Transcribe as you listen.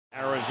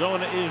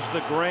Arizona is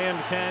the Grand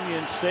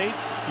Canyon state.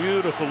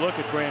 Beautiful look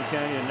at Grand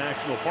Canyon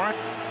National Park.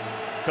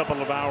 A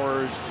couple of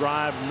hours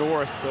drive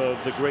north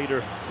of the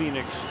greater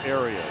Phoenix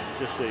area.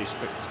 Just a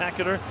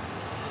spectacular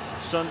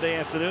Sunday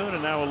afternoon.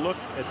 And now a look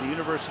at the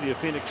University of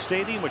Phoenix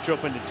Stadium, which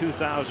opened in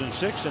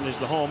 2006 and is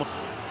the home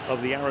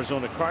of the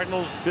Arizona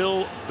Cardinals.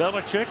 Bill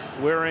Belichick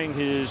wearing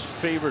his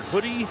favorite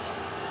hoodie.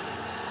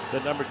 The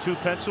number 2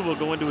 pencil will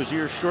go into his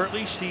ear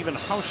shortly. Stephen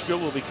Hauschka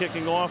will be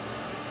kicking off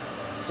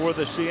for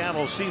the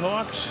Seattle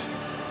Seahawks,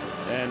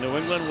 and New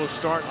England will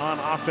start on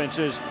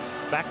offenses.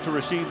 Back to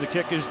receive the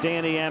kick is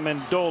Danny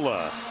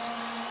Amendola.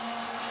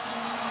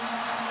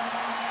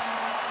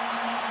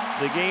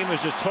 The game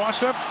is a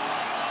toss-up.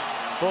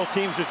 Both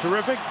teams are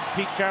terrific.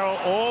 Pete Carroll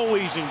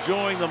always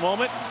enjoying the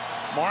moment.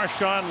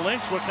 Marshawn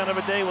Lynch, what kind of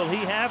a day will he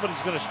have? But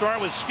it's going to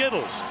start with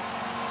Skittles.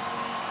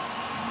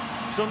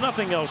 So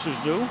nothing else is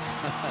new.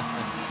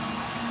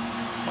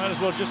 Might as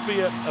well just be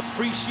a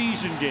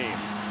preseason game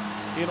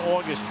in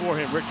August for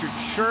him. Richard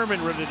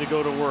Sherman ready to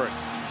go to work.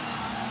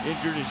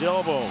 Injured his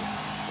elbow.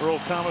 Earl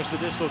Thomas the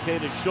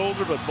dislocated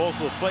shoulder, but both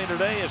will play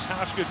today as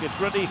Hauschka gets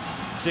ready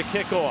to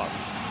kick off.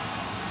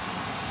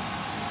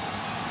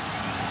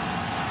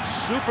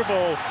 Super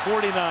Bowl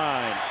 49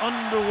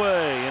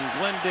 underway in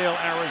Glendale,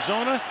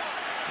 Arizona.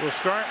 We'll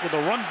start with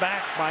a run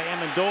back by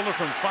Amendola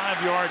from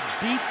 5 yards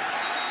deep,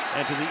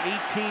 and to the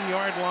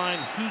 18-yard line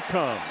he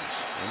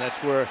comes. And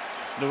that's where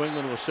New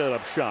England will set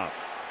up shop.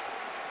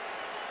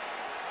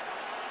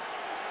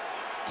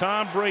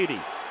 Tom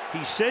Brady,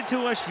 he said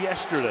to us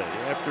yesterday,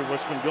 after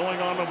what's been going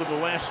on over the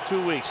last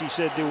 2 weeks, he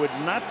said there would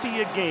not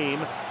be a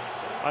game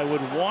I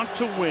would want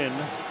to win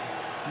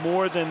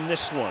more than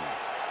this one.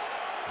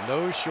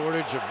 No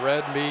shortage of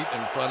red meat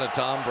in front of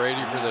Tom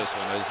Brady for this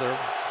one, is there?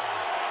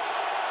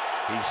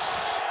 He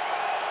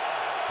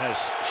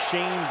has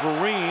Shane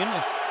Vereen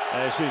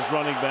as his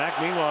running back.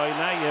 Meanwhile,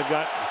 now you've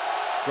got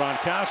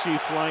Gronkowski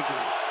flanked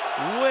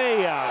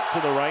way out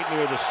to the right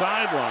near the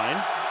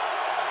sideline.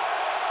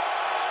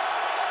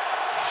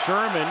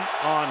 Sherman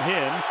on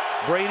him.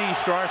 Brady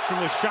starts from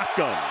the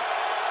shotgun.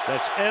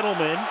 That's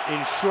Edelman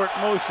in short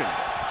motion.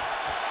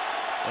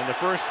 And the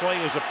first play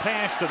is a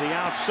pass to the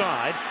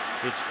outside.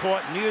 It's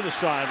caught near the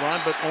sideline,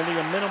 but only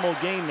a minimal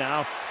gain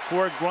now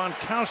for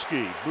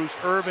Gronkowski. Bruce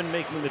Irvin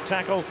making the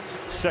tackle,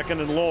 2nd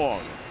and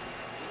long.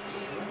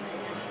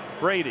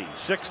 Brady,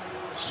 6th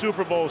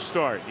Super Bowl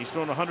start. He's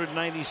thrown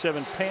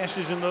 197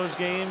 passes in those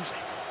games.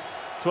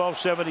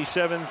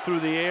 1277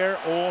 through the air,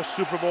 all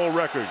Super Bowl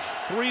records.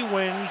 3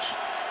 wins,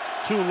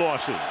 2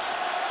 losses.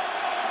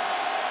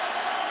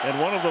 And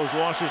one of those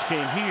losses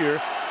came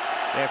here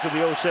after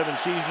the 07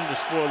 season to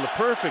spoil the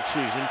perfect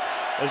season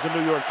as the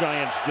New York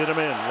Giants did him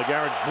in.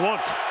 LeGarrette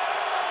Blount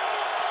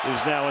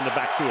is now in the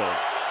backfield.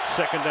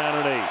 2nd down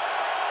and 8.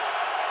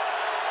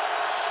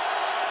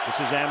 This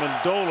is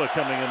Amendola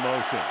coming in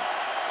motion.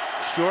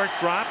 Short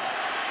drop,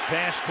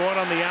 pass caught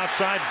on the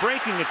outside,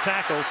 breaking a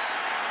tackle,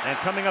 and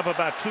coming up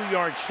about 2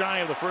 yards shy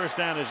of the first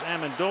down is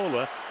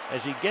Amendola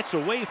as he gets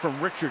away from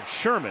Richard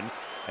Sherman,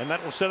 and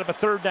that will set up a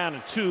 3rd down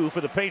and 2 for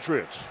the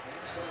Patriots.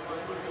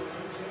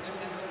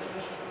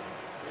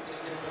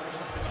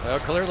 Well,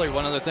 clearly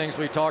one of the things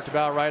we talked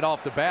about right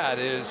off the bat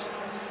is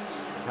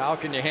how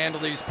can you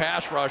handle these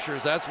pass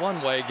rushers? That's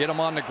one way. Get them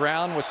on the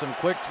ground with some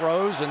quick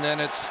throws, and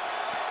then it's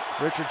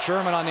Richard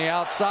Sherman on the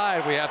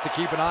outside. We have to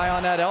keep an eye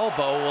on that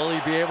elbow. Will he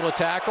be able to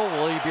tackle?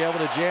 Will he be able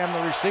to jam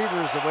the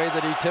receivers the way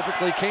that he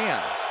typically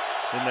can?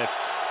 In that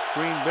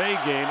Green Bay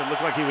game, it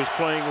looked like he was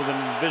playing with an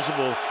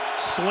invisible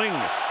sling.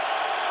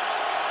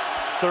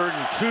 3rd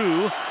and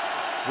 2.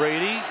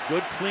 Brady,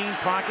 good clean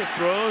pocket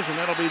throws, and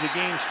that'll be the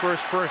game's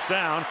first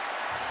down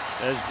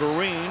as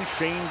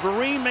Shane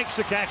Vereen makes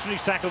the catch, and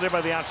he's tackled there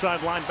by the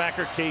outside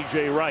linebacker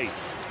KJ Wright.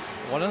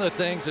 One of the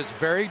things that's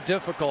very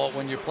difficult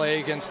when you play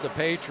against the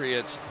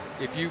Patriots,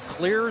 if you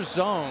clear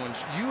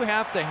zones, you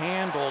have to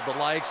handle the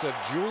likes of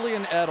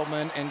Julian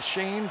Edelman and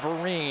Shane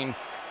Vereen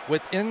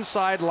with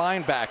inside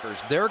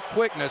linebackers. Their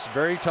quickness,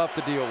 very tough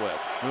to deal with.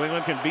 New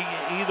England can beat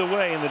you either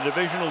way in the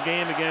divisional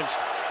game against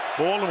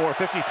Baltimore.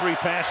 53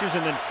 passes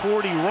and then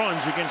 40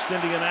 runs against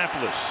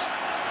Indianapolis.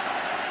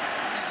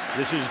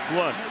 This is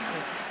Blount.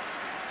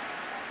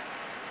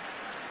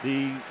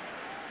 The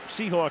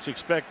Seahawks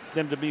expect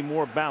them to be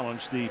more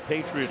balanced, the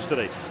Patriots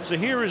today. So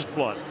here is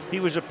Blount. He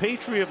was a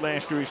Patriot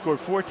last year. He scored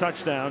 4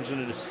 touchdowns in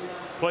a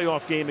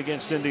playoff game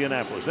against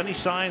Indianapolis. Then he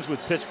signs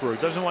with Pittsburgh.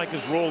 Doesn't like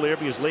his role there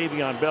because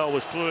Le'Veon Bell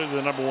was clearly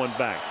the number 1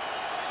 back.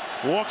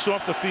 Walks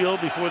off the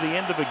field before the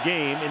end of a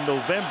game in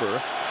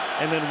November,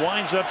 and then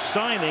winds up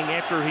signing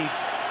after he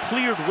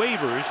cleared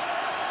waivers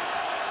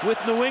with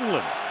New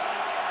England.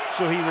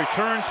 So he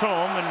returns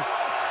home, and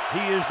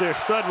he is their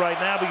stud right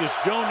now because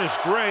Jonas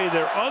Gray,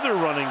 their other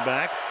running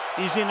back,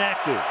 is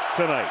inactive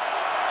tonight.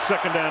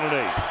 2nd down and 8.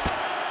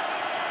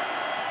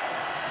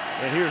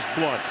 And here's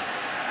Blount.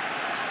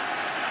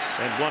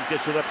 And Blount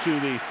gets it up to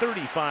the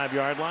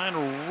 35-yard line.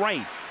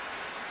 Wright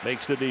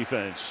makes the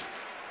defense.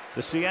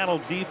 The Seattle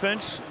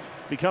defense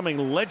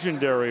becoming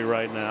legendary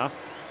right now.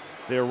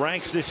 Their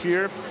ranks this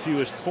year: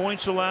 fewest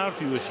points allowed,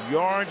 fewest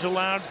yards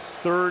allowed,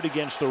 third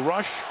against the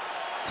rush,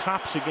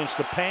 tops against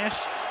the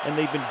pass, and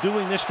they've been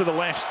doing this for the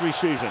last 3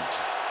 seasons.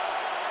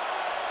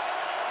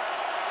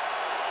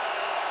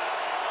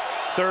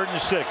 3rd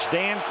and 6.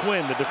 Dan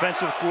Quinn, the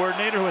defensive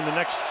coordinator, who in the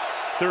next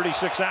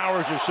 36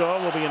 hours or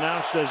so will be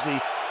announced as the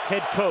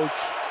head coach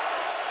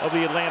of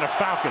the Atlanta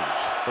Falcons.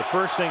 But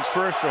first things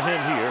first for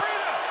him here,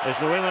 as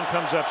New England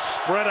comes up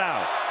spread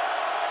out.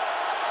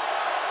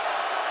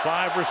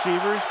 5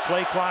 receivers.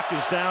 Play clock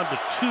is down to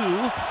 2.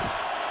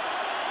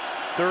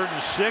 3rd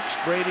and 6.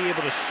 Brady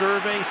able to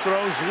survey,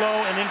 throws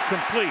low and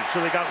incomplete. So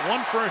they got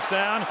 1 first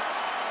down,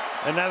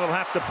 and now they'll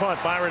have to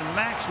punt. Byron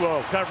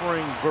Maxwell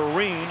covering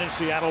Vereen, and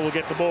Seattle will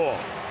get the ball.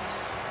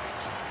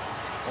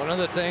 One of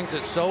the things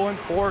that's so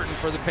important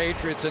for the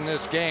Patriots in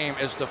this game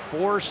is to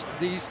force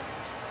these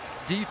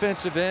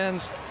defensive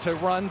ends to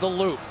run the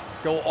loop.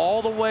 Go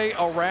all the way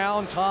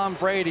around Tom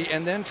Brady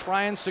and then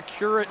try and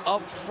secure it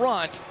up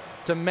front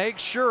to make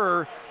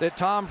sure that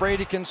Tom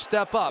Brady can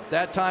step up.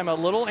 That time a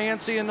little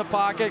antsy in the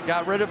pocket,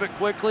 got rid of it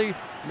quickly,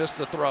 missed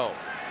the throw.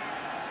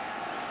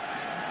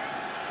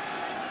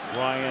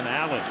 Ryan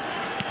Allen,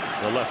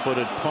 the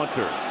left-footed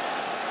punter.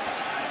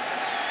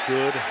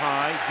 Good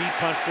high, deep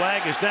punt.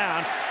 Flag is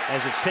down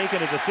as it's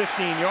taken at the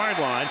 15-yard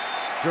line.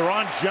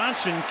 Jerron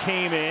Johnson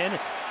came in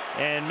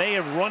and may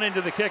have run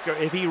into the kicker.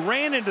 If he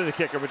ran into the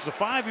kicker, if it's a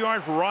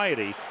 5-yard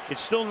variety,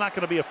 it's still not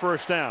going to be a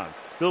first down.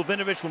 Bill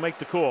Vinovich will make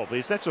the call.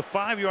 Because that's a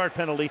 5-yard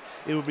penalty,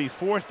 it would be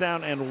 4th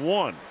down and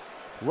 1.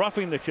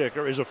 Roughing the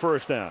kicker is a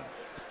first down.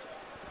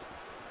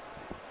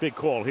 Big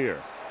call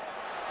here.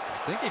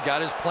 I think he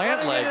got his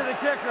plant leg. Into the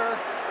kicker.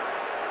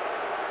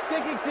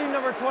 Kicking team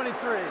number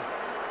 23.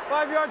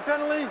 5-yard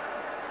penalty,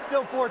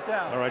 still 4th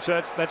down. All right, so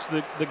that's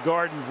the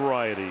garden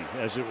variety,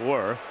 as it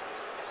were,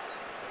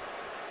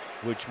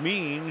 which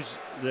means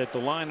that the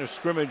line of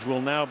scrimmage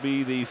will now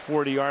be the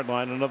 40-yard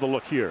line. Another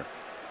look here.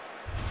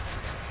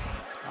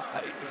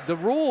 The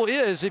rule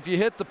is if you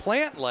hit the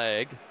plant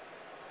leg,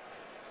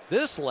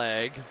 this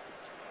leg,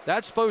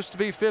 that's supposed to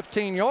be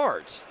 15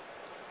 yards.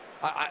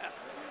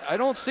 I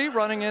don't see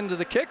running into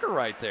the kicker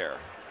right there.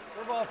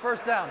 Football,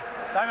 first down.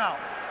 Timeout.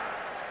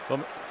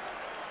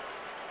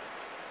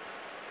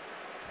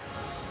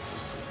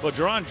 Well,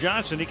 Jerron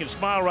Johnson, he can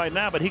smile right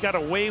now, but he got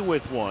away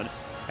with one.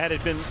 Had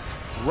it been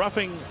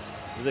roughing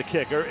the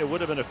kicker, it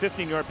would have been a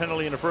 15-yard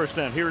penalty and a first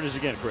down. Here it is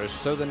again, Chris.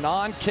 So the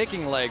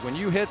non-kicking leg, when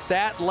you hit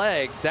that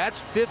leg,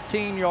 that's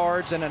 15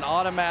 yards and an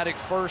automatic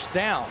first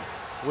down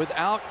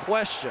without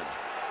question.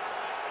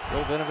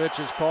 Bill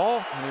Vinovich's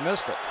call, and he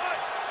missed it.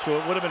 So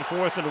it would have been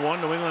 4th and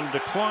 1. New England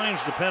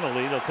declines the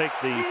penalty. They'll take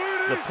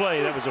the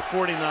play. That was a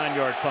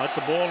 49-yard punt.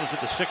 The ball is at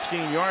the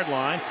 16-yard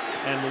line,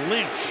 and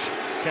Lynch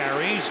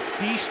carries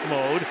beast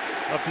mode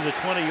up to the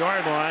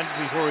 20-yard line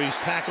before he's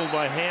tackled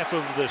by half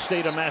of the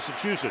state of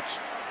Massachusetts.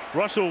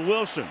 Russell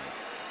Wilson,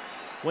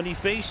 when he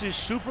faces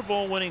Super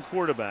Bowl winning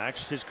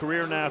quarterbacks, his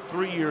career now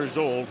 3 years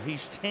old,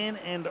 he's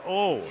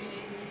 10-0,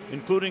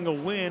 including a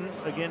win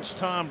against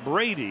Tom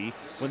Brady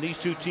when these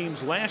two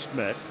teams last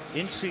met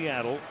in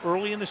Seattle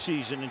early in the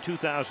season in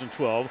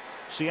 2012.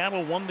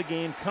 Seattle won the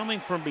game coming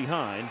from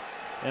behind,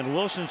 and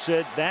Wilson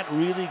said that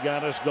really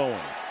got us going.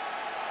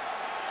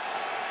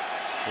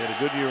 They had a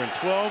good year in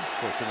 12. Of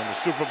course, they won the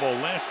Super Bowl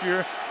last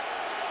year.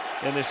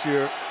 And this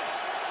year,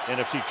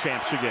 NFC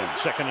champs again.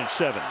 2nd and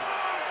 7.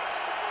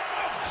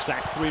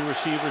 Stacked 3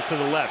 receivers to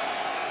the left.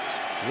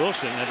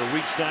 Wilson had to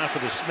reach down for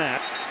the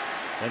snap.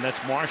 And that's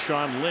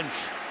Marshawn Lynch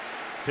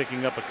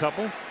picking up a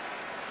couple.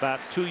 About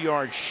 2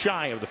 yards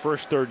shy of the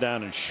first 3rd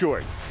down and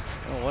short.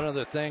 Well, one of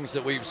the things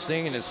that we've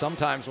seen is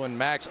sometimes when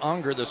Max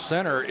Unger, the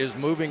center, is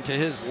moving to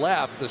his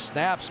left, the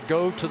snaps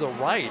go to the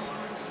right.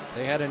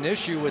 They had an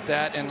issue with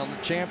that in the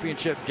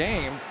championship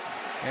game,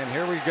 and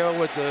here we go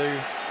with the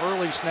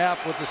early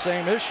snap with the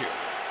same issue.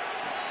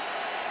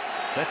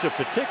 That's a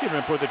particular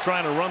import. They're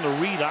trying to run the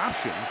read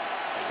option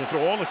to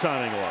throw all the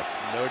timing off.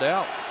 No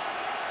doubt.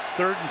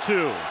 3rd and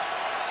 2.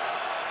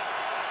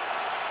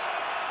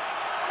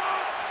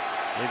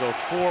 They go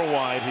 4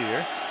 wide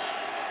here.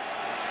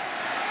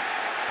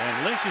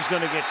 And Lynch is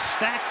going to get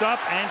stacked up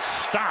and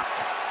stopped.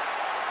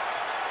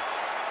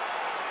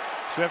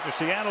 So after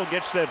Seattle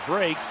gets that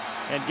break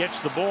and gets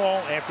the ball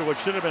after what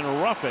should have been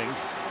roughing,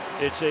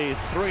 it's a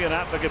 3 and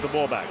out to get the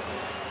ball back.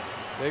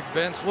 Big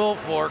Vince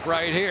Wilfork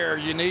right here.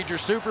 You need your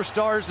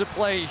superstars to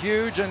play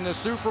huge in the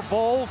Super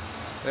Bowl.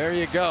 There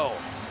you go.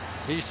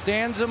 He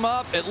stands him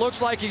up. It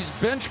looks like he's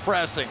bench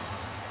pressing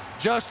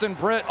Justin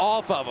Britt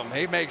off of him.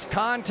 He makes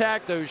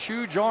contact, those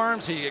huge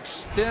arms. He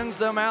extends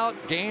them out,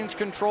 gains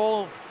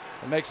control,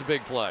 and makes a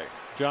big play.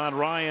 John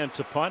Ryan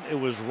to punt. It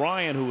was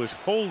Ryan who was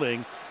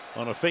holding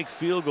on a fake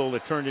field goal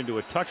that turned into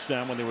a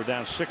touchdown when they were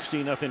down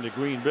 16-0 to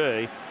Green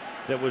Bay.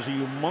 That was a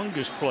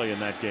humongous play in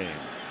that game.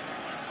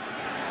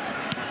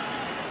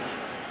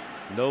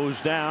 Nose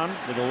down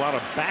with a lot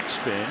of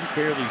backspin,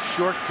 fairly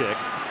short kick.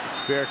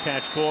 Fair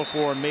catch called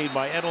for and made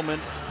by Edelman.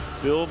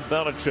 Bill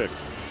Belichick,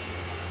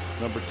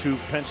 number 2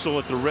 pencil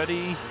at the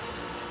ready.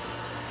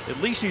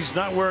 At least he's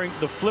not wearing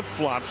the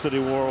flip-flops that he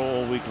wore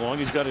all week long.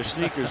 He's got his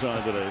sneakers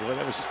on today. Well,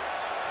 that was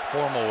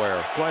formal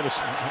wear. Quite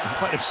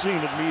a scene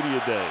at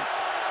media day.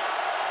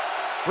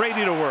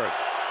 Brady to work.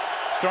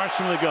 Starts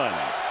from the gun.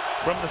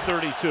 From the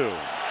 32.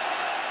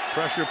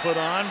 Pressure put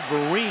on.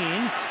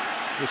 Vereen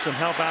with some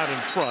help out in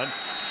front.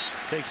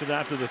 Takes it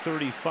out to the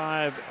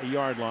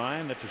 35-yard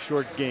line. That's a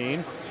short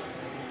gain.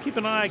 Keep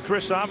an eye,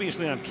 Chris,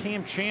 obviously on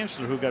Cam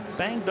Chancellor, who got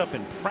banged up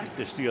in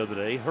practice the other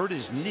day, hurt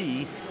his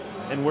knee,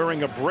 and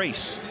wearing a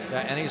brace. Yeah,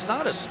 and he's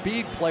not a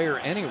speed player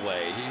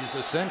anyway. He's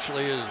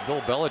essentially, as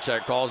Bill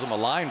Belichick calls him, a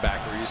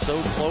linebacker. He's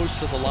so close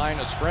to the line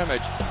of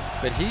scrimmage,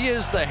 but he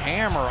is the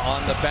hammer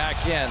on the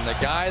back end, the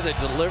guy that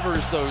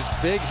delivers those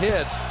big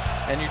hits.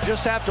 And you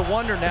just have to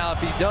wonder now, if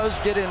he does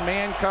get in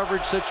man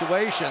coverage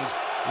situations,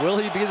 will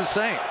he be the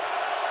same?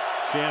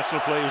 Chancellor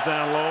plays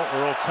down low.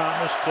 Earl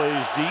Thomas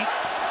plays deep.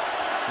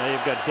 Now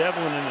you've got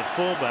Devlin in at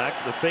fullback.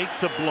 The fake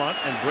to Blunt,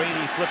 and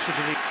Brady flips it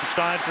to the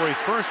inside for a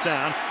first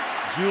down.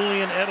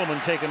 Julian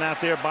Edelman taken out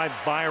there by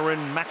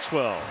Byron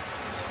Maxwell.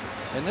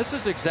 And this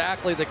is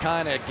exactly the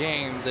kind of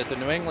game that the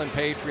New England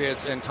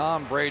Patriots and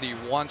Tom Brady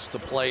wants to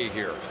play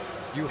here.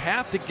 You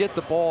have to get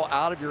the ball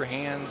out of your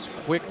hands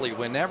quickly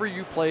whenever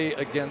you play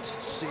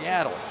against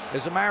Seattle.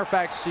 As a matter of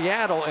fact,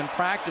 Seattle in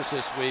practice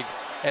this week,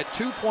 at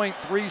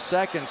 2.3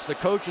 seconds, the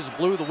coaches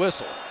blew the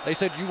whistle. They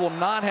said you will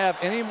not have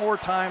any more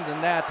time than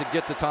that to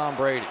get to Tom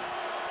Brady.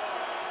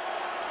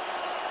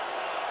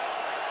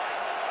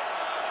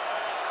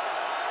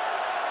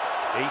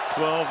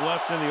 .8:12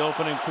 left in the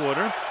opening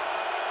quarter.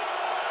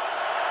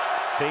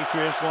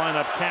 Patriots line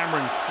up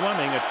Cameron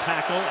Fleming, a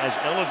tackle as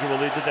eligible.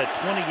 They did that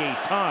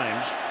 28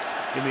 times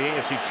in the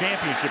AFC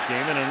Championship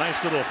game, and a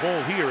nice little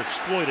hole here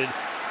exploited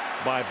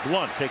by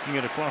Blunt, taking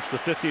it across the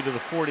 50 to the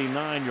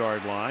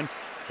 49-yard line.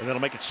 And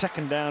that'll make it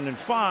 2nd down and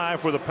 5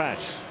 for the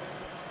Pats.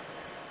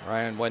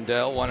 Ryan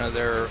Wendell, one of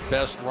their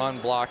best run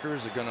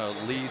blockers, are going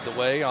to lead the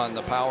way on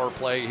the power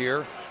play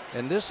here.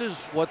 And this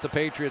is what the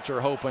Patriots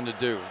are hoping to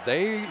do.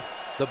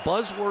 The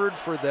buzzword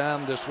for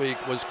them this week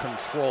was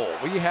control.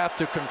 We have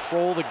to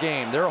control the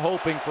game. They're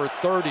hoping for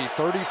 30,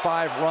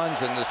 35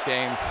 runs in this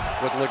game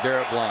with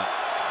LeGarrette Blount.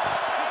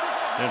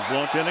 And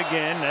Blunt in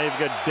again. Now you've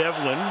got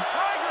Devlin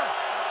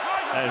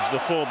as the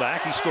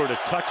fullback. He scored a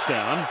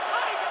touchdown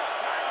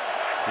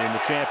in the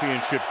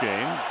championship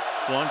game.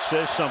 Blunt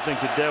says something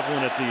to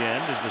Devlin at the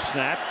end as the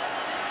snap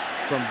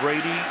from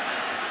Brady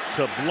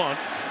to Blunt,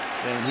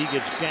 and he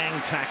gets gang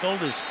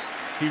tackled as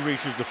he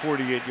reaches the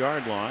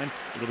 48-yard line.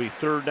 It'll be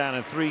 3rd down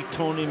and 3.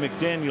 Tony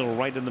McDaniel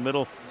right in the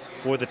middle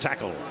for the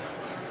tackle.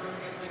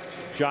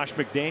 Josh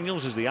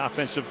McDaniels is the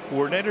offensive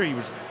coordinator. He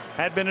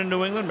had been in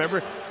New England.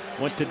 Remember,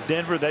 went to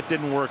Denver. That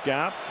didn't work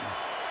out.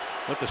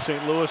 Went to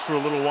St. Louis for a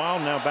little while.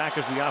 Now back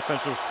as the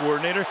offensive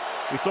coordinator.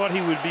 We thought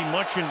he would be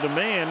much in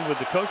demand with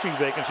the coaching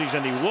vacancies,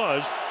 and he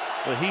was,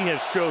 but he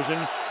has chosen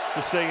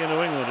to stay in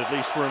New England at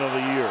least for another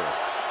year.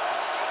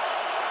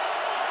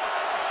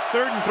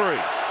 3rd and 3.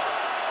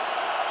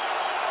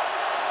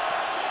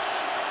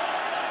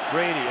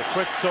 Brady, a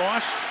quick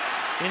toss,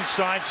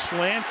 inside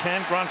slant.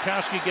 Can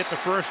Gronkowski get the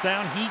first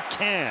down? He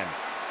can.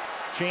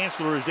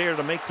 Chancellor is there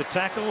to make the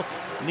tackle.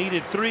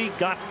 Needed 3,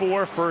 got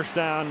 4. First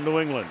down, New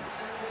England.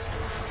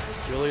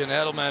 Julian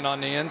Edelman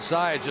on the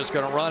inside, just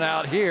going to run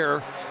out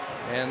here,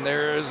 and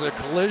there's a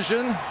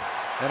collision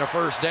and a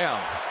first down.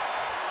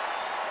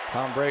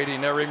 Tom Brady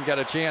never even got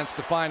a chance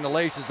to find the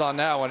laces on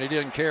that one. He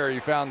didn't care. He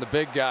found the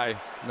big guy,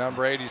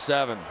 number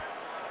 87.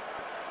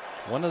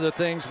 One of the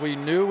things we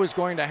knew was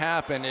going to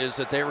happen is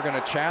that they were going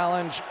to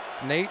challenge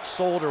Nate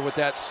Solder with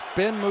that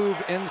spin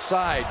move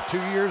inside. 2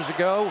 years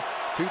ago,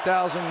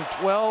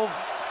 2012,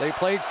 they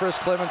played Chris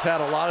Clemens,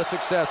 had a lot of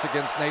success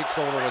against Nate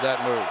Solder with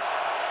that move.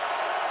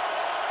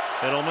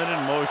 Edelman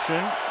in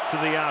motion to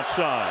the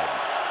outside.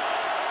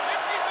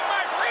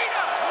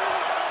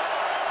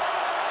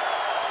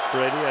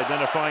 Brady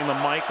identifying the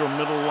Mike or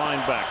middle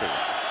linebacker.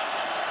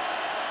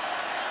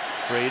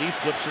 Brady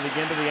flips it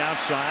again to the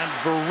outside.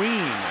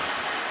 Vereen.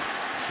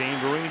 Shane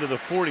Vereen to the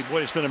 40.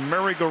 Boy, it's been a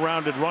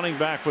merry-go-rounded running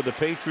back for the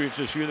Patriots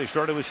this year. They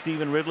started with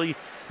Stephen Ridley.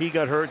 He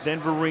got hurt.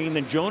 Then Vereen.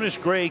 Then Jonas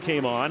Gray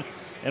came on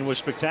and was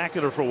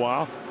spectacular for a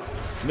while.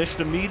 Missed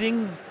a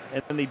meeting,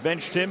 and then they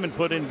benched him and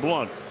put in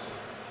Blunt.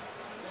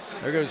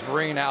 There goes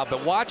Vereen out.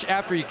 But watch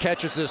after he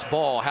catches this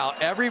ball, how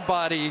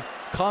everybody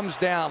comes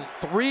down.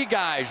 3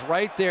 guys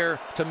right there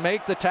to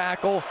make the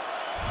tackle.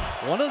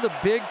 One of the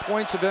big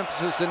points of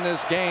emphasis in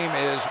this game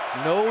is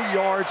no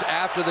yards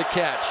after the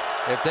catch.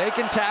 If they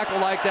can tackle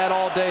like that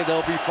all day,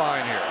 they'll be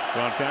fine here.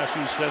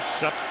 Gronkowski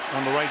sets up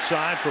on the right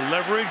side for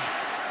leverage,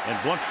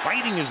 and Blunt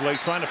fighting his way,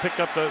 trying to pick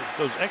up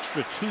those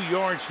extra 2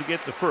 yards to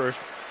get the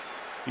first.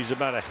 He's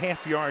about a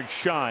half yard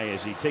shy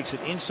as he takes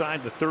it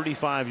inside the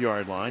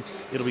 35-yard line.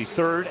 It'll be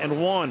 3rd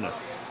and 1.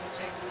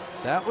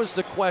 That was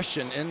the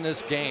question in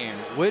this game.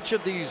 Which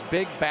of these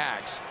big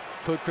backs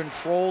could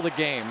control the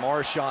game?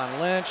 Marshawn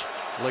Lynch,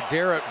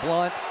 LeGarrette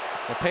Blount.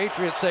 The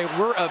Patriots say,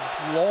 we're a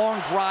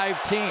long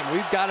drive team.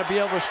 We've got to be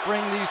able to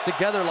string these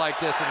together like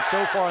this, and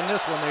so far in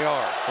this one they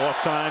are.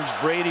 Oft times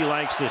Brady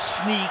likes to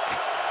sneak,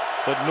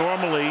 but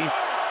normally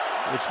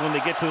It's when they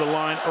get to the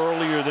line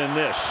earlier than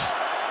this.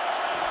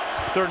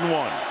 3rd and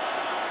 1.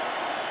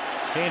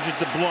 Hands it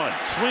to Blunt.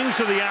 Swings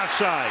to the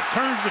outside.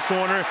 Turns the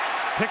corner.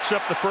 Picks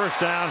up the first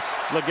down.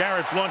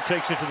 LeGarrette Blunt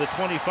takes it to the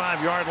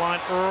 25-yard line.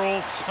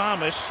 Earl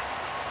Thomas,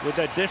 with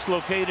that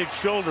dislocated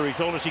shoulder, he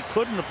told us he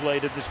couldn't have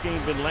played if this game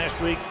had been last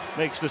week,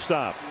 makes the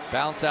stop.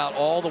 Bounce out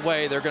all the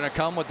way. They're going to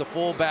come with the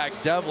fullback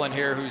Devlin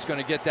here, who's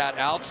going to get that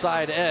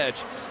outside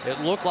edge.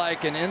 It looked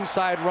like an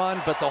inside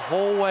run, but the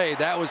whole way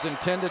that was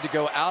intended to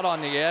go out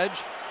on the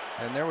edge.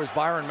 And there was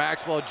Byron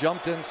Maxwell,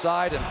 jumped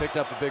inside and picked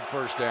up a big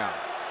first down.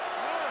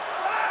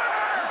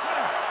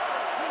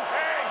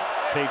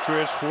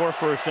 Patriots 4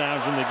 first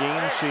downs in the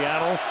game.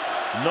 Seattle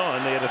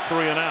none. They had a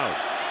 3-and-out.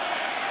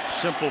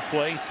 Simple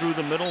play through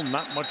the middle,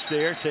 not much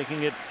there,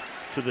 taking it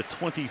to the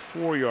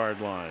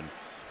 24-yard line.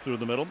 Through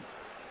the middle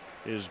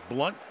is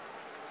Blunt.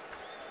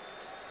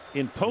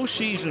 In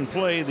postseason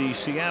play, the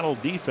Seattle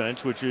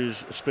defense, which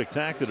is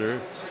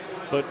spectacular,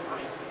 but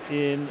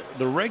in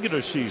the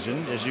regular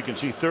season, as you can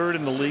see, 3rd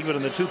in the league, but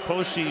in the 2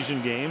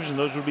 postseason games, and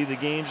those would be the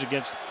games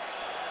against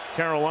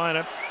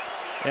Carolina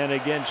and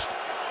against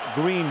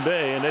Green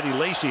Bay, and Eddie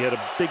Lacy had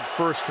a big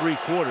first 3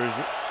 quarters,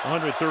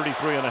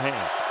 133.5.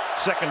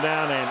 2nd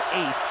down and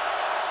 8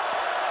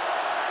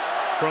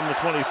 from the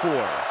 24.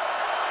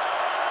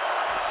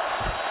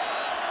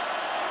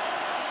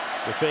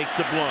 The fake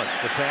to Blunt.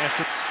 The pass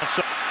to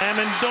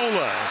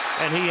Amendola,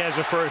 and he has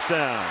a first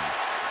down.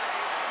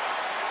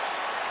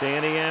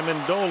 Danny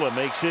Amendola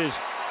makes his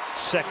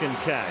 2nd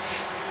catch.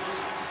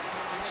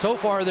 So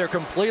far, they're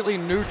completely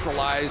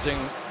neutralizing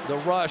the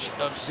rush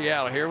of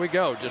Seattle. Here we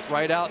go, just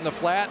right out in the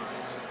flat.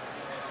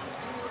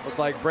 Looked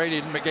like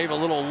Brady gave a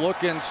little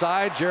look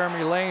inside.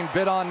 Jeremy Lane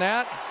bit on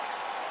that.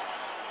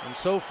 And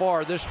so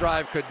far, this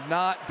drive could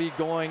not be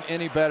going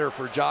any better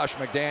for Josh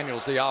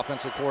McDaniels, the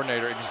offensive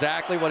coordinator.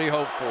 Exactly what he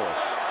hoped for.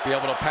 Be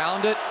able to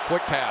pound it,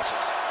 quick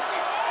passes.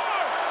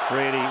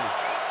 Brady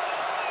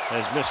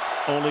has missed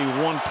only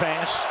 1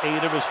 pass,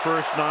 8 of his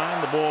first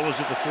 9. The ball is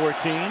at the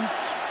 14.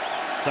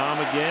 Tom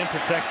again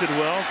protected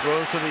well,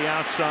 throws to the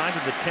outside to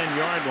the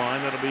 10-yard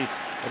line. That'll be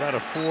about a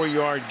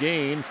 4-yard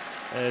gain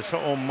as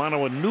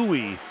Manoa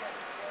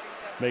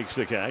makes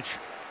the catch.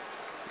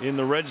 In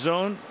the red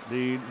zone,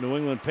 the New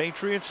England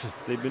Patriots,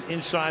 they've been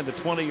inside the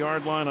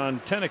 20-yard line on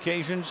 10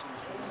 occasions.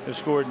 Have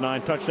scored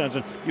 9 touchdowns.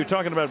 And you're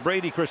talking about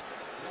Brady, Chris.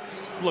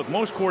 Look,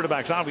 most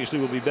quarterbacks obviously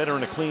will be better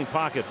in a clean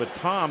pocket, but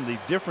Tom, the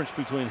difference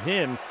between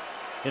him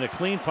in a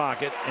clean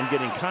pocket and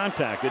getting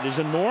contacted is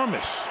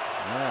enormous.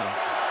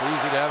 Yeah. It's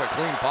easy to have a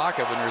clean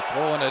pocket when you're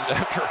throwing it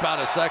after about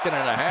a 2.5 seconds.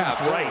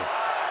 Right.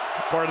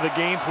 Part of the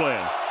game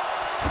plan.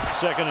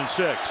 2nd and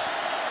 6.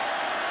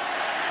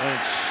 And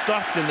it's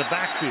stuffed in the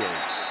backfield.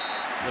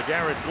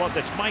 LeGarrette Blunt,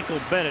 that's Michael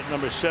Bennett,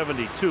 number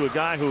 72, a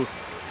guy who,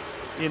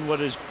 in what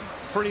is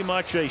pretty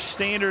much a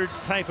standard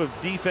type of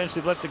defense,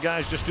 they let the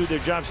guys just do their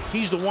jobs.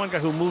 He's the one guy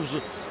who moves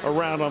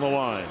around on the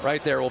line.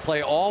 Right there. Will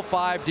play all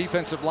 5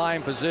 defensive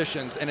line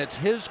positions, and it's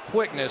his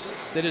quickness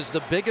that is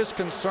the biggest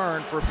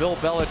concern for Bill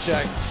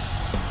Belichick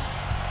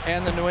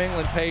and the New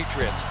England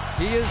Patriots.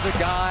 He is a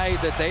guy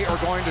that they are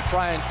going to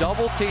try and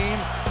double team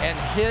and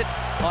hit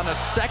on a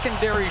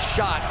secondary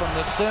shot from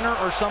the center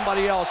or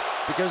somebody else,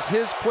 because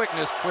his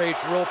quickness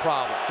creates real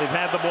problems. They've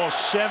had the ball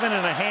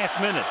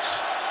 7.5 minutes,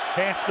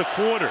 half the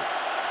quarter.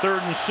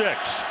 3rd and 6.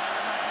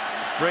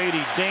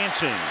 Brady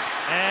dancing,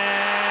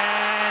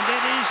 and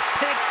it is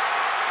picked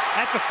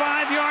at the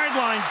 5-yard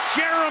line.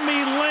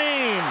 Jeremy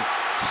Lane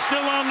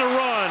still on the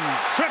run,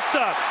 tripped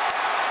up.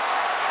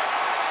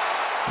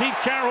 Pete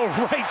Carroll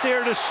right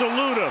there to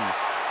salute him.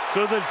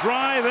 So the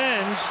drive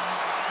ends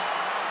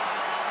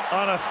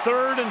on a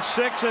 3rd and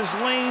 6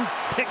 as Lane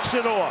picks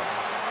it off.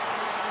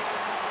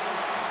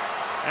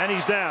 And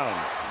he's down.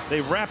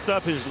 They wrapped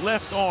up his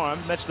left arm.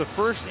 That's the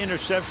first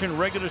interception,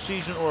 regular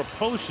season or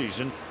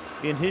postseason,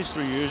 in his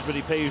 3 years, but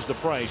he pays the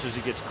price as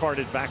he gets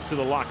carted back to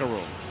the locker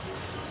room.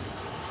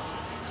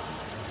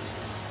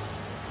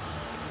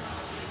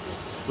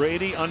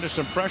 Brady under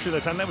some pressure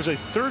that time. That was a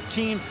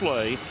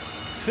 13-play,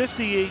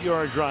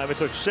 58-yard drive. It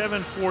took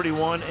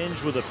 7:41,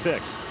 ends with a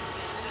pick.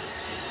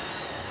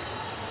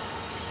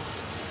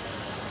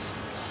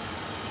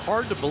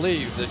 Hard to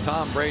believe that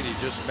Tom Brady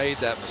just made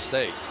that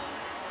mistake.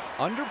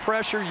 Under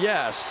pressure,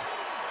 yes,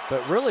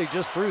 but really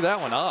just threw that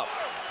one up.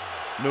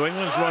 New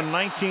England's run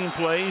 19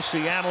 plays.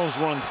 Seattle's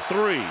run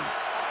 3.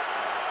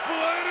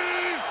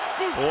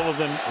 All of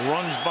them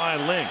runs by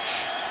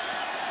Lynch.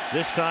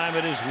 This time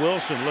it is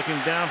Wilson looking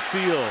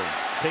downfield.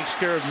 Takes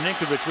care of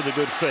Ninkovich with a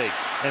good fake.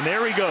 And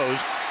there he goes,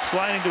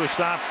 sliding to a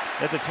stop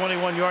at the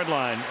 21-yard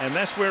line. And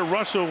that's where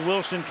Russell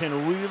Wilson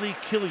can really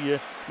kill you,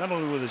 not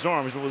only with his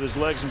arms, but with his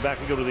legs, and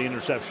back we go to the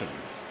interception.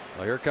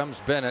 Well, here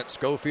comes Bennett.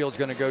 Schofield's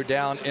going to go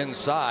down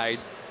inside.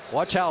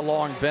 Watch how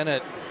long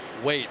Bennett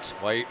waits.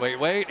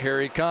 Wait.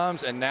 Here he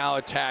comes, and now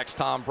attacks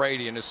Tom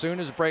Brady. And as soon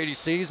as Brady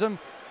sees him,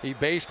 he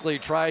basically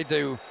tried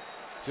to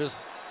just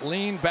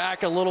lean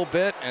back a little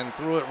bit and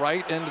threw it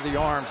right into the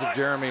arms of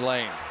Jeremy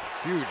Lane.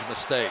 Huge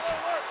mistake.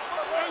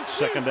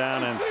 2nd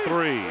down and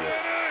 3.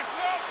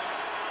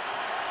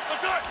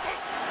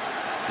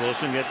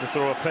 Wilson gets to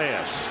throw a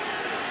pass.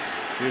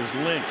 Here's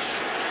Lynch.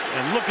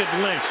 And look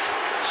at Lynch.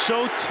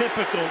 So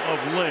typical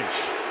of Lynch.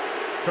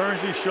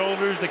 Turns his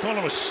shoulders. They call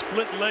him a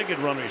split-legged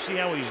runner. You see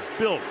how he's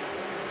built.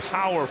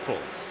 Powerful.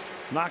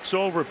 Knocks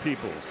over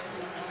people.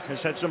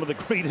 Has had some of the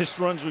greatest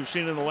runs we've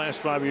seen in the last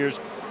 5 years.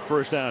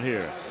 First down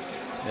here.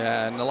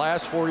 Yeah, in the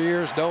last 4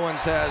 years, no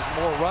one's has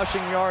more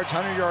rushing yards,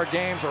 100-yard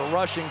games, or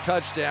rushing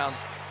touchdowns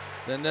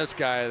than this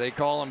guy. They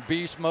call him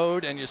beast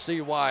mode, and you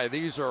see why.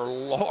 These are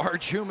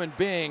large human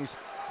beings,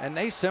 and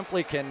they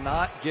simply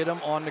cannot get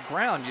him on the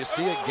ground. You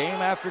see it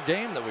game after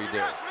game that we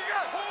do.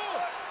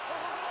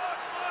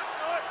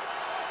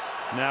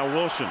 Now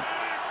Wilson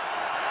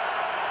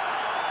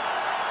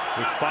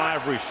with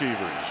 5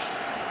 receivers.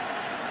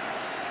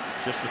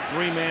 Just a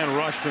 3-man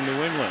rush from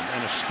New England,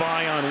 and a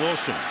spy on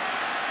Wilson.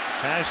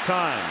 Has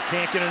time,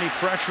 can't get any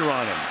pressure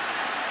on him.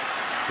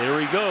 There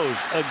he goes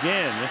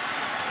again,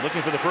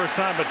 looking for the first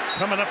time, but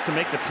coming up to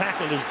make the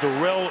tackle is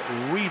Darrelle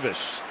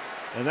Revis.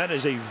 And that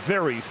is a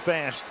very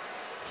fast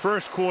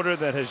first quarter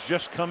that has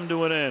just come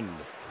to an end.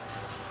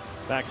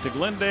 Back to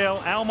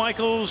Glendale. Al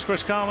Michaels,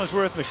 Chris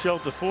Collinsworth, Michelle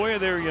Tafoya.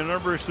 There are your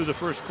numbers through the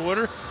first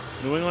quarter.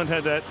 New England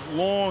had that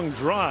long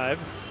drive,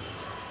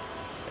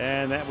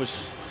 and that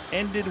was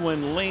ended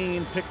when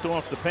Lane picked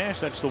off the pass.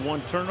 That's the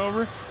 1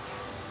 turnover.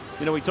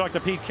 You know, we talked to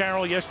Pete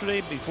Carroll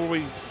yesterday. Before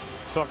we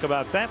talk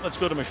about that, let's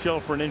go to Michelle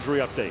for an injury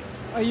update.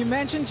 You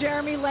mentioned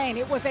Jeremy Lane.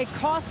 It was a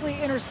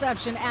costly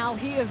interception, Al.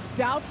 He is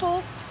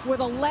doubtful with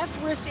a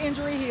left wrist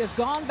injury. He has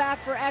gone back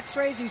for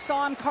x-rays. You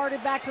saw him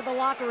carted back to the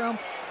locker room,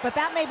 but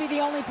that may be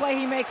the only play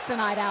he makes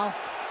tonight, Al.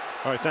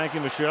 All right, thank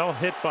you, Michelle.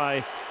 Hit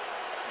by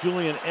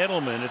Julian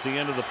Edelman at the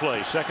end of the play.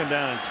 2nd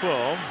down and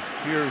 12.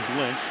 Here's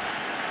Lynch.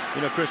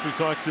 You know, Chris, we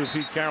talked to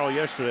Pete Carroll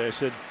yesterday. I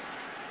said,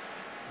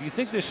 do you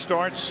think this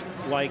starts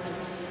like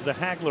the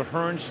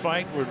Hagler-Hearns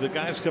fight, where the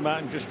guys come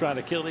out and just try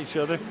to kill each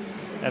other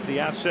at the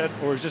outset?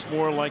 Or is this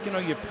more like, you know,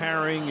 you're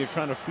parrying, you're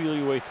trying to feel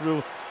your way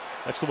through?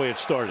 That's the way it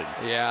started.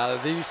 Yeah,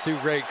 these two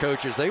great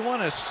coaches, they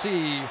want to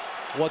see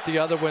what the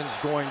other one's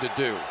going to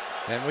do.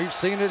 And we've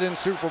seen it in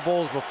Super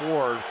Bowls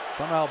before.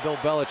 Somehow Bill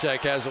Belichick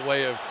has a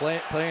way of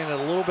playing it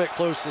a little bit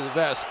close to the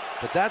vest.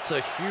 But that's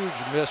a huge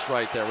miss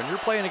right there. When you're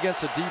playing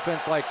against a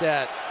defense like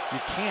that, you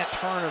can't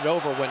turn it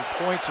over when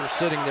points are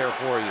sitting there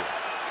for you.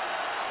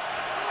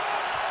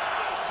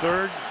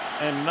 3rd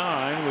and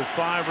 9 with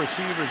 5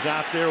 receivers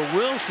out there.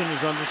 Wilson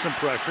is under some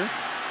pressure.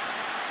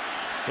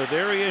 But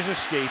there he is,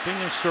 escaping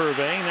and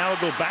surveying. Now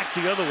he'll go back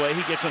the other way.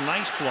 He gets a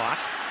nice block.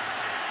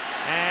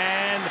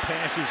 And the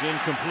pass is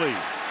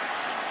incomplete.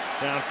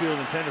 Downfield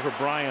intended for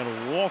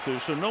Brian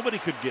Walters, so nobody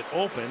could get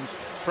open.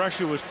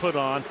 Pressure was put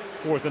on.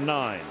 4th and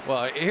 9.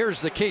 Well,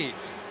 here's the key.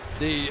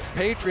 The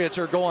Patriots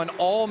are going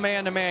all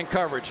man-to-man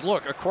coverage.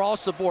 Look,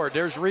 across the board.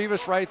 There's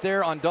Revis right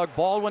there on Doug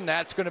Baldwin.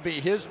 That's going to be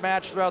his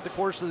match throughout the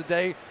course of the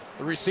day.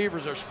 The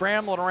receivers are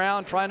scrambling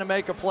around trying to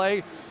make a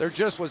play. There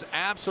just was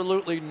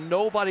absolutely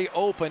nobody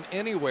open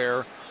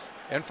anywhere.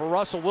 And for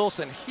Russell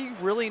Wilson, he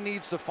really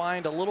needs to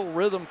find a little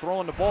rhythm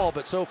throwing the ball,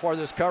 but so far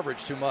this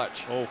coverage too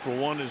much. 0 for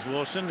 1 is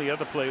Wilson. The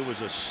other play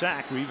was a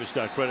sack. Revis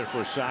got credit for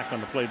a sack on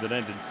the play that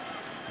ended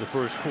the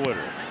first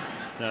quarter.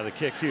 Now the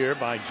kick here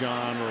by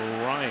John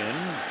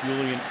Ryan.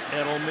 Julian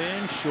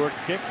Edelman, short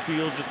kick,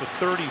 fields at the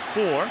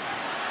 34.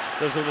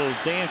 Does a little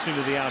dancing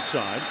to the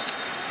outside.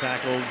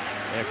 Tackled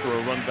after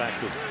a run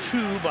back of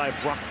 2 by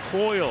Brock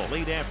Coyle.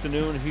 Late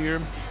afternoon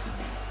here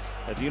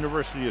at the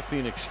University of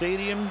Phoenix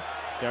Stadium.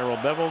 Darrell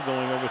Bevel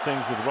going over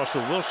things with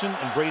Russell Wilson,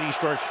 and Brady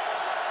starts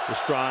the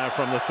stride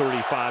from the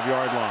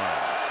 35-yard line.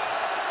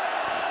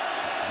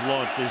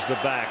 Blunt is the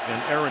back,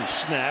 an errant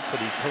snap, but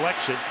he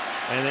collects it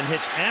and then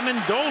hits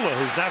Amendola,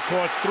 who's now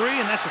caught 3,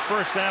 and that's the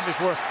first down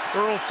before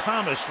Earl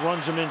Thomas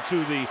runs him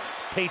into the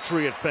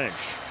Patriot bench.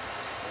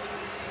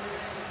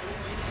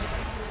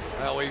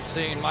 Well, we've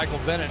seen Michael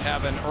Bennett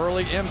have an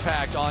early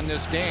impact on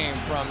this game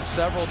from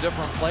several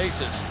different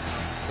places.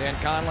 Dan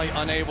Conley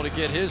unable to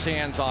get his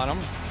hands on him.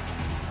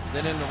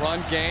 Then in the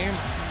run game,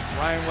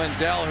 Ryan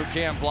Wendell, who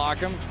can't block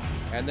him.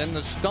 And then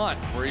the stunt,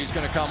 where he's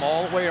going to come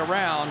all the way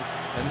around,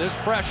 and this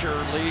pressure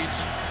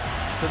leads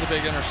to the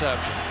big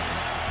interception.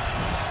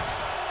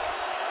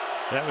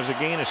 That was a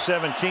gain of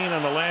 17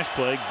 on the last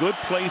play. Good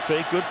play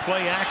fake, good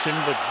play action,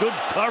 but good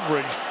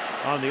coverage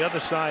on the other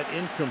side,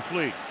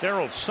 incomplete.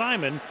 Harold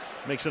Simon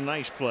makes a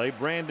nice play.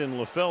 Brandon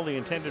LaFell, the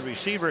intended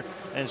receiver,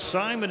 and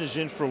Simon is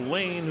in for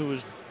Lane, who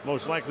is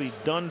most likely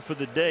done for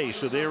the day.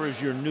 So there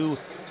is your new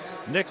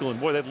nickel. And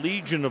boy, that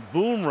Legion of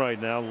Boom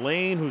right now.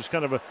 Lane, who's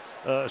kind of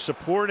a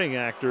supporting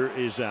actor,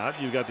 is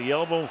out. You've got the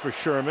elbow for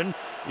Sherman.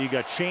 You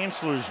got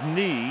Chancellor's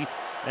knee,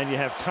 and you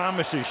have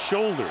Thomas's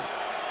shoulder.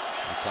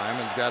 And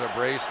Simon's got a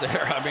brace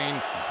there. I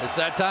mean, it's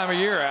that time of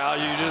year, Al.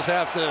 You just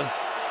have to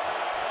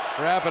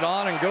strap it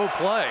on and go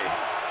play.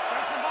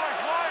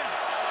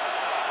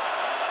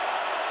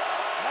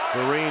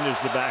 Vereen is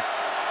the back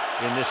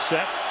in this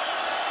set.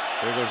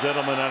 There goes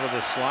Edelman out of the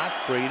slot.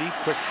 Brady,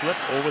 quick flip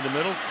over the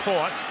middle,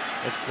 caught.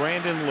 It's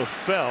Brandon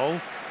LaFell.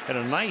 Had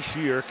a nice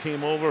year,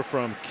 came over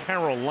from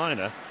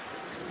Carolina.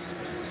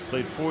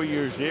 Played 4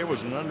 years there,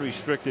 was an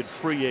unrestricted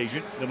free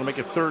agent. That'll make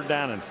it 3rd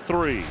down and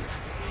 3.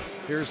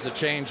 Here's the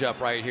changeup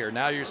right here.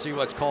 Now you see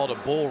what's called a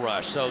bull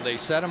rush. So they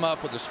set him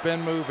up with a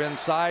spin move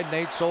inside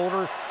Nate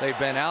Solder. They've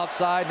been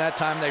outside, and that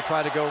time they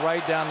try to go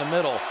right down the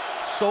middle.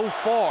 So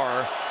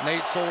far,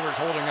 Nate Solder's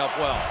holding up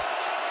well.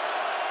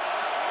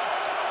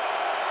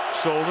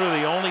 Solder,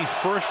 the only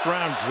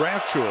first-round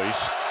draft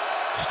choice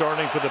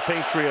starting for the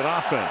Patriot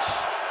offense.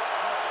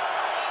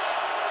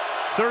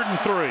 3rd and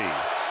 3.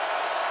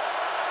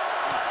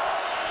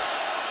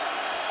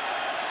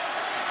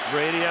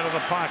 Brady out of the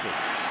pocket.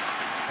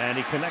 And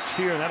he connects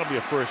here, and that'll be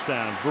a 1st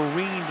down.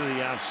 Vereen to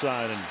the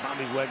outside, and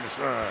Bobby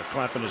Wagner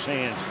clapping his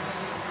hands.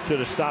 Should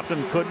have stopped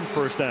him, couldn't.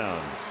 1st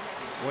down.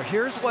 Well,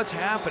 here's what's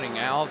happening,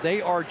 Al.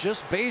 They are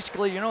just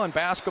basically, you know, in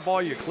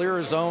basketball, you clear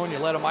a zone, you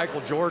let a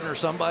Michael Jordan or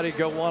somebody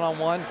go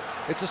one-on-one.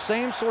 It's the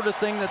same sort of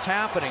thing that's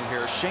happening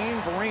here. Shane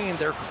Vereen,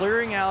 they're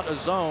clearing out a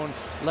zone,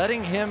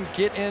 letting him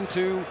get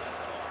into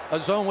a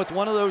zone with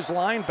one of those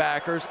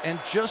linebackers and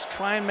just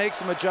try and make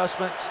some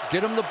adjustments,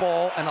 get him the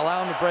ball, and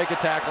allow him to break a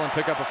tackle and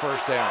pick up a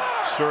 1st down.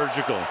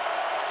 Surgical.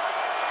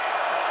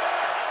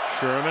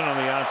 Sherman on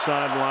the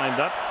outside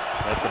lined up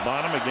at the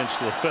bottom against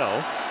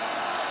LaFell.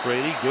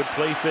 Brady, good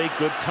play fake,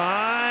 good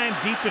time.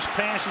 Deepest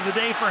pass of the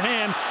day for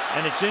him,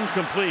 and it's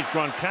incomplete.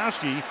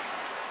 Gronkowski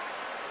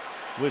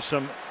with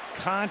some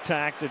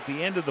contact at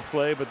the end of the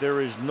play, but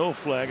there is no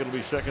flag. It'll be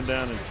 2nd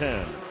down and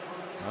 10.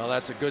 Well,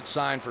 that's a good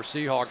sign for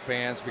Seahawk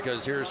fans,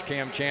 because here's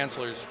Cam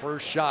Chancellor's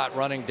first shot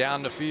running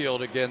down the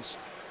field against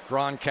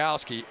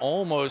Gronkowski.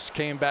 Almost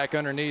came back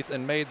underneath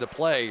and made the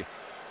play.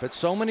 But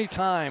so many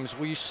times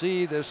we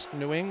see this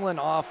New England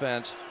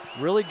offense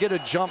really get a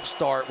jump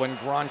start when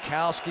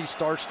Gronkowski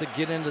starts to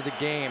get into the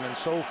game, and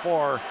so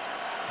far,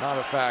 not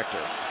a factor.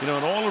 You know,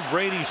 in all of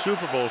Brady's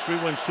Super Bowls, 3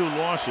 wins, 2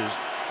 losses,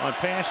 on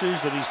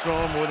passes that he's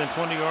thrown more than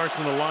 20 yards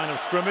from the line of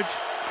scrimmage,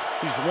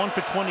 he's 1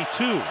 for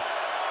 22.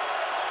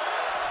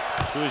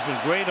 So he's been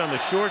great on the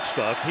short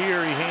stuff.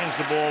 Here he hands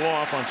the ball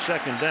off on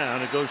 2nd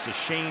down. It goes to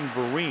Shane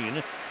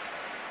Vereen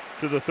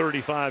to the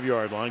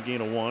 35-yard line.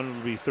 Gain of 1.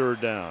 It'll be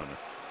 3rd down.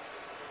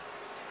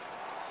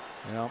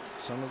 Well,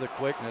 some of the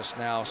quickness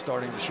now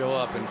starting to show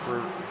up, and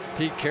for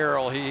Pete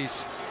Carroll,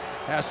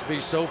 has to be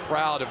so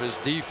proud of his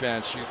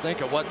defense. You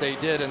think of what they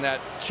did in that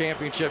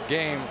championship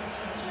game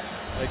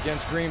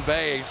against Green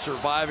Bay,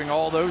 surviving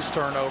all those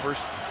turnovers.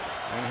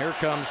 And here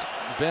comes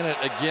Bennett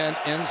again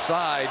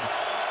inside,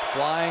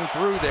 flying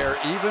through there.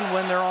 Even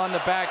when they're on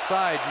the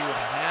backside, you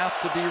have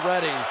to be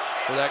ready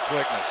for that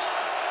quickness.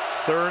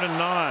 3rd and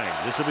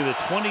 9. This will be the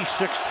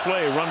 26th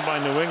play run by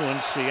New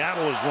England.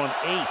 Seattle has run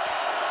 8.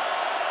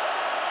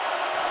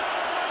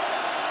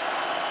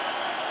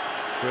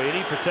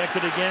 Brady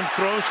protected again,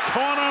 throws,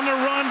 caught on the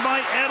run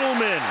by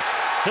Edelman.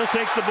 He'll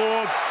take the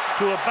ball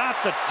to about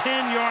the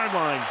 10-yard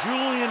line.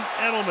 Julian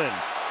Edelman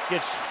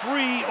gets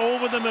free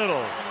over the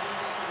middle.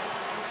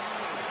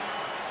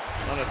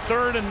 On a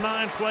 3rd and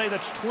 9 play,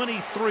 that's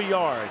 23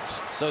 yards.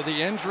 So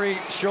the injury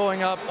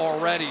showing up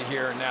already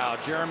here now.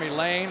 Jeremy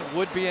Lane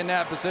would be in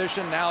that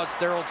position. Now it's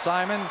Daryl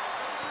Simon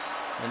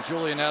and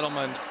Julian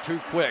Edelman too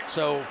quick.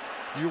 So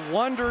you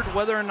wondered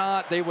whether or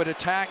not they would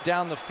attack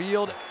down the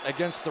field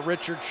against the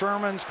Richard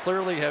Shermans.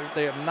 Clearly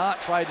they have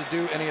not tried to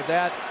do any of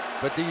that.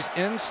 But these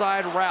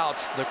inside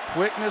routes, the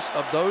quickness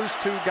of those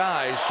 2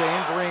 guys,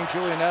 Shane Vereen,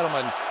 Julian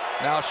Edelman,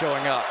 now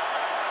showing up.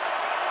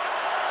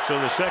 So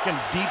the second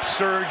deep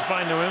surge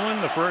by New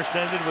England. The first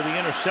ended with the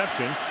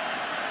interception.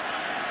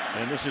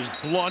 And this is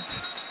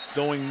Blunt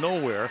going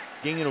nowhere.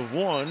 Gain of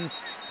 1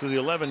 to the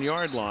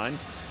 11-yard line.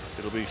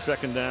 It'll be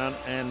 2nd down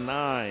and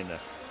 9.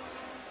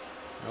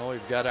 Well,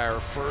 we've got our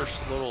first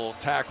little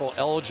tackle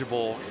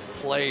eligible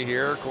play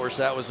here. Of course,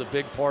 that was a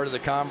big part of the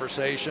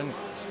conversation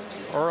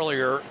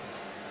earlier.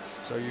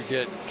 So you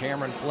get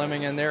Cameron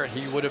Fleming in there.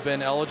 He would have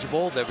been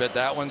eligible, but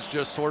that one's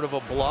just sort of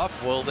a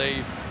bluff. Will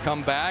they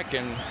come back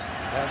and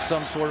have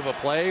some sort of a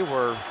play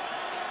where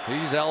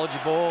he's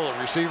eligible, the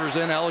receiver's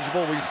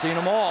ineligible? We've seen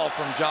them all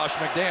from Josh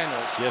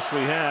McDaniels. Yes,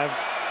 we have.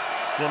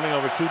 Fleming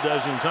over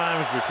 24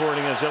 times,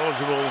 reporting as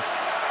eligible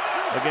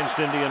against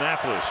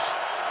Indianapolis.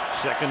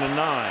 2nd and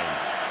 9.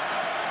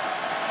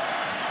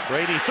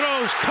 Brady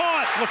throws,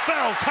 caught,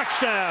 LaFell,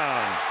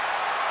 touchdown.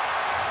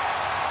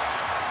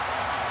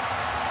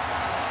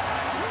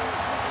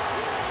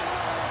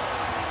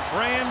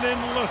 Brandon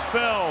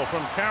LaFell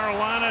from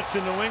Carolina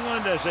to New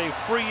England as a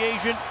free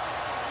agent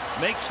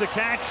makes the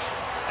catch,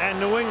 and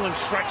New England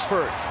strikes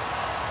first.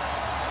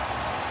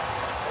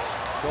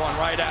 Going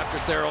right after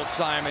Daryl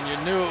Simon. You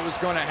knew it was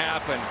going to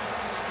happen.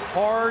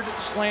 Hard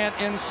slant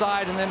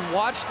inside, and then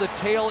watch the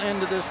tail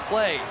end of this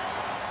play.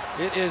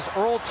 It is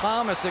Earl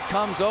Thomas that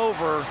comes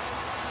over,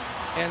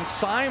 and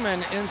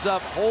Simon ends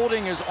up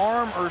holding his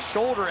arm or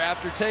shoulder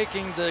after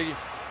taking the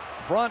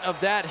brunt of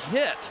that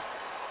hit.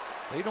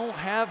 They don't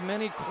have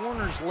many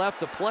corners left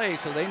to play,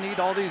 so they need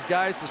all these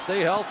guys to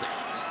stay healthy.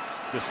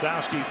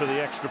 Gostowski for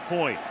the extra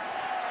point.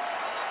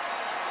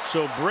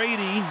 So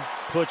Brady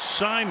puts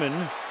Simon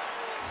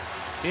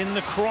in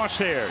the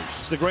crosshairs.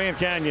 It's the Grand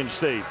Canyon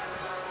State.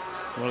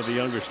 One of the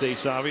younger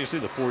states, obviously,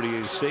 the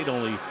 48th state.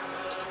 Only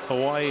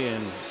Hawaii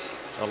and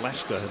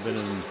Alaska have been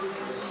in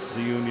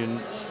the Union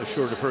a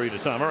shorter period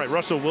of time. All right,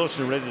 Russell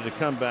Wilson ready to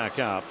come back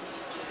out.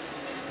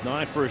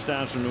 9 first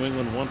downs from New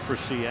England, 1 for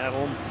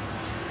Seattle.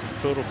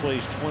 Total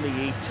plays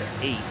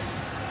 28-8.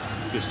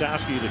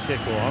 Gronkowski to kick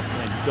off,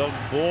 and Doug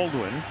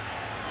Baldwin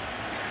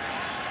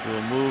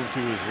will move to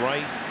his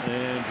right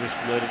and just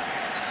let it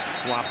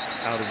flop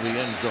out of the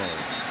end zone.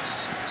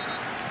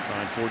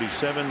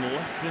 9:47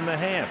 left in the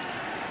half.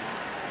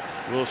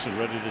 Wilson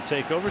ready to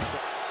take over.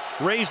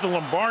 Raised the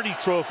Lombardi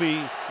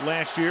Trophy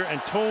last year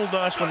and told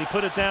us when he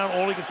put it down,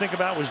 all he could think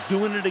about was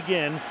doing it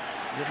again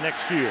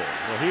next year.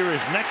 Well, here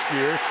is next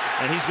year,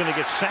 and he's going to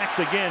get sacked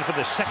again for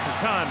the second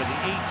time at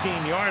the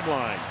 18-yard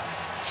line.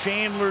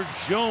 Chandler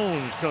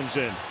Jones comes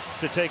in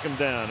to take him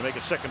down to make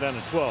it 2nd down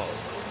and 12.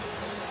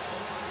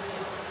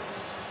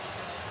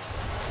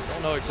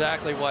 Don't know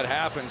exactly what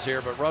happens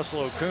here, but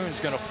Russell Okung's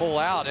going to pull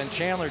out, and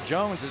Chandler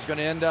Jones is going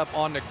to end up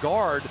on the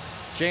guard,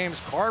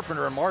 James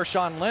Carpenter. And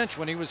Marshawn Lynch,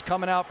 when he was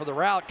coming out for the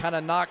route, kind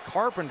of knocked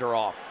Carpenter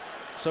off.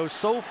 So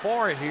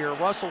far here,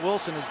 Russell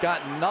Wilson has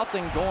got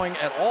nothing going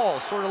at all,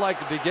 sort of like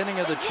the beginning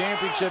of the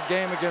championship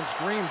game against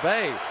Green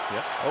Bay.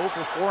 Yep. 0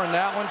 for 4 in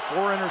that one,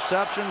 4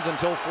 interceptions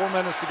until 4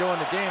 minutes to go in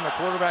the game, a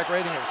quarterback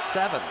rating of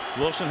 7.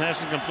 Wilson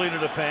hasn't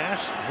completed a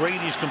pass.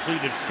 Brady's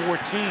completed 14.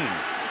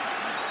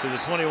 To the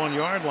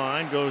 21-yard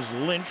line goes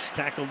Lynch,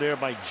 tackled there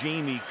by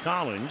Jamie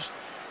Collins,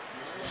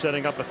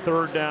 setting up a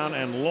 3rd down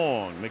and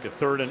long, make it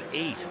 3rd and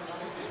 8.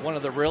 It's one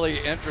of the really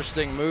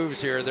interesting moves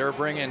here. They're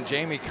bringing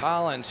Jamie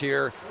Collins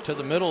here to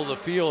the middle of the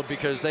field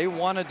because they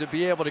wanted to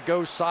be able to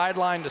go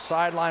sideline to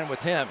sideline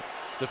with him.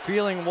 The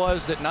feeling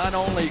was that not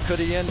only could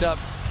he end up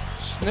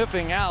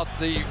sniffing out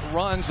the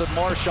runs of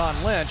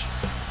Marshawn Lynch,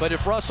 but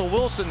if Russell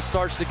Wilson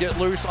starts to get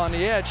loose on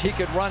the edge, he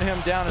could run him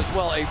down as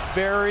well. A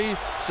very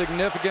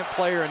significant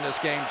player in this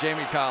game,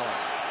 Jamie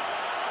Collins.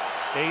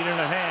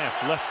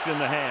 8.5 left in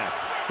the half.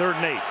 3rd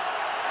and 8.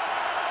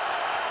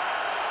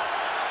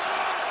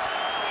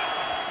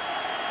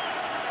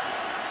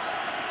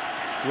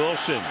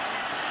 Wilson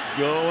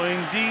going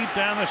deep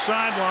down the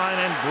sideline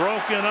and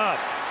broken up.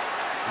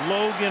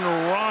 Logan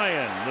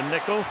Ryan, the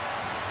nickel,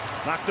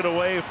 knocked it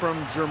away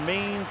from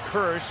Jermaine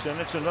Kearse, and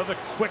it's another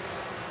quick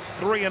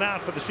 3 and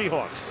out for the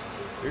Seahawks.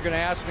 You're going to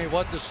ask me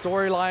what the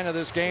storyline of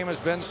this game has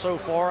been so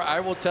far. I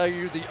will tell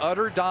you the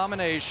utter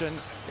domination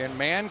in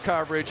man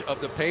coverage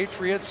of the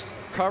Patriots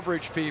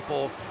coverage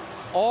people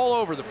all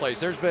over the place.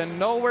 There's been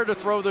nowhere to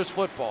throw this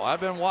football. I've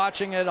been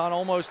watching it on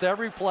almost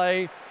every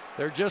play.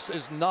 There just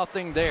is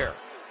nothing there.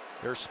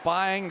 They're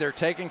spying, they're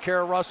taking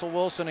care of Russell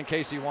Wilson in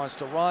case he wants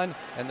to run,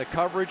 and the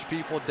coverage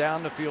people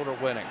down the field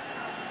are winning.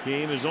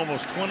 Game is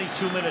almost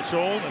 22 minutes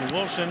old, and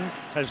Wilson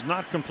has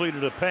not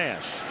completed a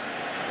pass.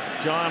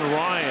 John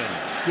Ryan,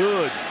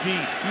 good,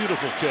 deep,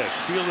 beautiful kick.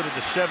 Fielded at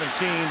the 17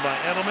 by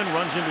Edelman,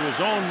 runs into his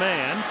own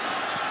man,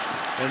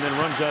 and then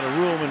runs out of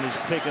room and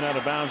is taken out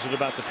of bounds at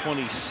about the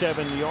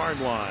 27-yard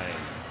line.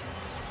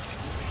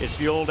 It's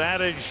the old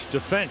adage,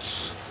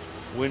 defense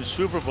wins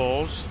Super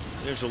Bowls.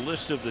 There's a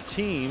list of the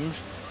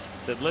teams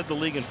that led the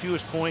league in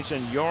fewest points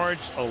and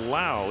yards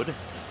allowed.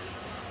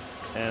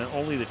 And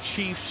only the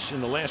Chiefs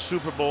in the last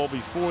Super Bowl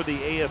before the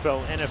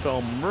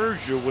AFL-NFL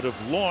merger would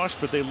have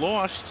lost, but they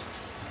lost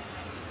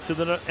to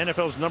the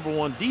NFL's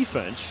 #1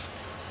 defense,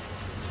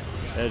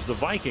 as the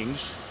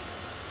Vikings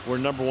were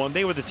 #1.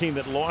 They were the team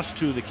that lost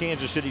to the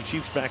Kansas City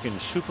Chiefs back in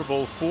Super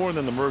Bowl IV, and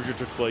then the merger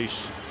took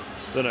place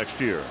the next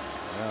year.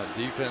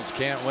 Defense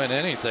can't win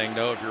anything,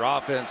 though, if your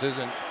offense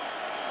isn't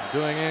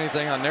doing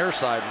anything on their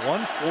side.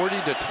 140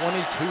 to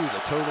 22,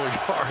 the total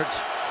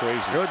yards.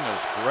 Crazy.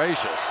 Goodness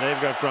gracious. They've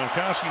got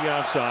Gronkowski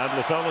outside.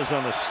 LaFell is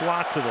on the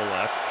slot to the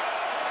left.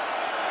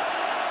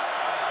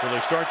 Will they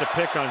start to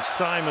pick on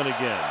Simon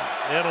again?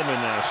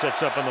 Edelman now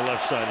sets up on the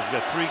left side. He's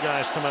got 3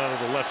 guys coming out of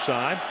the left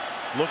side.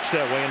 Looks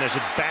that way and has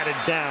it batted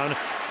down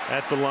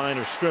at the line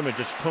of scrimmage.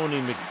 It's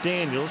Tony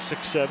McDaniel,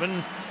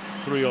 6'7",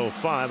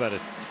 305 out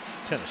of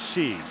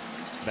Tennessee.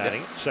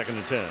 Batting, 2nd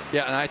and 10.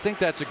 Yeah, and I think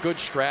that's a good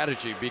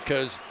strategy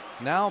because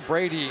now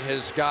Brady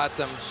has got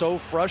them so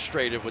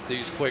frustrated with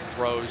these quick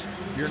throws.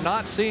 You're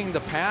not seeing the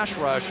pass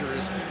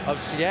rushers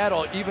of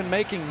Seattle even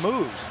making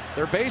moves.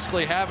 They're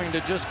basically having to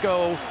just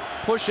go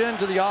push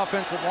into the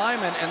offensive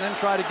lineman and then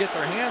try to get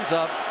their hands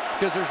up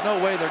because there's no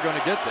way they're going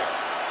to get there.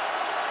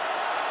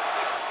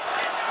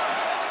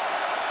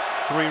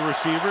 3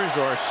 receivers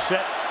are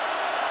set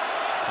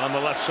on the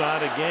left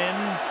side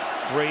again.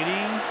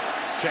 Brady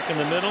checking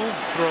the middle,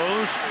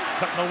 throws,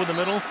 cutting over the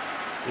middle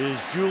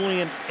is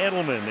Julian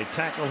Edelman. They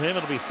tackle him.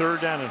 It'll be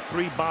 3rd down and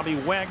 3. Bobby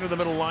Wagner, the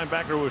middle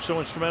linebacker, who was so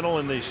instrumental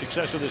in the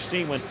success of this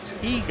team when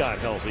he got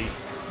healthy,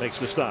 makes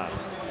the stop.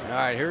 All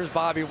right, here's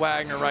Bobby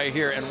Wagner right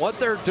here. And what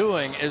they're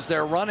doing is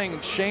they're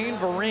running Shane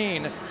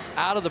Vereen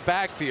out of the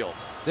backfield.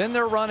 Then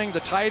they're running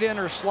the tight end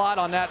or slot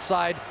on that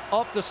side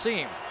up the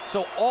seam.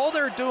 So all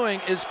they're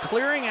doing is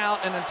clearing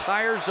out an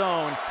entire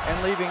zone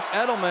and leaving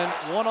Edelman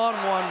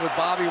one-on-one with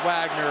Bobby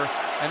Wagner,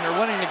 and they're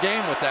winning the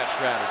game with that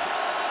strategy.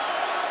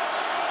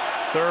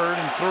 3rd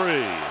and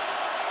 3.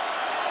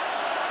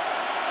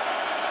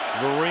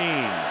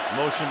 Vereen,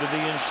 motion to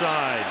the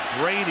inside.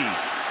 Brady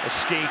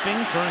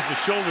escaping, turns the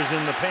shoulders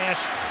in. The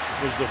pass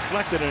was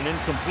deflected and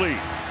incomplete.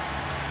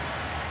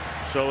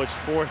 So it's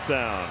 4th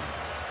down.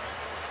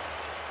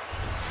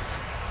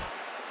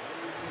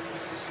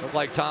 Looked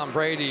like Tom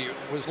Brady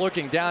was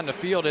looking down the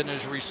field and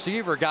his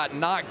receiver got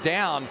knocked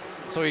down.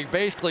 So he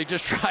basically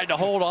just tried to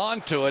hold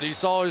on to it. He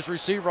saw his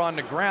receiver on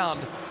the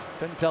ground.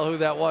 Couldn't tell who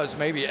that was.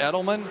 Maybe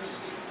Edelman.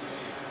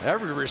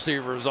 Every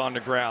receiver is on the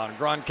ground.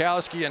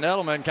 Gronkowski and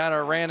Edelman kind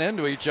of ran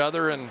into each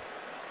other, and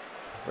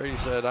Brady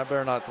said, I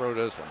better not throw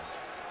this one.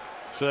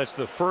 So that's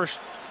the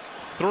first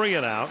 3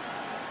 and out.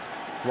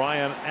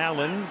 Ryan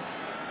Allen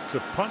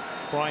to punt.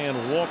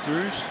 Brian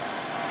Walters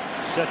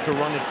set to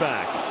run it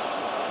back.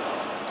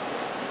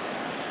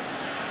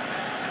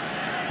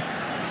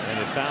 And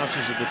it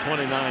bounces at the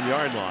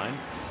 29-yard line.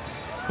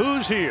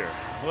 Who's here?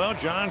 Well,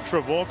 John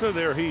Travolta,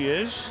 there he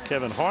is.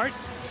 Kevin Hart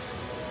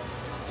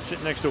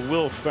sitting next to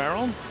Will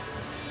Ferrell. A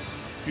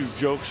few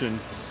jokes in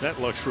that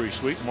luxury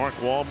suite. Mark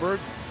Wahlberg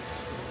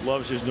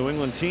loves his New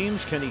England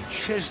teams. Kenny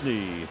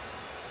Chesney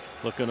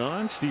looking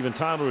on. Steven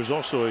Tyler is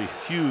also a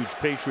huge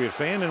Patriot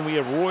fan, and we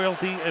have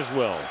royalty as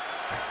well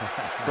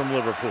from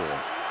Liverpool.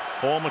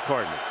 Paul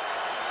McCartney.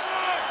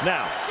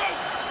 Now,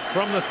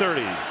 from the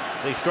 30,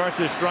 they start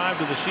this drive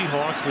to the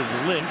Seahawks with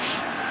Lynch.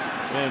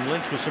 And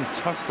Lynch with some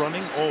tough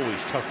running,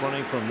 always tough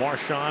running from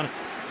Marshawn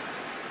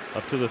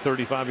up to the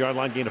 35-yard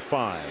line, gain of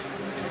 5.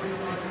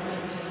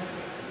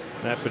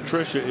 Matt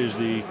Patricia is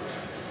the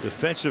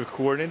defensive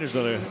coordinator, has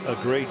done a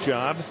great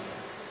job.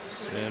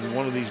 And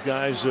one of these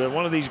guys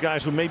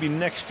who maybe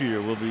next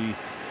year will be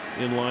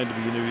in line to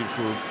be interviewed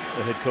for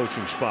a head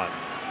coaching spot.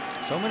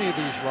 So many of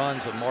these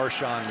runs of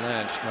Marshawn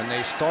Lynch, when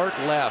they start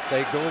left,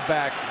 they go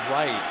back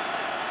right.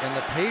 And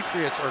the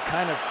Patriots are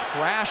kind of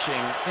crashing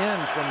in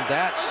from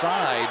that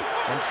side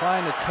and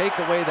trying to take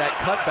away that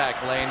cutback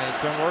lane, and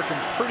it's been working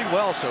pretty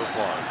well so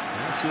far.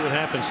 Let's see what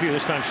happens here.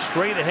 This time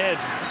straight ahead,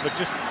 but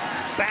just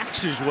backs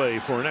his way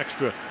for an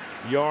extra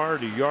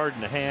yard, a yard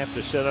and a half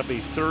to set up a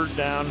 3rd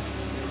down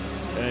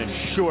and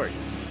short.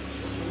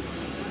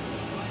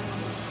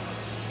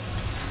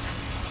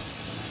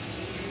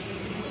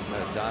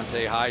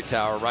 Dante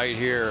Hightower right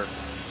here,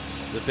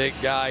 the big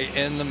guy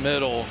in the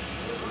middle.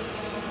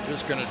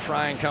 Just going to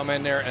try and come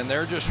in there, and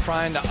they're just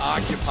trying to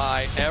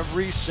occupy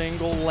every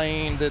single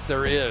lane that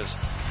there is.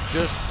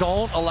 Just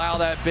don't allow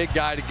that big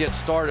guy to get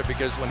started,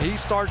 because when he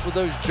starts with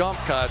those jump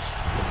cuts,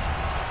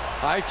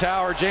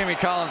 Hightower, Jamie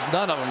Collins,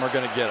 none of them are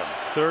going to get him.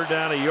 3rd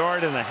down, a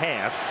yard and a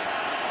half.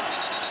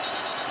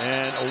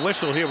 And a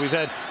whistle here. We've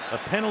had a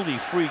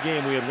penalty-free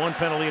game. We had 1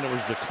 penalty, and it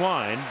was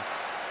declined.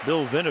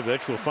 Bill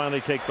Vinovich will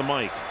finally take the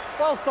mic.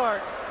 False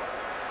start.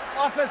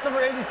 Offense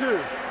number 82.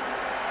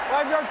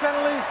 5-yard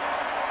penalty.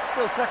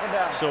 Still 2nd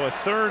down. So a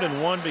 3rd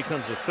and 1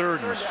 becomes a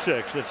 3rd and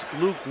 6. That's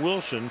Luke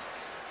Wilson,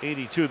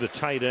 82, the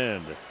tight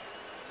end.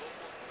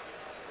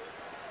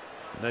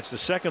 That's the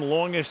 2nd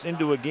longest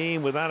into a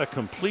game without a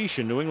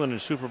completion. New England in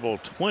Super Bowl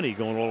 20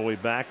 going all the way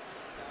back.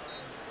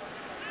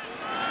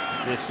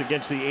 It's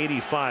against the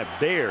 85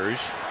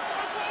 Bears.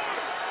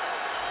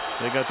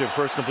 They got their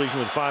first completion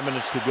with 5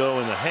 minutes to go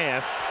in the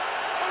half.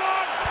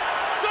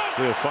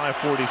 We have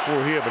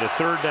 5:44 here, but a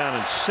 3rd down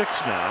and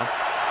 6 now.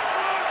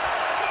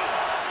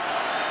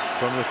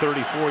 From the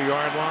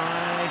 34-yard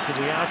line to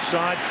the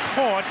outside,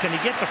 caught. Can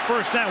he get the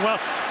 1st down? Well,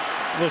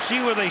 we'll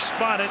see where they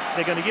spot it.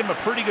 They're going to give him a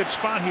pretty good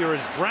spot here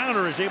as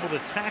Browner is able to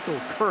tackle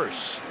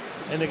Kearse,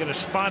 and they're going to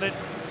spot it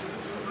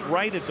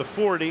right at the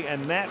 40,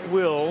 and that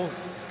will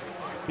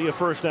be a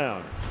 1st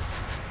down.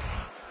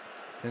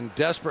 And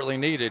desperately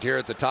needed here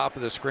at the top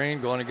of the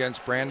screen, going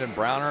against Brandon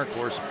Browner, of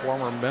course, a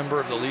former member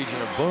of the Legion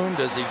of Boom.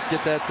 Does he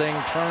get that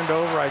thing turned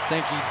over? I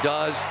think he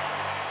does.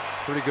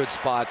 Pretty good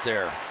spot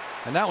there.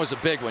 And that was a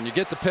big one. You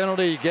get the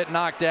penalty, you get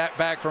knocked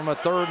back from a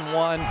 3rd and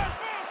 1,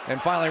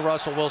 and finally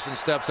Russell Wilson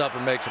steps up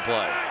and makes a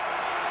play.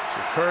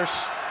 So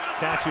Kearse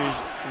catches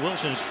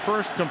Wilson's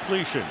 1st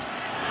completion.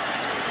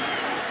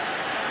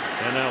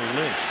 And now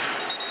Lynch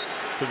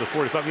to the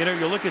 45. You know,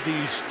 you look at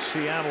these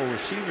Seattle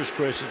receivers,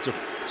 Chris,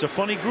 it's a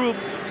funny group.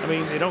 I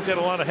mean, they don't get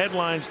a lot of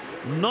headlines.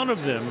 None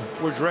of them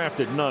were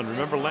drafted, none.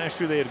 Remember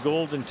last year they had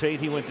Golden Tate,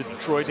 he went to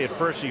Detroit. They had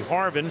Percy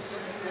Harvin.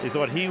 They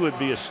thought he would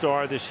be a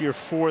star this year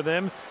for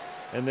them.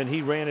 And then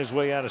he ran his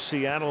way out of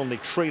Seattle, and they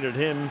traded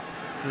him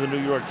to the New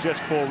York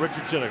Jets. Paul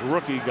Richardson, a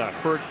rookie, got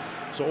hurt.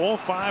 So all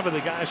 5 of the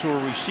guys who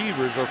are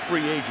receivers are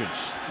free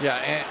agents. Yeah,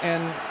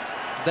 and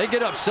they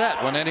get upset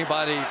when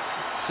anybody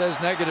says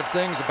negative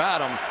things about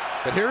them.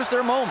 But here's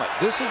their moment.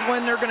 This is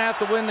when they're going to have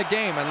to win the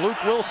game, and Luke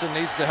Wilson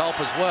needs to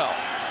help as well.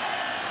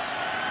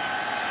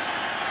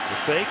 The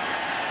fake.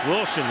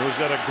 Wilson, who's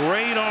got a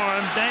great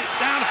arm,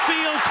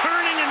 downfield,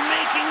 turning and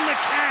making the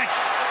catch.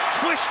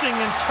 Twisting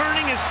and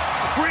turning is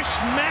Chris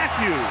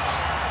Mathews.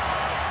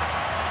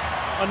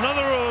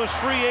 Another of those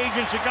free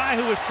agents, a guy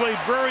who has played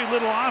very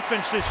little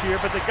offense this year,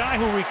 but the guy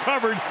who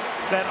recovered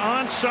that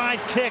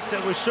onside kick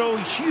that was so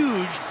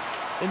huge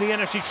in the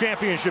NFC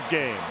Championship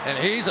game. And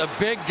he's a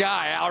big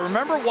guy. I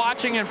remember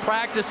watching in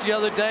practice the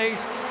other day.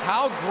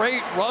 how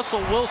great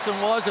Russell Wilson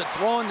was at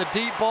throwing the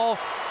deep ball.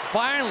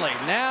 Finally,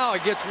 now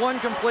it gets one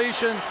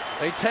completion.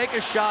 They take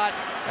a shot,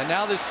 and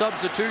now this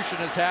substitution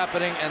is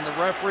happening, and the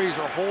referees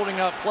are holding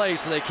up play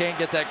so they can't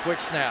get that quick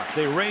snap.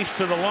 They race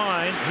to the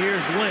line.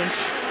 Here's Lynch.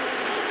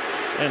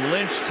 And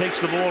Lynch takes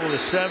the ball to the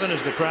 7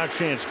 as the crowd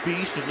chants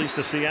beast, at least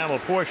the Seattle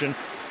portion.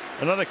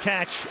 Another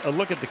catch, a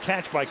look at the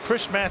catch by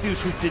Chris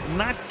Mathews, who did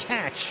not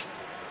catch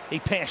a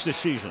pass this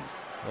season.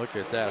 Look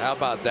at that. How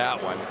about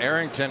that one?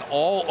 Arrington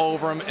all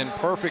over him in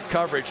perfect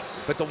coverage.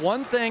 But the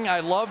one thing I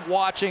love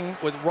watching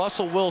with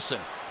Russell Wilson,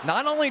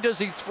 not only does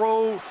he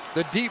throw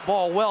the deep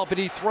ball well, but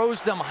he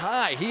throws them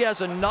high. He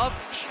has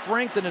enough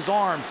strength in his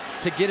arm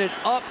to get it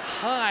up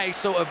high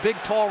so a big,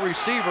 tall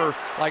receiver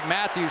like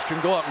Mathews can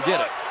go up and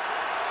get it.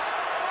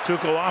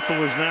 Tukoafa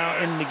was now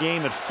in the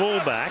game at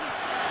fullback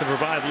to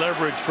provide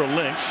leverage for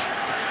Lynch.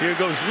 Here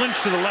goes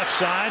Lynch to the left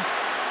side.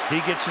 He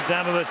gets it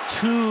down to the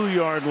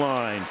 2-yard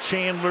line.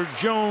 Chandler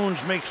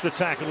Jones makes the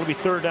tackle. It'll be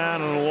 3rd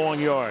down and a long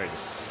yard.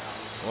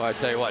 Well, I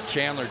tell you what,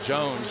 Chandler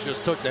Jones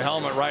just took the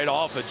helmet right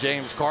off of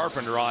James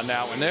Carpenter on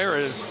that one. There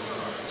is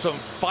some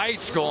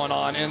fights going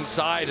on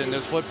inside in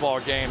this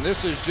football game.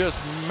 This is just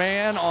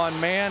man on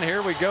man.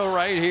 Here we go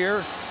right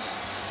here.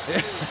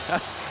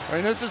 I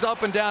mean, this is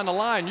up and down the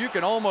line. You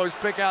can almost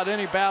pick out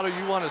any battle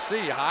you want to see.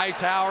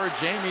 Hightower,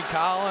 Jamie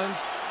Collins,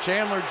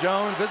 Chandler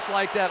Jones. It's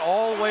like that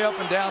all the way up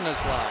and down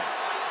this line.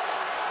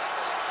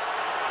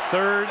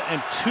 3rd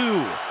and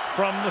 2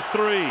 from the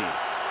 3.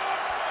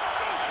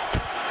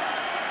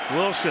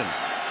 Wilson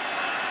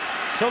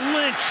to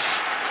Lynch.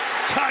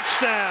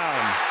 Touchdown.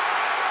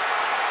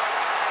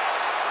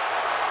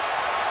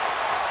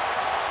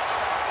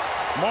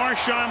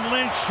 Marshawn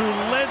Lynch, who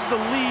led the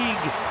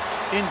league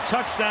in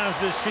touchdowns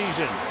this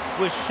season,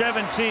 with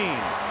 17.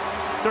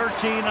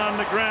 13 on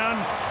the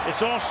ground.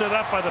 It's all set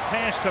up by the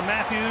pass to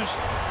Mathews,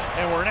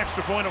 and we're an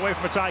extra point away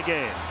from a tie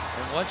game.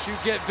 And once you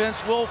get Vince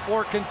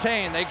Wilfork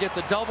contained, they get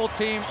the double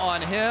team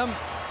on him,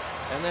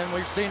 and then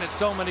we've seen it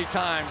so many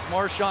times.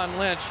 Marshawn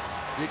Lynch,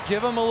 you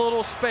give him a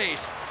little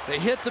space, they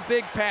hit the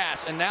big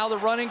pass, and now the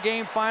running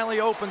game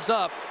finally opens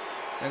up,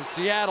 and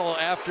Seattle,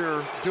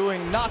 after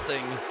doing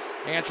nothing,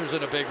 answers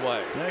in a big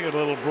way. Now you got a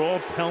little brawl,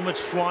 helmets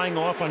flying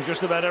off on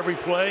just about every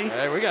play.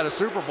 Hey, we got a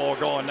Super Bowl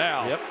going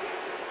now. Yep.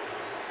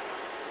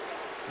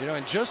 You know,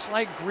 and just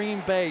like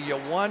Green Bay, you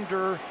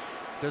wonder,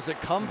 does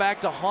it come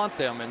back to haunt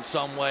them in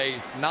some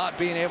way, not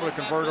being able to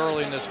convert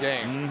early in this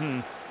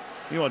game?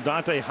 You know,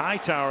 Dante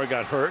Hightower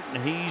got hurt,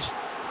 and he's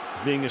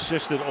being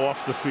assisted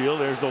off the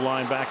field. There's the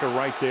linebacker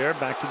right there.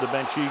 Back to the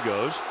bench he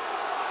goes.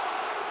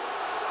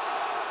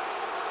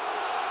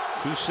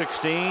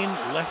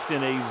 2:16 left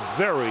in a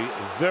very,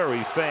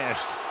 very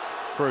fast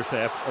first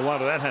half. A lot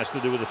of that has to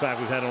do with the fact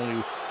we've had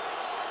only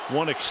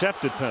one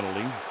accepted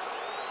penalty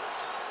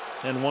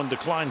and one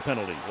declined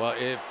penalty. Well,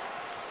 if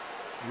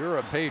you're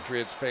a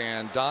Patriots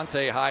fan,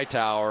 Dante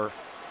Hightower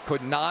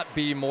could not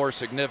be more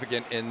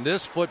significant in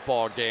this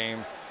football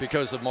game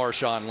because of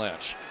Marshawn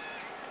Lynch.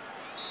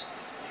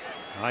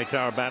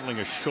 Hightower battling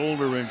a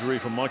shoulder injury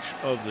for much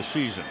of the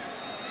season.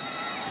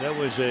 That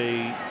was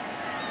a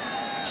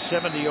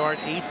 70-yard,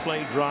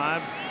 8-play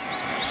drive,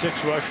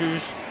 6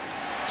 rushes,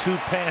 2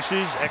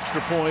 passes.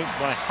 Extra point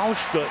by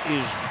Hauschka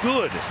is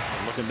good.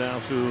 Looking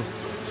down through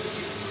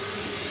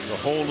the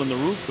hole in the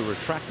roof, the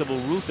retractable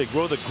roof. They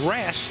grow the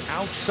grass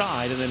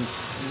outside and then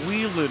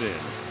wheel it in.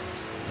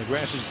 The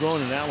grass is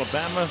grown in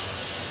Alabama.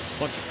 A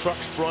bunch of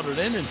trucks brought it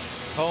in, and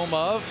home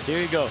of,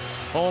 here you go,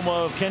 home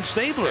of Ken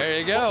Stabler. There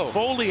you go.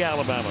 Foley,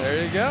 Alabama.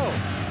 There you go.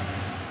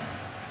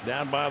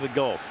 Down by the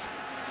Gulf.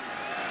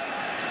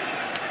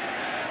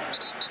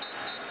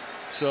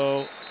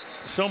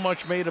 So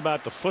much made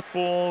about the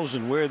footballs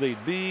and where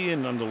they'd be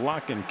and under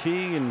lock and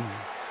key, and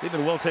they've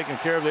been well taken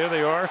care of. There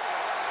they are.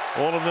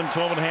 All of them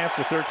 12.5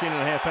 to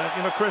 13.5 pounds.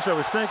 You know, Chris, I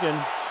was thinking,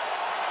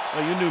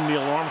 you knew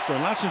Neil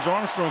Armstrong. Not since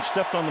Armstrong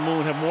stepped on the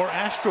moon have more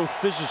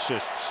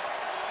astrophysicists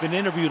been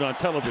interviewed on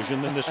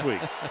television than this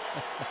week.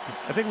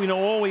 I think we know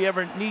all we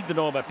ever need to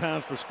know about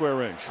pounds per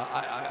square inch.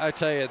 I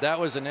tell you, that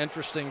was an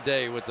interesting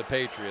day with the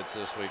Patriots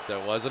this week,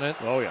 though, wasn't it?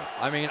 Oh, yeah.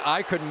 I mean,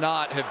 I could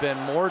not have been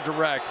more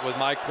direct with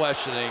my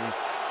questioning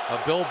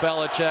of Bill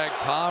Belichick,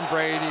 Tom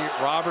Brady,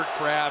 Robert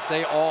Kraft.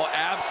 They all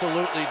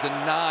absolutely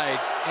denied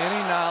any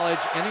knowledge,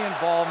 any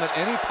involvement,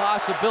 any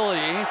possibility,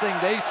 anything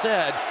they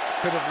said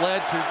could have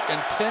led to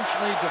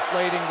intentionally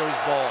deflating those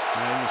balls.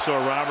 And you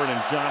saw Robert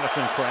and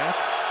Jonathan Kraft.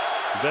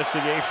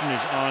 Investigation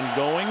is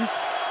ongoing.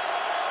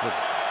 But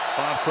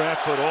Bob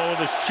Kraft put all of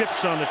his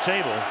chips on the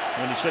table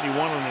when he said he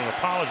wanted an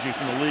apology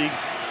from the league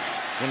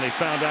when they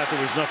found out there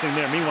was nothing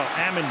there. Meanwhile,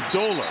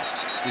 Amendola,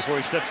 before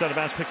he steps out of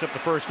bounds, picks up the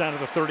first down at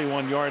the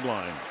 31-yard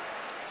line.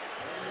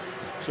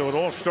 So it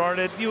all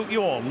started,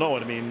 you all know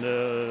it. I mean,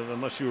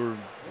 unless you were,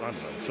 I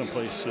don't know,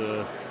 someplace,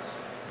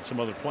 some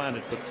other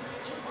planet, but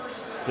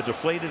the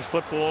deflated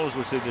footballs,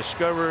 which they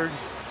discovered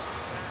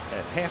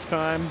at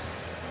halftime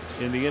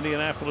in the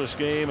Indianapolis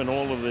game, and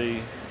all of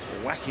the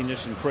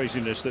wackiness and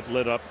craziness that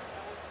led up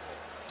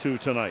to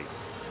tonight.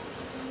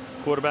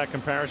 Quarterback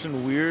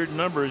comparison, weird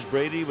numbers.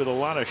 Brady with a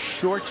lot of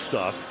short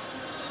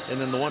stuff. And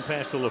then the one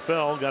pass to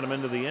LaFell got him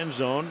into the end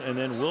zone. And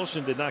then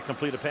Wilson did not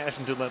complete a pass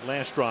until that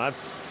last drive.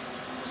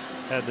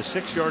 Had the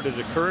 6-yarder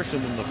to Kearse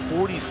and then the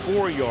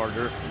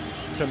 44-yarder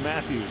to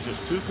Mathews.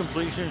 Just 2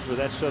 completions, but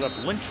that set up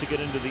Lynch to get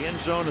into the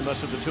end zone. And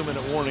thus at the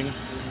 2-minute warning,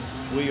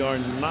 we are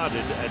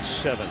knotted at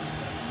 7.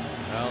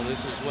 Well,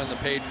 this is when the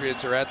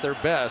Patriots are at their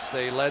best.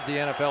 They led the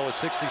NFL with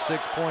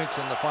 66 points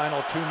in the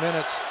final 2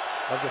 minutes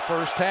of the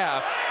first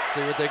half.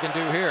 See what they can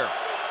do here.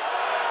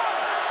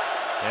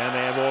 And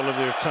they have all of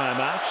their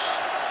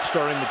timeouts.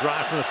 Starting the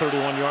drive from the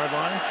 31-yard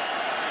line.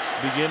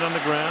 Begin on the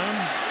ground.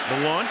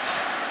 Blunt.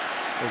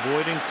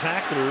 Avoiding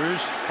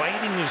tacklers.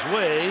 Fighting his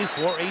way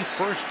for a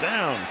first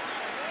down.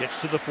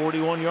 Gets to the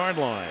 41-yard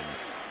line.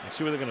 Let's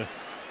see where they're going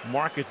to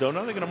mark it, though.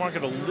 Now they're going to mark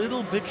it a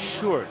little bit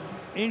short.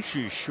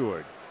 Inches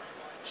short.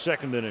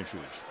 2nd and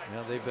inches.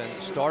 Yeah, they've been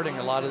starting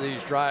a lot of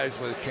these drives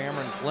with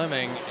Cameron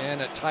Fleming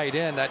in at tight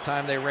end. That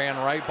time they ran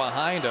right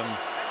behind him.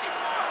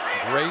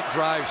 Great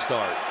drive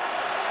start.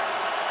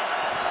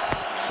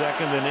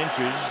 2nd and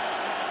inches.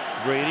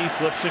 Brady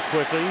flips it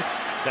quickly.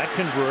 That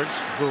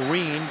converts.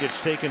 Vereen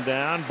gets taken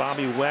down.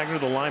 Bobby Wagner,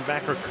 the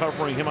linebacker,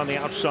 covering him on the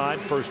outside.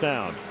 First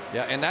down.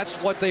 Yeah, and that's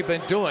what they've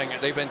been doing.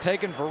 They've been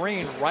taking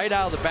Vereen right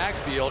out of the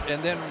backfield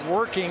and then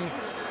working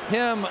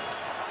him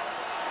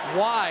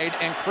wide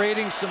and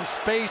creating some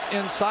space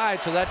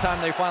inside, so that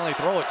time they finally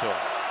throw it to him.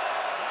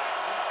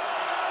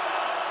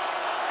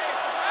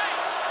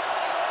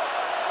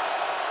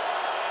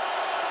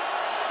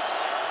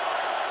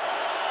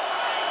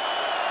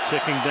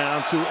 Ticking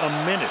down to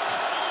a minute.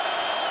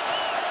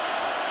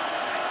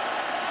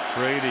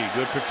 Brady,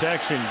 good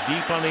protection,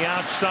 deep on the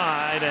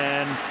outside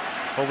and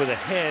over the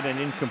head and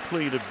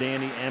incomplete of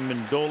Danny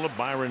Amendola.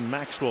 Byron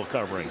Maxwell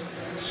covering.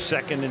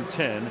 2nd and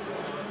 10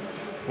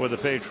 for the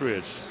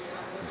Patriots.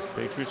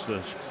 Patriots,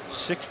 the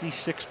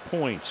 66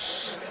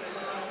 points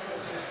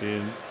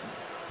in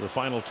the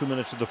final 2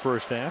 minutes of the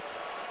first half.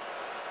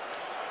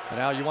 And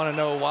now you want to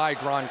know why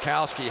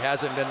Gronkowski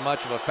hasn't been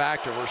much of a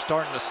factor. We're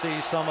starting to see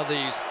some of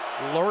these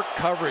lurk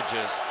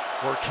coverages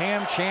where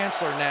Cam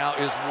Chancellor now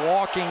is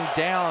walking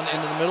down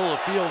into the middle of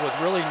the field with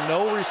really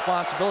no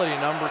responsibility,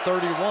 number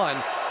 31.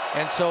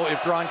 And so if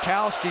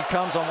Gronkowski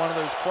comes on one of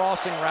those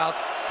crossing routes,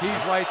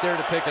 he's right there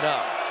to pick it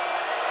up.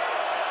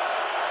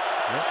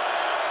 Yep.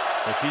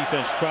 The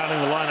defense crowding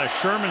the line. Now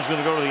Sherman's going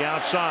to go to the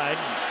outside,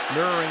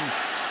 mirroring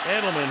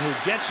Edelman,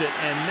 who gets it,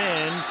 and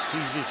then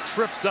he's just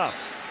tripped up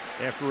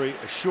after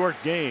a short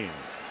gain.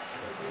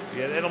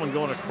 You had Edelman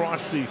going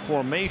across the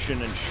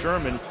formation and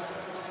Sherman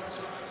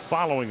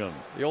following him.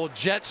 The old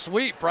jet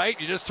sweep, right?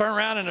 You just turn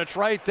around and it's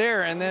right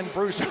there, and then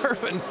Bruce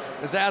Irvin,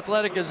 as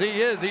athletic as he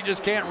is, he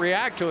just can't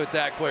react to it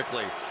that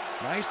quickly.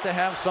 Nice to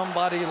have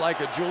somebody like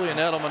a Julian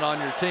Edelman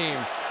on your team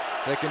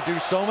that can do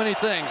so many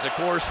things. Of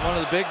course, one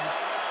of the big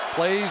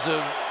plays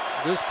of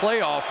this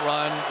playoff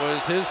run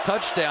was his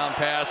touchdown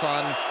pass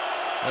on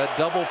that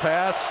double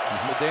pass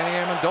to Danny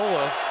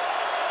Amendola.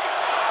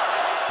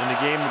 In the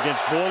game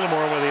against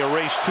Baltimore, where they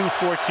erased 2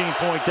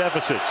 14-point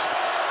deficits.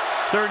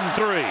 3rd and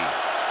 3.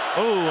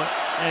 Oh,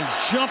 and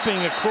jumping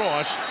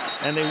across,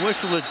 and they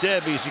whistle at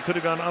Debbie's. He could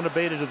have gone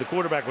unabated to the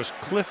quarterback, was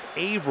Cliff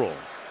Averill.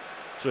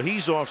 So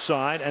he's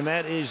offside, and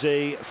that is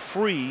a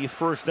free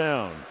first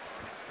down.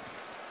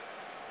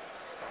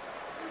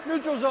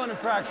 Neutral zone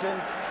infraction.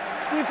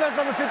 Defense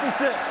number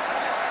 56.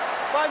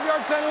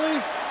 5-yard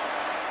penalty.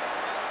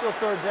 Still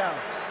 3rd down.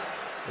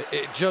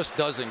 It just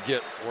doesn't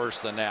get worse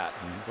than that.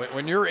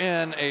 When you're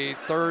in a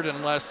 3rd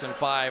and less than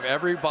 5,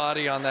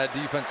 everybody on that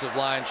defensive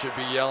line should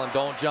be yelling,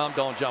 don't jump,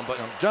 don't jump,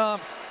 don't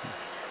jump.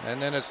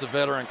 And then it's the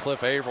veteran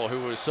Cliff Averill,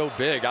 who was so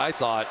big, I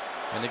thought,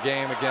 in the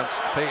game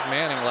against Peyton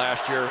Manning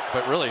last year,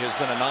 but really has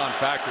been a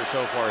non-factor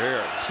so far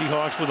here.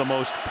 Seahawks were the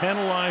most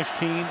penalized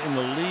team in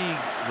the league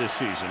this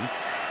season,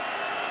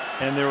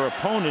 and their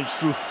opponents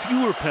drew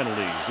fewer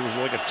penalties. It was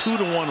like a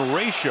 2-to-1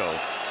 ratio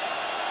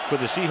for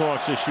the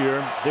Seahawks this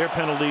year. Their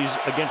penalties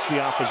against the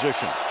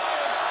opposition.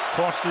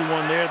 Costly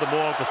one there. The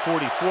ball at the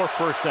 44,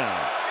 first down.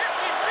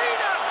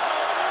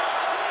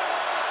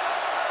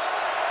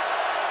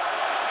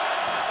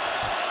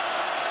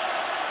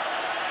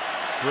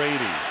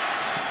 Brady.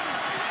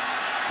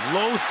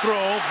 Low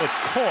throw, but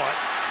caught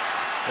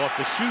off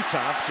the shoe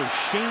tops of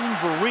Shane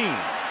Vereen,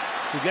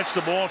 who gets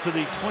the ball to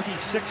the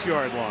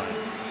 26-yard line.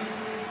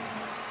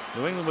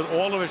 New England with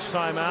all of its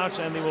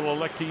timeouts, and they will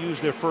elect to use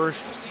their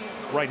first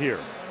right here.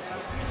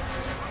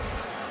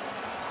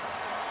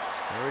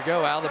 There we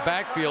go, out of the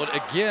backfield.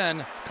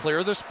 Again,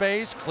 clear the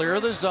space, clear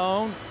the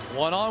zone,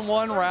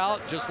 one-on-one route,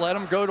 just let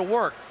them go to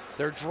work.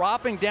 They're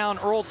dropping down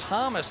Earl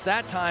Thomas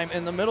that time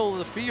in the middle of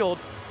the field,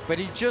 but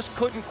he just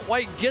couldn't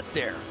quite get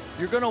there.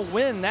 You're going to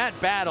win that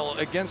battle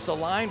against a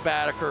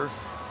linebacker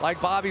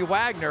like Bobby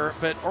Wagner,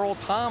 but Earl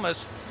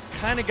Thomas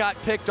kind of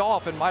got picked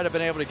off and might have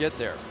been able to get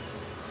there.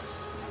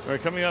 All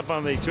right, coming up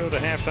on the Toyota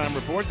halftime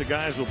report, the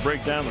guys will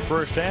break down the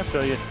first half,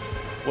 tell you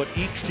what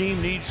each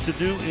team needs to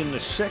do in the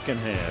second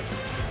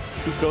half.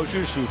 Two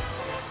coaches who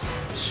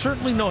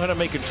certainly know how to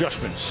make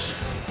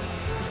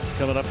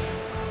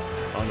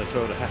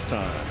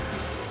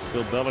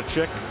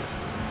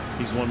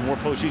He's won more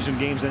postseason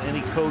games than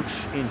any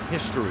coach in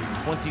history.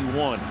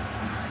 21.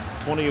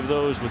 20 of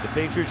those with the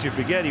Patriots. You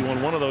forget he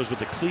won one of those with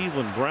the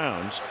Cleveland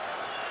Browns.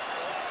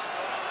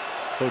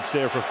 Coached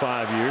there for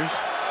 5 years.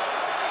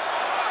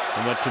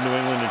 And went to New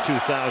England in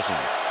 2000.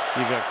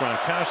 You got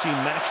Gronkowski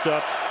matched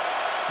up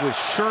with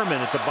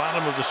Sherman at the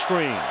bottom of the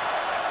screen.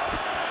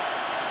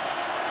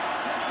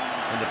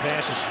 And the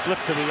pass is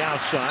flipped to the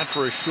outside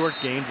for a short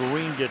gain.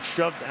 Vereen gets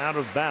shoved out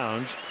of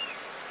bounds.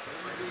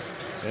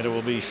 And it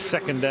will be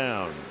second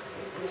down.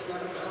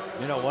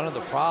 You know, one of the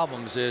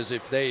problems is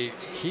if they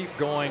keep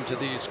going to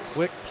these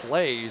quick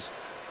plays,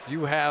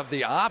 you have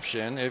the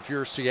option, if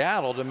you're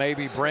Seattle, to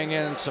maybe bring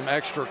in some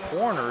extra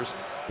corners.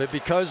 But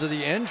because of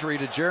the injury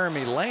to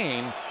Jeremy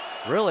Lane,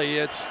 really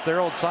it's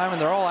Thurl Simon.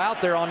 They're all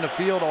out there on the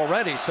field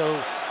already.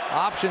 So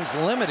options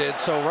limited.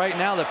 So right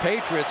now the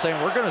Patriots saying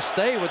we're going to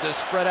stay with this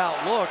spread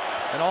out look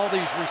and all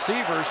these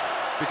receivers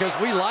because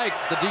we like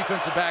the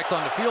defensive backs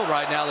on the field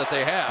right now that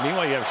they have.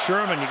 Meanwhile, you have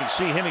Sherman. You can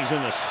see him. He's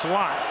in the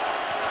slot.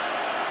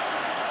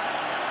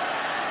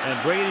 And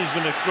Brady's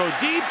going to throw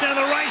deep down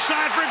the right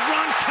side for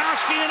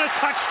Gronkowski and a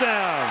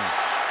touchdown.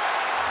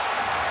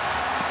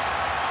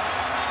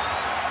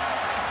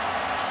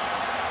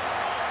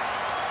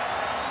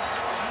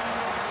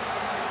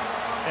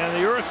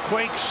 And the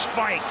earthquake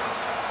spike.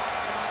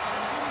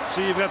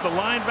 So you've got the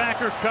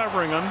linebacker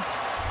covering him.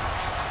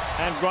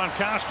 And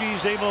Gronkowski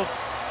is able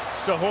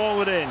to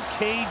haul it in.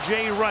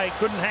 KJ Wright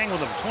couldn't hang with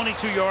him.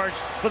 22 yards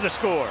for the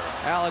score.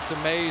 Al, it's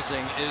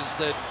amazing is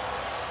that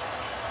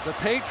the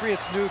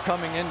Patriots knew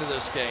coming into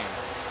this game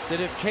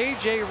that if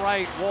KJ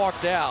Wright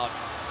walked out,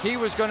 he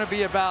was going to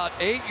be about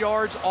 8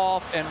 yards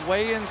off and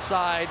way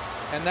inside,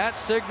 and that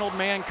signaled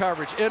man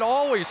coverage. It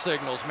always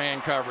signals man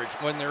coverage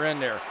when they're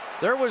in there.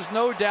 There was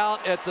no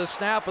doubt at the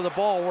snap of the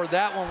ball where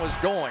that one was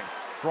going.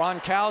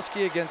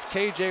 Gronkowski against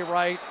KJ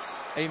Wright,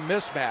 a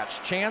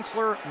mismatch.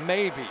 Chancellor,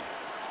 maybe.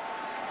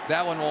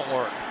 That one won't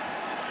work.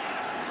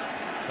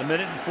 A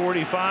minute and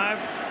 45.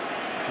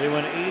 They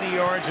went 80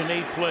 yards in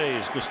 8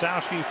 plays.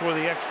 Gostowski for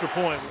the extra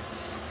point.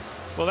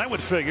 Well, that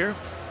would figure.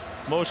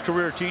 Most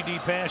career TD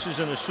passes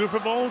in the Super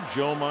Bowl.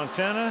 Joe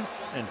Montana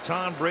and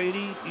Tom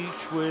Brady,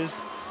 each with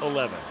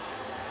 11.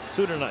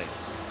 2 tonight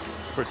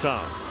for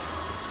Tom.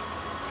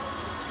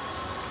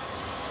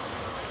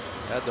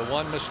 Had the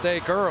one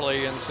mistake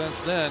early, and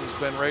since then it's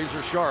been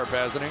razor sharp,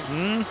 hasn't he?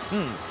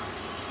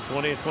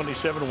 20 and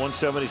 27,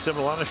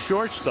 177. A lot of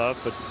short stuff,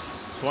 but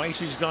twice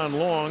he's gone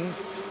long.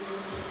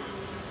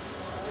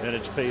 And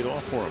it's paid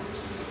off for him.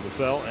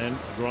 LaFell and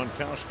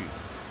Gronkowski.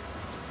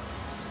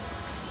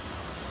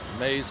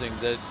 Amazing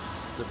that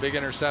the big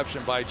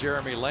interception by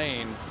Jeremy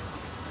Lane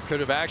could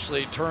have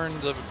actually turned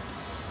the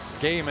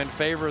game in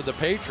favor of the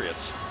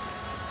Patriots.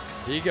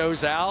 He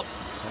goes out,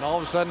 and all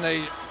of a sudden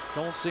they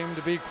don't seem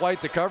to be quite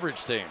the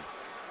coverage team.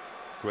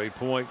 Great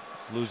point.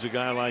 Lose a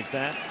guy like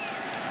that.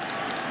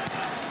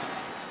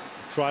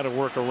 Try to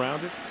work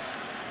around it.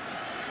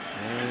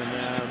 And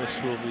now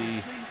this will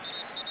be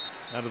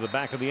out of the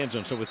back of the end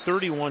zone. So with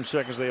 31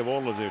 seconds, they have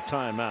all of their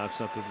timeouts.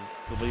 Not that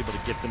they'll be able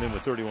to get them in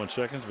with 31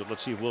 seconds, but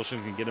let's see if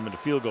Wilson can get them into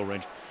field goal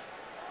range.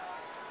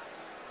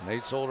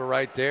 Nate Solder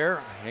right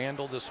there.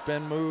 Handled the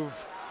spin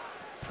move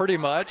pretty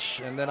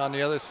much. And then on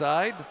the other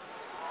side,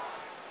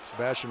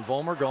 Sebastian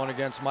Vollmer going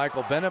against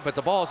Michael Bennett, but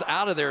the ball's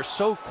out of there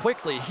so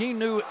quickly. He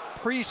knew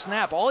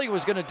pre-snap all he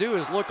was going to do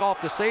is look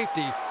off the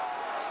safety.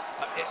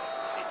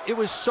 It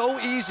was so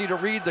easy to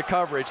read the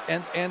coverage,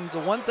 and the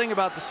one thing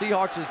about the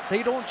Seahawks is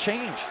they don't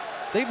change.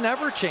 They've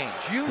never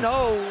changed. You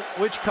know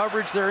which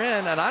coverage they're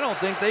in, and I don't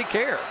think they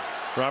care.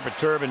 Robert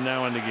Turbin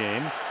now in the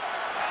game.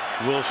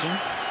 Wilson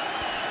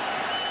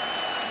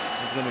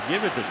is going to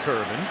give it to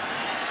Turbin,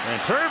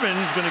 and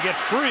Turbin's going to get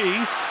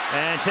free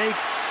and take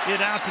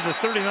it out to the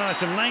 39.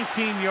 It's a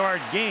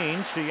 19-yard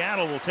gain.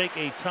 Seattle will take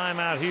a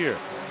timeout here.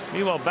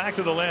 Meanwhile, back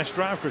to the last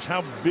drive, because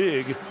how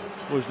big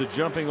was the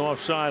jumping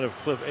offside of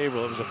Cliff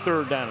Averill? It was a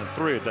 3rd down and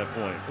 3 at that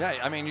point. Yeah,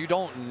 I mean, you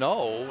don't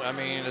know. I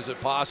mean, is it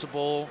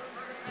possible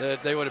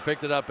that they would have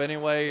picked it up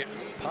anyway?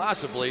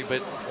 Possibly,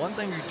 but one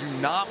thing you do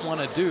not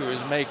want to do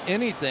is make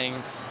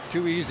anything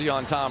too easy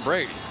on Tom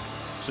Brady.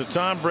 So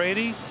Tom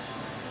Brady,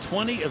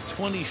 20 of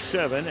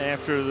 27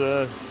 after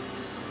the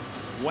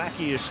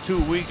wackiest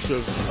 2 weeks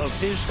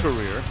of his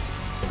career.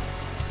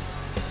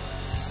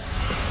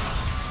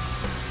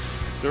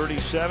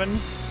 37.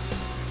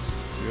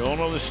 We all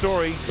know the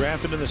story.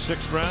 Drafted in the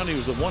 6th round. He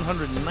was the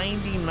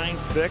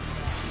 199th pick.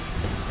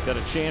 Got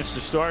a chance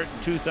to start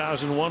in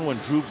 2001 when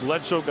Drew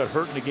Bledsoe got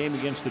hurt in a game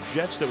against the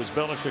Jets. That was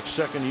Belichick's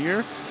 2nd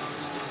year.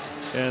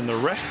 And the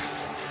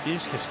rest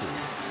is history.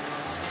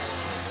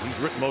 He's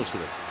written most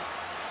of it.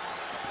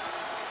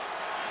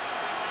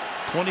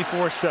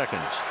 24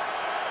 seconds.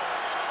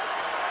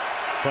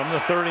 From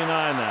the 39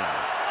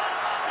 now.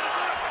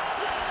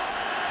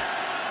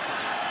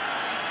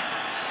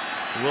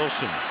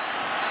 Wilson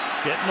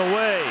getting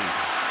away.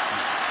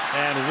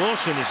 And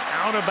Wilson is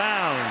out of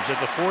bounds at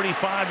the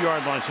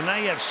 45-yard line. So now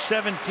you have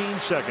 17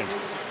 seconds.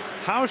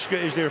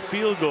 Hauschka is their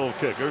field goal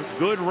kicker.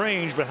 Good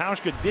range, but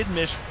Hauschka did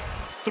miss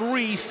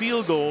 3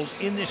 field goals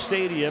in this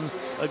stadium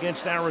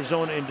against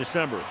Arizona in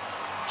December.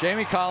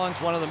 Jamie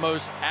Collins, one of the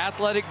most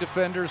athletic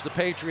defenders the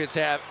Patriots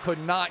have, could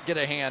not get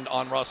a hand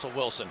on Russell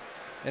Wilson.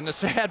 And the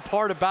sad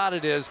part about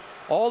it is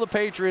all the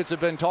Patriots have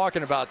been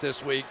talking about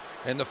this week,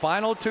 in the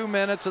final 2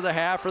 minutes of the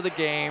half of the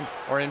game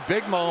or in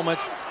big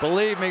moments,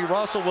 believe me,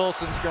 Russell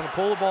Wilson's going to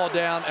pull the ball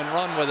down and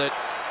run with it,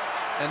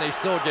 and they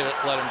still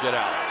let him get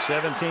out.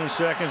 17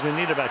 seconds. They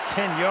need about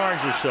 10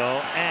 yards or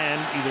so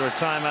and either a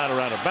timeout or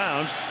out of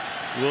bounds.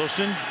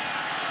 Wilson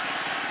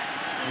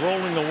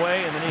rolling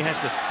away, and then he has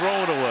to throw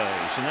it away.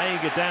 So now you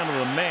get down to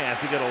the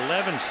math. You got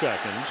 11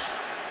 seconds.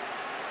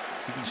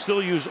 You can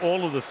still use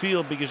all of the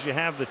field because you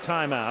have the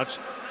timeouts.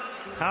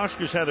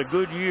 Hauschka's had a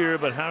good year,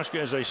 but Hauschka,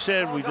 as I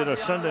said, we did a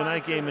Sunday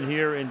night game in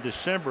here in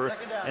December,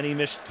 and he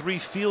missed 3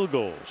 field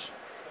goals.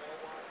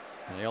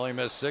 And he only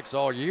missed 6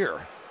 all year.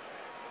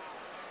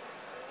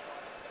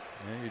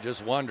 And you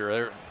just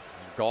wonder,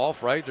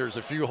 golf, right? There's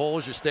a few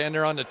holes, you stand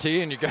there on the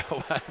tee and you go,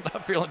 I'm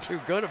not feeling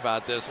too good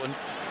about this one.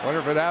 Wonder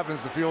if it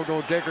happens to field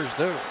goal kickers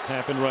too.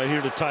 Happened right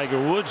here to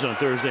Tiger Woods on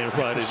Thursday and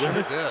Friday, Sure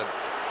didn't it? did.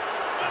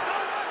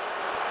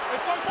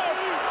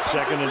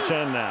 2nd and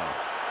 10 now.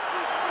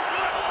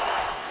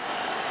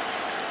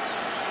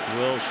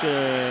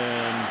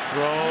 Wilson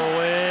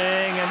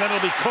throwing, and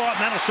that'll be caught,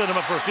 and that'll set him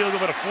up for a field goal,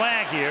 but a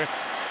flag here.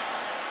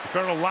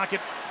 Colonel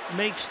Lockett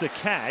makes the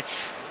catch,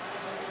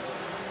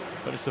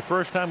 but it's the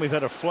first time we've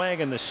had a flag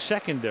in the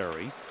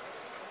secondary.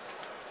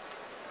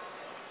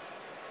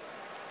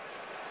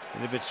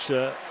 And if it's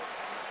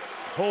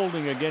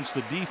holding against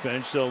the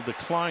defense, they'll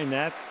decline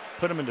that,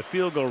 put him into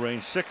field goal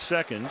range. 6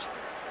 seconds.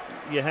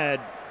 You had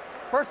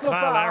Personal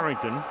Kyle foul.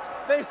 Arrington.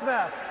 Face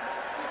mask.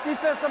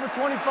 Defense number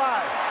 25.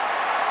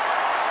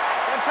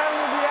 That penalty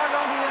will be added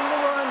on to the end of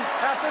the run.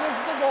 After this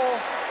is the goal.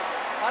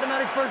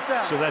 Automatic first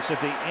down. So that's at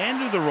the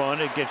end of the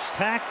run. It gets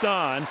tacked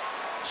on.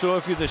 So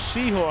if you're the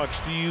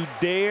Seahawks, do you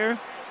dare?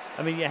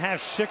 I mean, you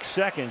have 6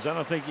 seconds. I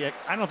don't think you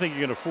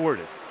can afford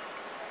it.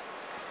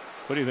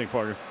 What do you think,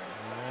 Parker?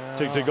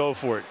 To go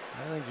for it.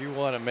 I think you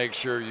want to make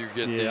sure you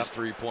get these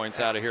 3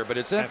 points out of here. But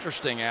it's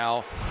interesting,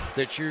 Al,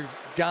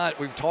 that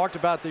we've talked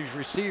about these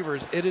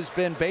receivers. It has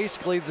been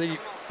basically the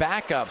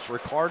backups,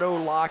 Ricardo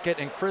Lockett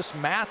and Chris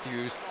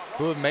Mathews,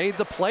 who have made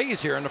the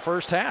plays here in the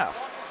first half.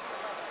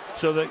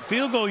 So the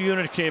field goal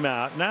unit came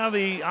out. Now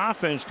the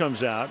offense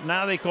comes out.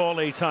 Now they call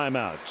a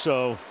timeout.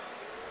 So,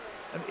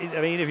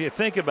 I mean, if you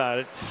think about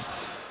it,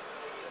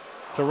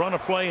 to run a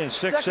play in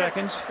 6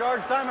 seconds.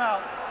 Charge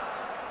timeout.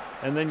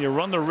 And then you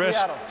run the risk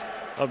Seattle.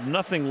 of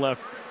nothing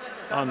left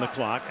on the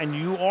clock, and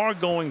you are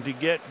going to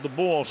get the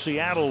ball.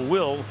 Seattle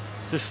will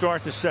to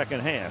start the second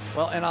half.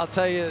 Well, and I'll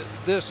tell you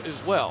this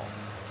as well.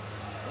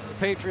 The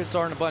Patriots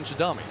aren't a bunch of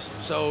dummies.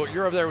 So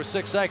you're over there with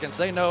 6 seconds.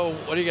 They know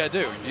what do you got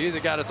to do. You either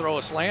got to throw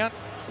a slant,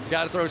 you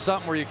got to throw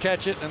something where you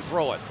catch it and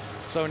throw it.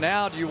 So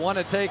now do you want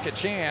to take a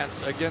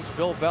chance against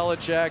Bill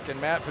Belichick and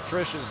Matt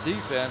Patricia's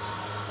defense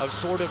of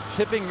sort of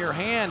tipping your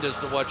hand as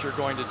to what you're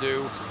going to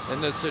do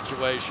in this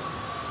situation?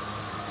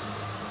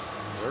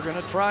 We're going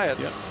to try it.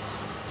 Yep.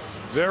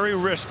 Very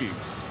risky.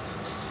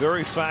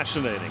 Very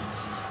fascinating.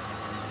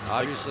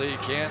 Obviously, you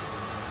can't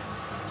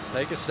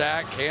take a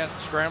sack, can't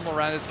scramble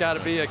around. It's got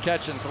to be a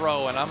catch and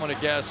throw, and I'm going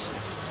to guess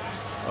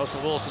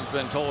Russell Wilson's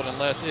been told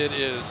unless it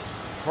is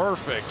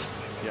perfect,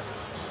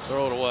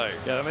 throw it away.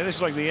 Yeah, I mean, this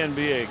is like the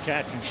NBA,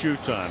 catch and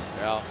shoot time.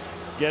 Yeah.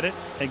 Get it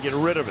and get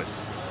rid of it.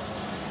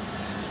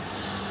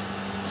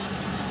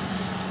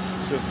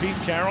 So Pete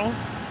Carroll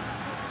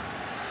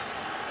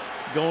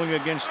going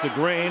against the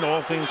grain,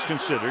 all things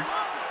considered.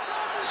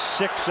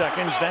 6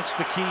 seconds, that's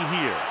the key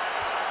here.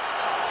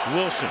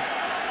 Wilson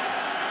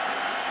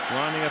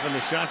lining up in the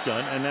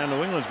shotgun, and now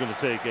New England's going to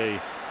take a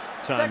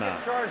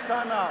timeout. Second charge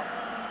timeout.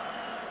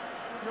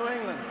 New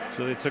England.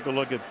 So they took a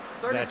look at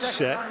that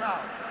set. Timeout.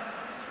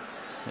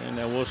 And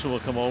now Wilson will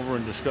come over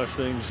and discuss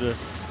things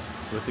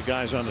with the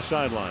guys on the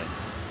sideline.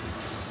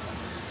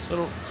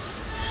 Little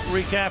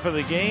recap of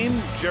the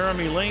game.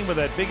 Jeremy Lane with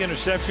that big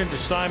interception to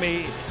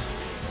stymie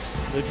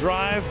the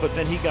drive, but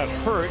then he got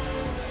hurt.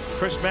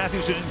 Chris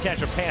Mathews, who didn't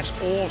catch a pass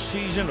all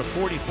season, a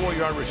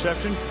 44-yard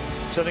reception,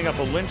 setting up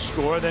a Lynch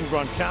score. Then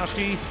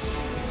Gronkowski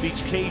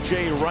beats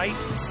KJ Wright,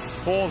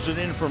 pulls it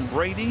in from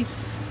Brady,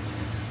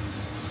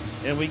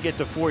 and we get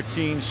to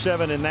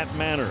 14-7 in that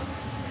manner.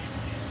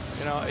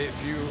 You know,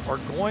 if you are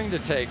going to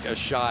take a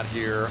shot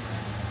here,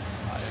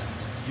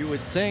 you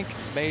would think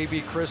maybe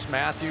Chris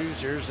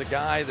Mathews. Here's a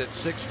guy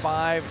that's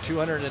 6'5",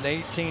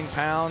 218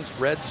 pounds,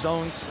 red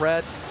zone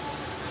threat.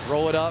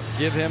 Throw it up,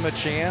 give him a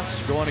chance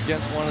going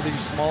against one of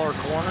these smaller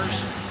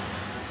corners.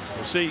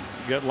 We'll see.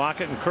 You got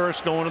Lockett and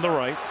Kearse going to the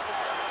right.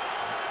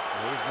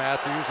 There's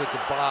Mathews at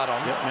the bottom.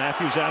 Yep,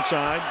 Mathews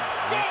outside.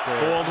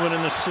 Baldwin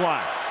in the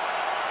slot.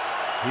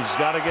 He's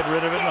got to get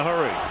rid of it in a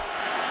hurry.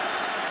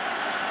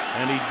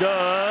 And he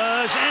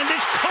does, and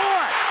it's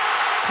caught!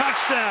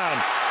 Touchdown!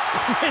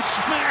 Chris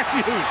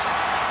Mathews!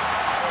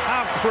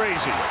 How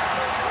crazy.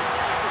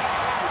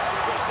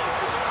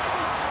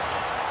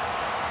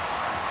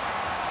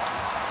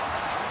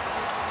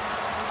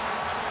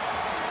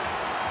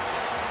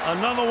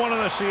 Another one of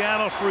the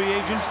Seattle free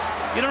agents.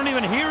 You don't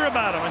even hear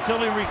about him until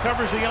he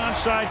recovers the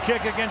onside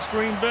kick against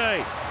Green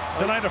Bay.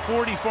 Tonight, a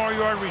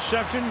 44-yard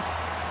reception,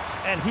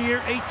 and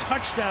here a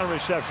touchdown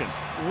reception.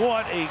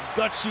 What a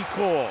gutsy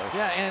call.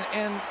 Yeah,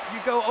 and you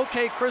go,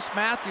 okay, Chris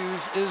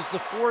Mathews is the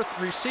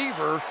 4th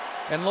receiver,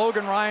 and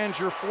Logan Ryan's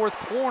your 4th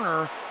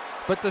corner,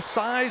 but the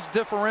size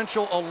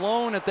differential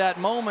alone at that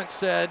moment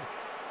said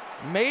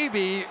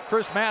maybe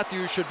Chris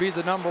Mathews should be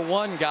the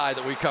 #1 guy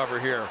that we cover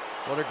here.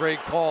 What a great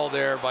call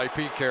there by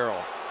Pete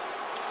Carroll.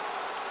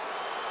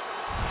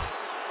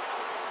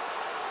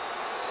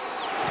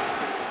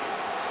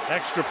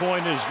 Extra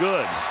point is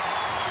good.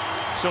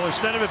 So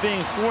instead of it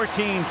being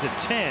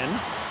 14-10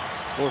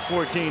 or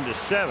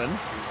 14-7,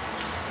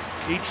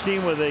 each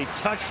team with a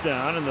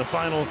touchdown in the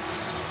final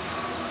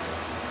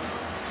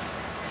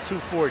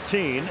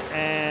 2:14,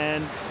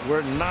 and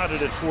we're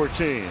knotted at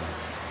 14.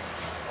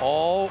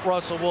 All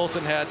Russell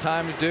Wilson had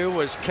time to do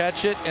was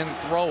catch it and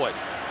throw it.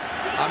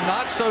 I'm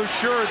not so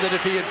sure that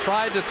if he had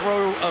tried to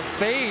throw a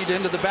fade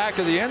into the back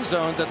of the end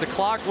zone that the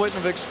clock wouldn't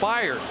have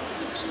expired.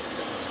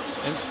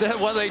 Instead,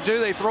 what they do,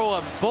 they throw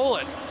a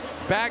bullet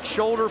back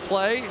shoulder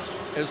play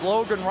as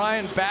Logan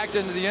Ryan backed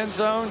into the end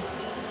zone,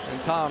 and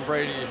Tom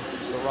Brady,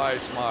 the wry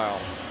smile.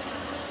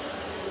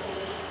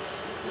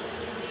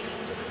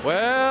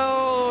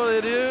 Well,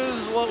 it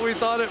is what we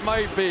thought it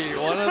might be.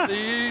 One of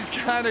these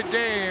kind of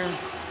games.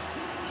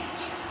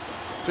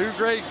 Two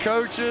great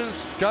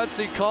coaches,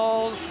 gutsy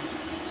calls.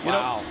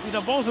 Wow. You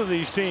know, both of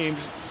these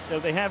teams,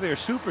 they have their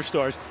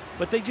superstars,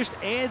 but they just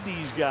add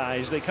these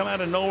guys. They come out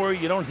of nowhere.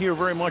 You don't hear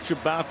very much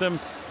about them.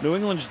 New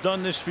England's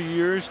done this for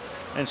years,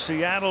 and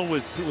Seattle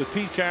with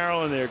Pete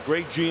Carroll and their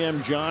great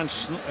GM John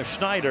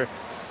Schneider.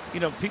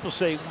 You know, people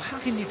say, well, how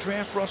can you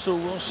draft Russell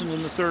Wilson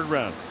in the 3rd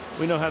round?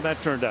 We know how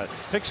that turned out.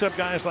 Picks up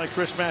guys like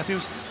Chris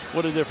Mathews.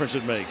 What a difference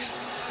it makes.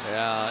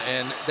 Yeah,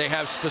 and they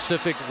have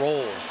specific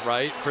roles,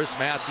 right? Chris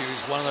Mathews,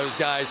 one of those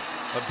guys,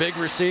 a big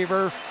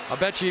receiver. I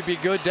bet you he'd be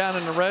good down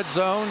in the red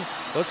zone.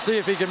 Let's see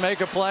if he can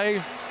make a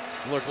play.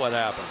 Look what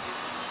happened.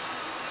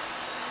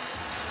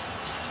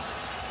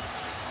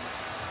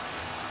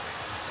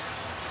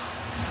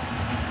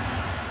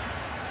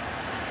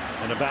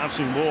 And a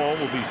bouncing ball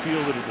will be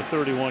fielded at the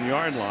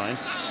 31-yard line.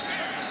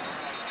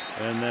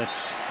 And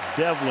that's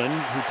Devlin,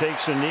 who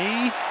takes a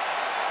knee.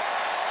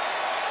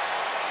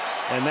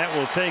 And that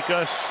will take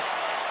us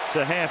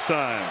to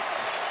halftime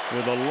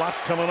with a lot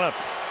coming up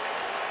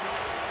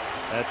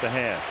at the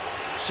half.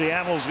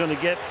 Seattle's going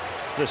to get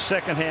the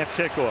second half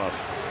kickoff.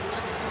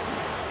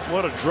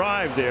 What a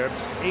drive there.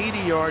 80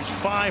 yards,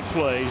 5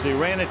 plays. They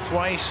ran it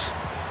twice,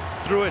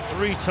 threw it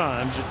 3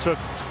 times. It took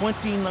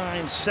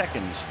 29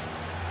 seconds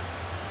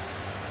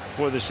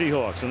for the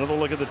Seahawks. Another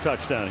look at the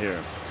touchdown here.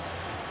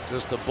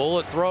 Just a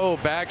bullet throw,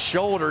 back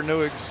shoulder,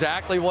 knew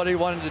exactly what he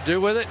wanted to do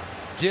with it.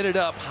 Get it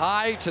up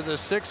high to the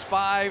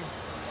 6'5".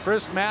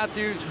 Chris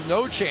Mathews,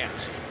 no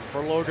chance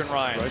for Logan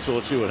Ryan. Right, so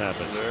let's see what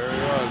happens. There he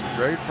was.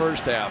 Great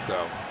first half,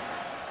 though.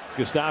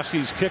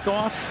 Gostowski's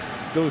kickoff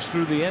goes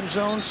through the end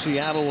zone.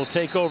 Seattle will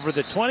take over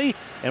the 20,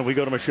 and we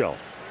go to Michelle.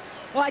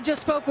 Well, I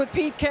just spoke with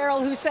Pete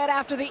Carroll, who said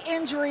after the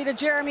injury to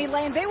Jeremy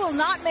Lane, they will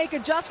not make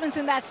adjustments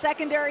in that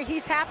secondary.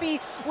 He's happy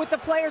with the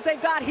players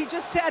they've got. He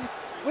just said,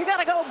 we got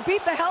to go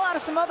beat the hell out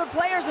of some other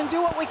players and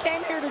do what we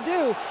came here to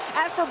do.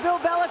 As for Bill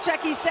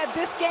Belichick, he said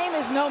this game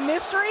is no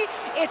mystery.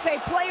 It's a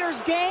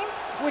player's game.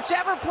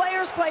 Whichever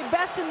players play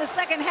best in the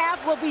second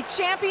half will be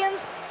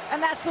champions,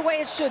 and that's the way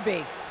it should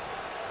be.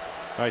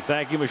 All right,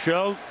 thank you,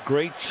 Michelle.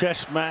 Great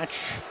chess match.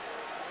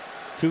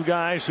 Two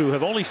guys who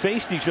have only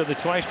faced each other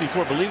twice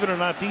before. Believe it or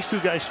not, these two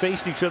guys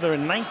faced each other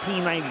in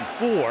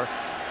 1994.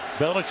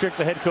 Belichick,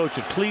 the head coach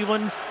at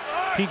Cleveland.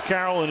 Pete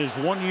Carroll in his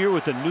 1 year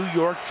with the New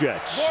York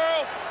Jets.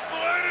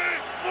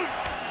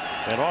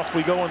 And off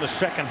we go in the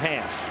second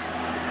half,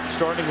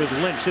 starting with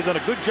Lynch. They've done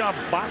a good job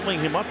bottling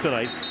him up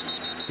tonight.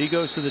 He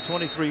goes to the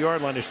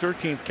 23-yard line, his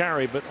 13th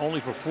carry, but only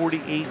for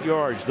 48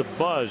 yards. The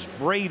buzz,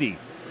 Brady,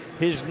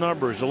 his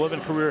numbers,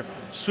 11 career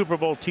Super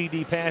Bowl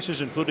TD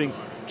passes, including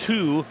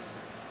 2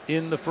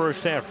 in the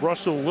first half.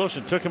 Russell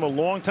Wilson took him a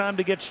long time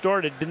to get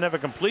started, didn't have a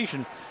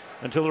completion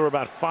until there were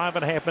about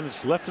 5.5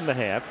 minutes left in the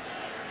half.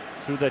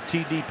 Through that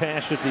TD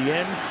pass at the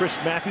end. Chris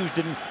Mathews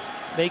didn't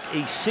make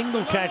a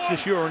single catch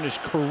this year in his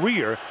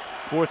career.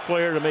 4th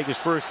player to make his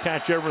first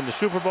catch ever in the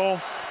Super Bowl.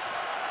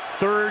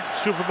 3rd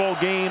Super Bowl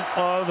game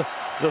of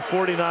the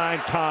 49,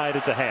 tied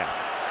at the half.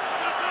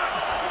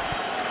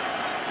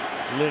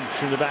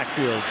 Lynch in the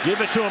backfield. Give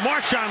it to him.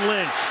 Marshawn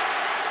Lynch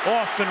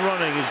off and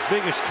running. His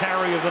biggest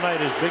carry of the night.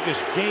 His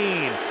biggest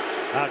gain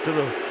out to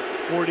the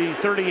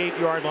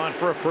 38-yard line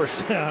for a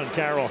first down.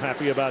 Carroll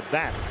happy about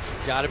that.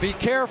 Got to be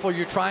careful.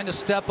 You're trying to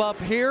step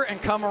up here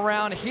and come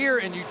around here,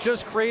 and you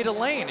just create a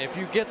lane. If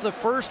you get the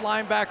first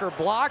linebacker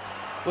blocked,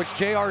 which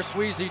J.R.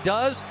 Sweezy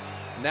does,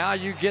 now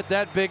you get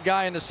that big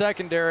guy in the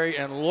secondary,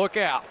 and look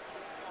out.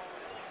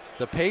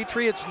 The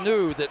Patriots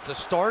knew that to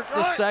start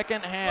the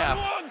second half,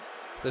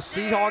 The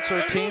Seahawks are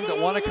a team that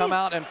want to come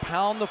out and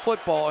pound the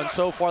football, and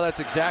so far that's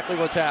exactly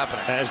what's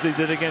happening. As they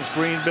did against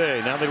Green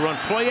Bay. Now they run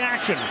play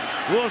action.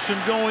 Wilson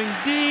going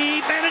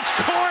deep, and it's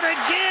caught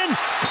again.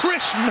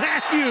 Chris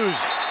Mathews.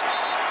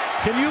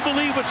 Can you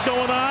believe what's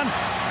going on?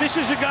 This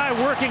is a guy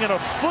working at a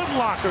Foot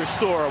Locker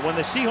store. When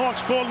the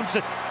Seahawks called him and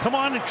said, come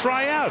on and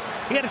try out,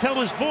 he had to tell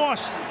his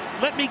boss,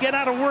 let me get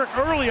out of work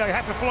early. I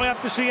have to fly up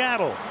to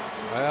Seattle.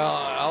 Well,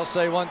 I'll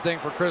say one thing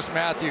for Chris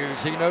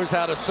Mathews. He knows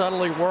how to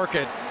subtly work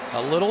it.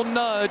 A little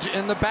nudge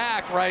in the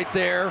back right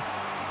there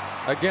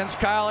against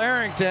Kyle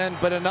Arrington,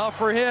 but enough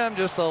for him.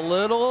 Just a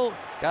little.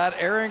 Got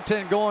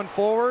Arrington going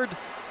forward,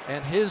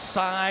 and his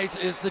size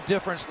is the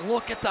difference.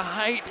 Look at the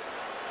height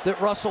that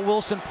Russell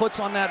Wilson puts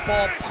on that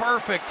ball.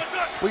 Perfect.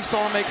 We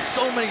saw him make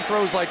so many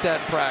throws like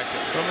that in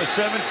practice. From the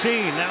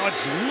 17, now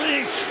it's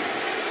Lynch.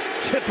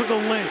 Typical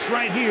Lynch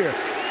right here.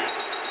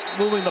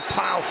 Moving the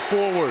pile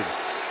forward.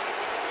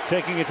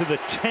 Taking it to the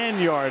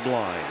 10-yard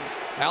line.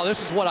 Now,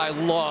 this is what I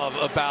love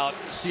about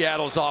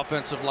Seattle's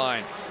offensive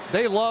line.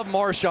 They love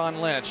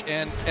Marshawn Lynch,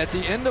 and at the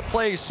end of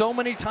plays so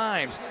many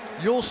times,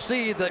 you'll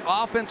see the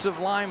offensive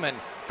lineman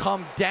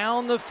come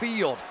down the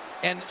field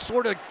and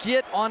sort of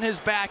get on his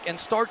back and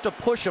start to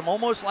push him,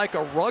 almost like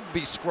a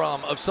rugby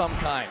scrum of some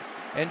kind,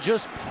 and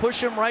just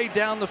push him right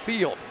down the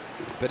field.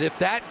 But if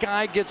that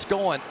guy gets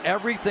going,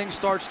 everything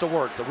starts to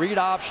work. The read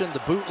option, the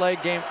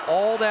bootleg game,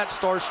 all that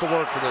starts to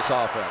work for this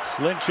offense.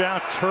 Lynch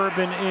out,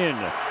 Turbin in.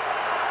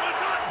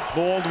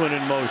 Baldwin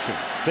in motion.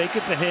 Fake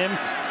it to him,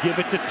 give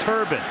it to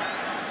Turbin.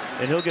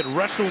 And he'll get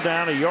wrestled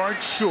down a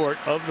yard short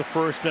of the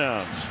first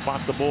down.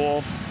 Spot the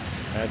ball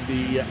at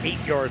the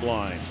 8-yard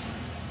line.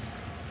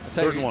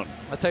 Third one.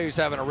 I'll tell you who's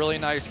having a really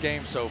nice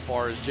game so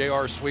far is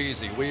J.R.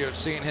 Sweezy. We have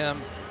seen him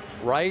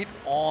right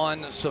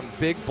on some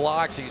big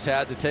blocks he's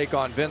had to take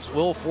on Vince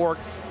Wilfork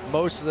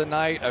most of the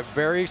night. A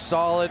very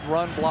solid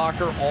run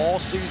blocker all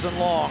season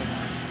long.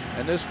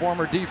 And this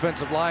former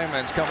defensive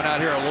lineman's coming out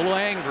here a little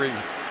angry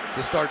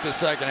to start the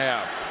second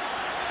half.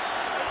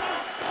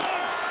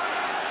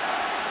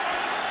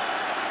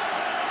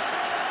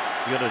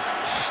 You got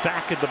a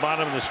stack at the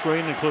bottom of the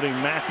screen, including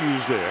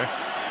Mathews there.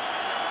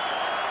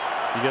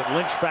 You get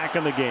Lynch back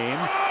in the game.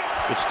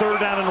 It's 3rd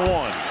down and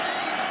 1.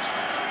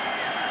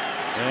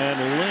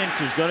 And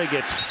Lynch is going to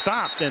get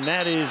stopped, and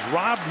that is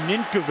Rob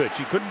Ninkovich.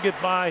 He couldn't get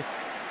by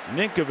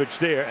Ninkovich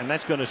there, and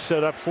that's going to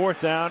set up 4th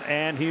down,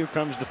 and here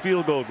comes the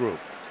field goal group.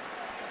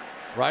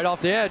 Right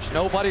off the edge,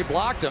 nobody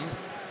blocked him.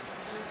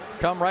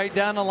 Come right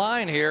down the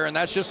line here, and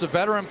that's just a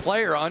veteran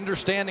player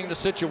understanding the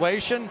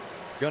situation.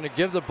 Going to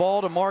give the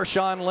ball to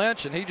Marshawn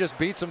Lynch, and he just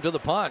beats him to the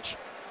punch.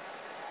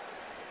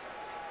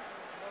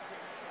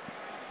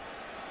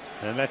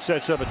 And that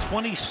sets up a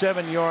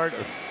 27-yard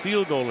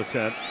field goal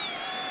attempt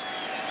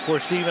for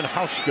Stephen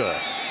Hauschka.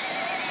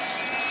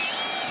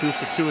 2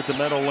 for 2 at the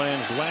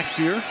Meadowlands last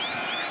year.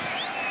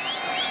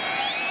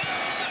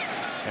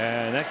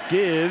 And that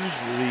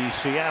gives the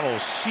Seattle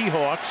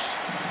Seahawks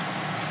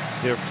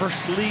their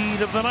first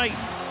lead of the night.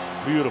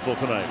 Beautiful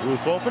tonight.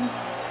 Roof open.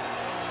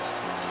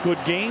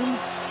 Good game.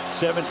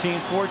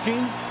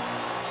 17-14.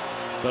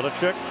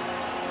 Belichick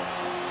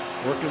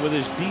working with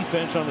his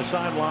defense on the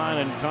sideline,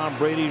 and Tom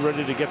Brady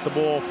ready to get the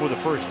ball for the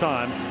first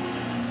time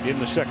in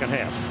the second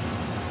half.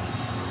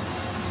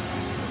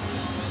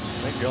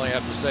 I think you only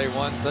have to say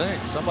one thing.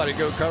 Somebody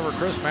go cover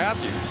Chris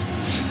Mathews.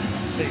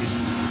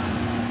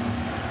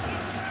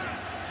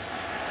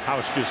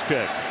 Hauschka's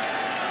kick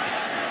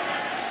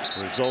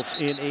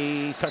results in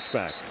a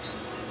touchback.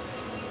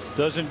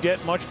 Doesn't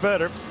get much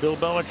better. Bill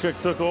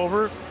Belichick took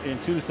over in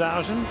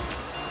 2000.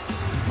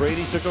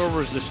 Brady took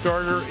over as the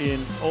starter in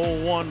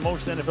 01.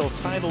 Most NFL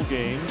title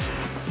games.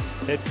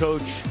 Head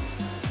coach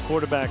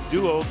quarterback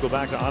duo go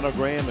back to Otto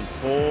Graham and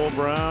Paul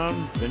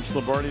Brown. Vince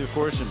Lombardi, of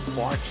course, and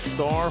Bart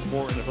Starr,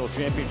 4 NFL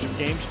championship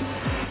games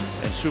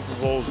and Super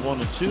Bowls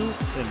 1 and 2.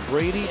 And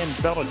Brady and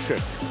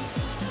Belichick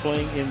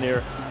playing in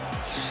their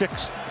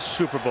 6th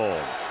Super Bowl.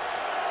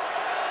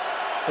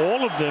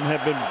 All of them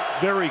have been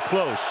very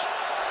close.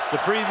 The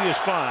previous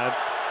 5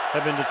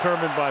 have been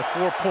determined by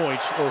 4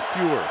 points or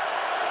fewer.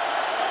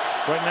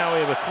 Right now we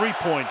have a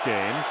 3-point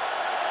game.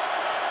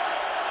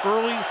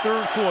 Early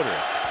 3rd quarter.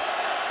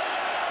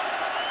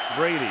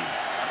 Brady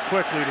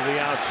quickly to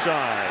the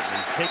outside,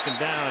 and taken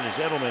down is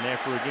Edelman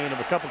after a gain of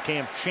a couple.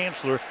 Cam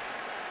Chancellor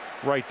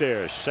right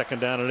there. 2nd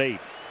down and 8.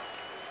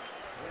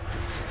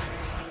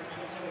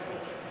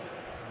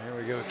 There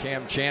we go.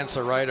 Cam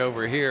Chancellor right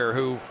over here,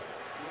 who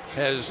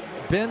has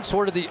been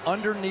sort of the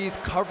underneath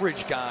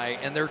coverage guy,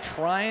 and they're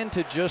trying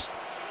to just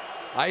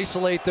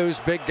isolate those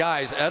big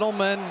guys.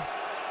 Edelman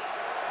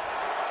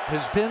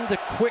has been the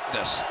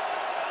quickness.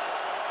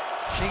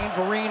 Shane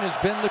Vereen has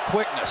been the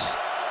quickness.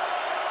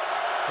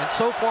 And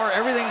so far,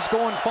 everything's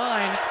going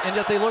fine, and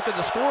yet they look at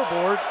the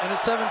scoreboard, and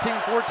it's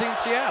 17-14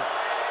 Seattle.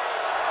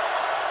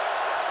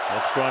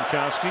 That's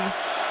Gronkowski.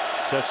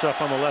 Sets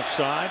up on the left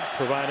side,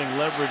 providing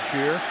leverage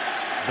here.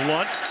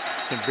 Blunt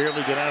can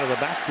barely get out of the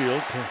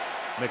backfield.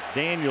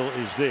 McDaniel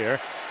is there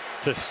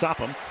to stop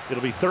him.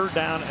 It'll be 3rd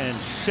down and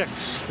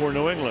 6 for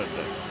New England.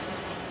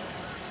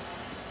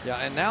 Yeah,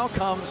 and now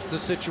comes the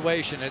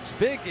situation. It's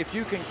big if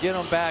you can get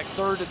them back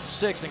 3rd and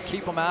 6 and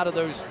keep them out of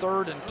those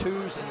 3rd and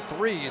 2s and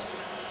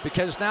 3s,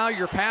 because now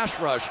your pass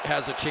rush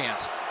has a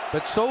chance.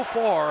 But so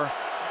far,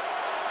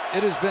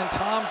 it has been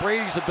Tom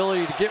Brady's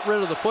ability to get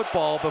rid of the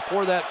football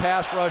before that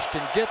pass rush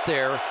can get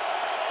there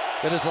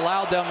that has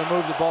allowed them to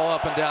move the ball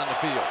up and down the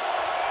field.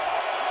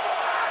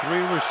 3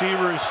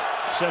 receivers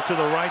set to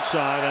the right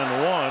side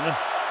and 1.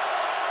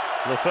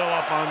 LaFell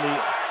up on the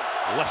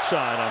left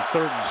side on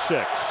 3rd and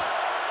 6.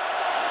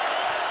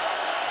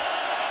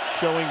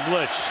 Showing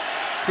blitz.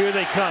 Here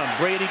they come.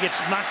 Brady gets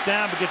knocked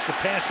down but gets the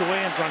pass away,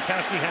 and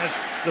Gronkowski has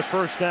the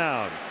first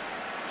down.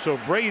 So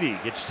Brady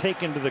gets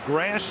taken to the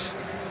grass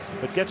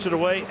but gets it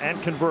away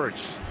and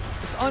converts.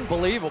 It's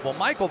unbelievable.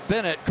 Michael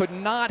Bennett could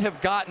not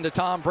have gotten to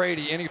Tom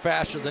Brady any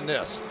faster than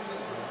this.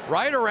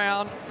 Right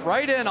around,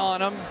 right in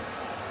on him,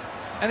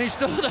 and he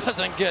still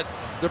doesn't get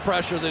the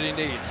pressure that he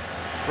needs.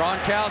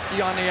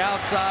 Gronkowski on the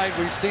outside,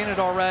 we've seen it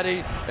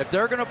already. If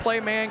they're going to play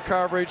man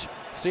coverage,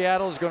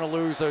 Seattle is going to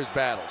lose those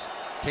battles.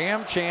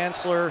 Cam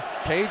Chancellor,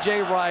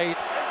 KJ Wright,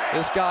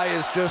 this guy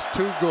is just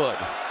too good.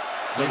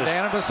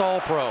 Unanimous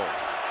All-Pro.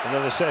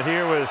 Another set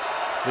here with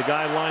the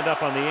guy lined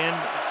up on the end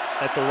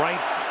at the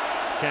right.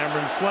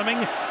 Cameron Fleming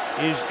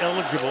is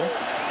eligible.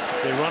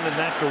 They run in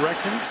that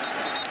direction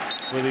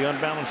with the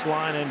unbalanced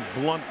line, and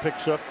Blunt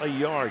picks up a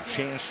yard.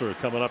 Chancellor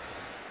coming up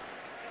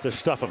to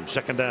stuff him.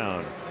 2nd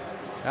down.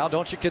 Now,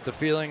 don't you get the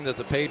feeling that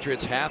the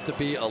Patriots have to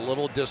be a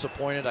little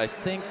disappointed? I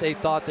think they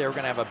thought they were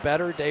going to have a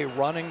better day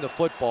running the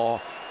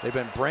football. They've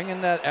been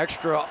bringing that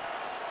extra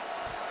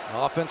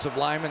offensive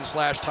lineman /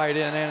 tight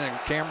end in, and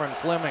Cameron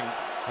Fleming,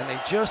 and they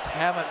just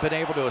haven't been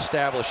able to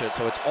establish it.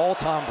 So it's all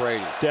Tom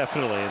Brady.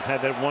 Definitely, and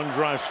had that one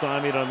drive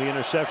stymied on the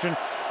interception,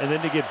 and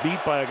then to get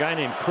beat by a guy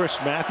named Chris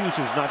Mathews,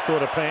 who's not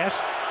caught a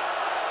pass,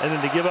 and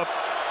then to give up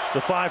the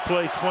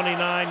 5-play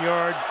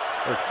 29-yard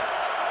or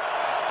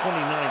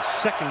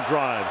 29-second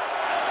drive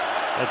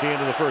at the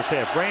end of the first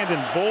half. Brandon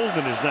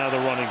Baldwin is now the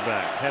running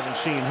back. Haven't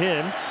seen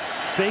him.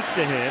 Fake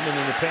to him, and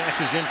then the pass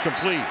is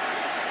incomplete.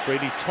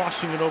 Brady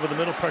tossing it over the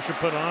middle. Pressure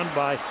put on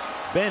by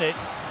Bennett.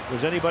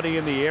 Was anybody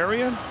in the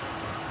area?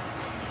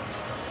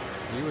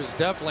 He was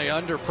definitely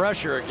under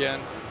pressure again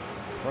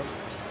from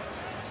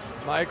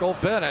Michael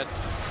Bennett.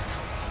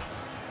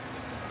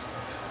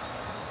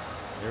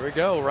 Here we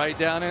go, right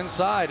down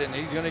inside, and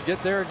he's going to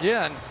get there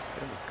again.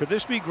 Could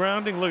this be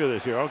grounding? Look at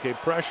this here. Okay,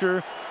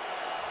 pressure.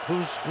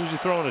 Who's he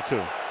throwing it to?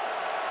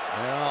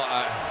 Well,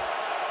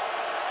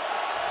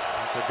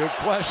 that's a good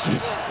question.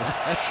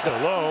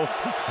 Hello.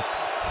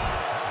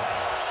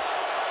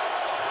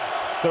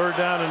 3rd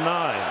down and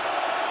 9.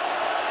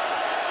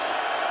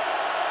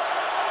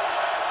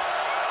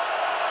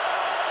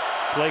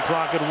 Play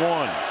clock at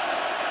 1.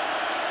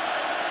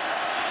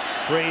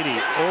 Brady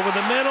over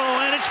the middle,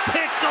 and it's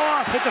picked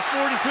off at the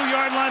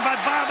 42-yard line by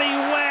Bobby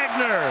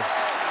Wagner.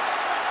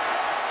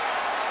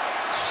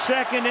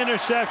 2nd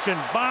interception.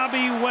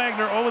 Bobby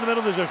Wagner over the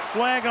middle. There's a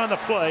flag on the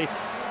play.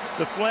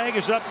 The flag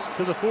is up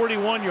to the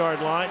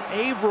 41-yard line.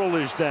 Averill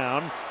is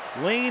down.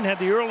 Lane had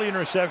the early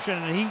interception,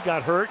 and he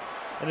got hurt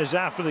and is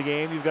out for the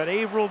game. You've got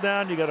Averill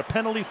down. You got a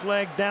penalty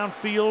flag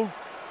downfield,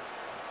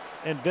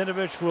 and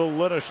Vinovich will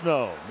let us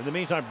know. In the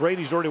meantime,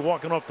 Brady's already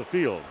walking off the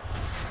field.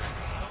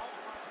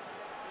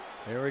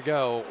 Here we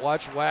go.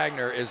 Watch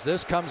Wagner as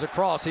this comes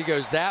across. He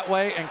goes that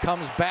way and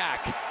comes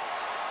back.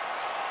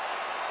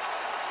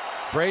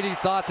 Brady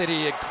thought that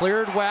he had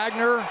cleared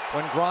Wagner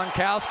when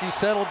Gronkowski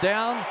settled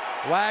down.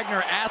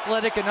 Wagner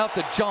athletic enough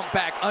to jump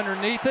back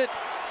underneath it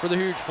for the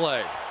huge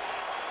play.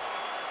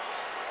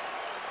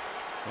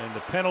 And the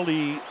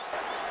penalty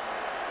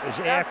is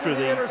after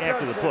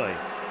the play.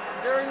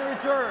 During the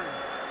return,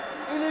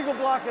 illegal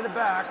block in the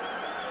back,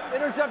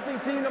 intercepting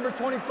team number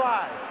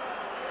 25.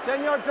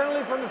 10-yard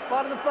penalty from the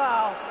spot of the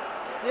foul.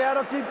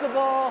 Seattle keeps the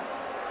ball.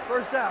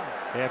 1st down.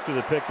 After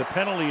the pick, the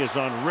penalty is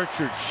on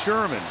Richard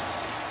Sherman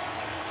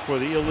for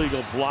the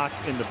illegal block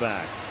in the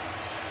back.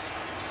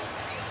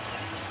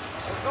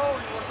 We're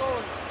going.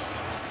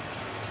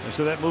 And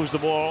so that moves the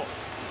ball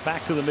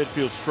back to the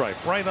midfield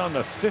stripe, right on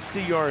the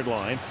 50-yard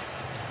line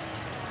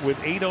with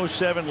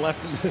 8:07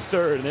 left in the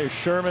 3rd. And there's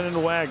Sherman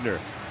and Wagner.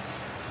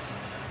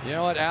 You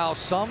know what, Al?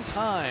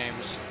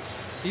 Sometimes,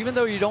 even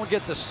though you don't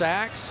get the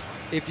sacks,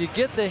 if you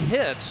get the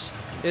hits,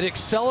 it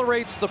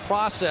accelerates the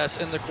process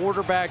in the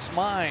quarterback's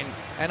mind.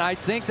 And I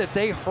think that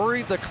they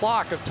hurried the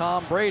clock of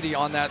Tom Brady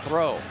on that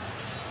throw.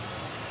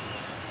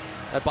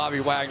 That Bobby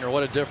Wagner,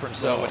 what a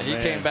difference, though, when he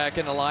came back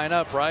in the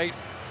lineup, right?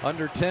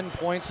 Under 10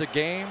 points a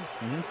game.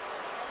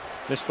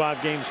 Missed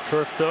 5 games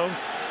turf, though.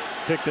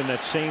 Picked in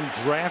that same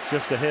draft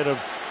just ahead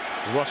of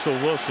Russell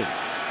Wilson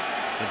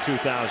in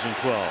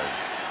 2012.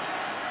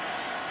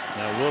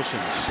 Now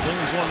Wilson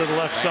slings one to the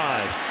left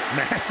side.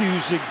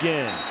 Mathews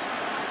again.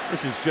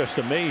 This is just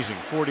amazing.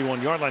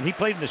 41-yard line. He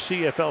played in the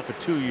CFL for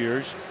 2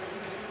 years.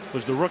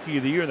 Was the Rookie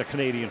of the Year in the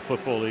Canadian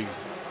Football League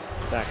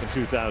back in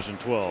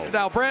 2012.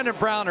 Now, Brandon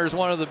Browner is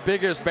one of the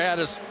biggest,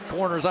 baddest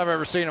corners I've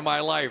ever seen in my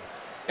life.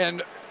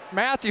 And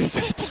Mathews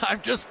at the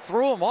time just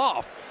threw him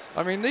off.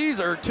 I mean, these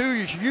are two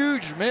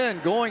huge men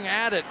going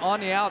at it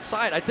on the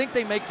outside. I think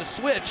they make the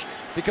switch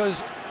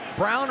because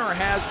Browner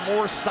has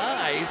more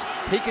size.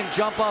 He can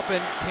jump up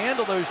and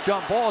handle those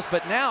jump balls,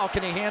 but now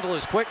can he handle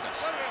his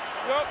quickness?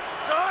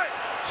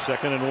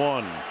 2nd and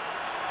 1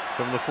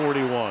 from the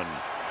 41.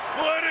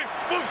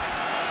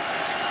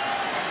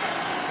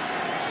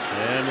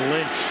 And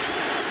Lynch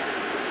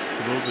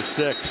to move the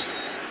sticks.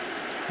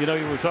 You know,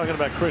 you were talking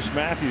about Chris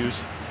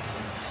Mathews.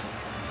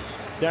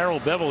 Darrell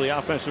Bevel, the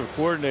offensive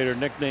coordinator,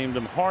 nicknamed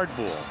him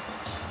Hardball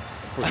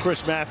for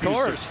Chris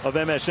Mathews of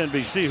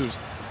MSNBC, who's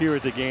here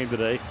at the game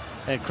today.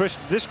 And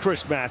this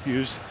Chris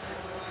Mathews,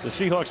 the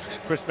Seahawks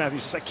Chris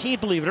Mathews, says, I can't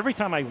believe it. Every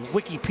time I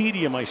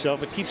Wikipedia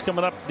myself, it keeps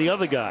coming up the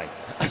other guy.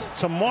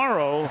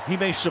 Tomorrow, he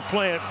may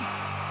supplant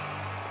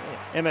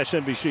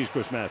MSNBC's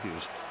Chris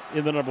Mathews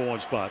in the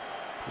 #1 spot.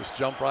 Just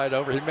jump right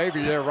over. He may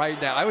be there right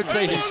now. I would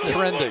say he's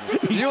trending.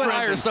 You and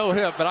I are so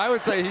hip, but I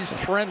would say he's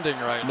trending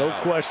right now.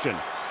 No question.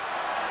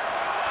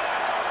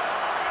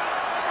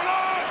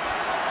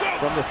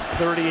 From the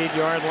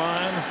 38-yard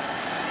line,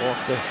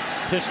 off the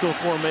pistol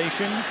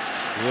formation,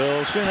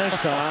 Wilson has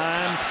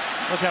time.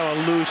 Look how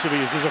elusive he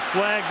is. There's a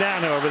flag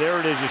down, however. There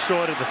it is. You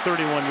saw it at the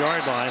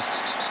 31-yard line.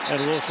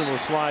 And Wilson will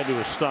slide to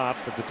a stop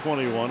at the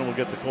 21, and we'll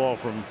get the call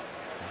from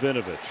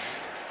Vinovich.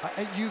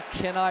 You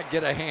cannot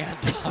get a hand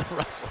on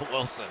Russell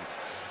Wilson.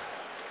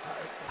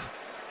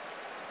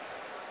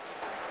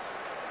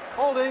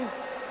 Holding.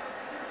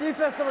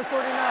 Defense number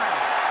 39.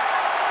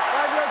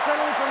 5-yard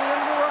penalty from the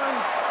end of the run.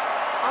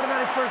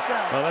 Automatic first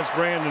down. Well, that's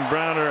Brandon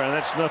Browner, and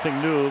that's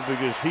nothing new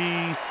because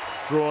he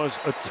draws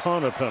a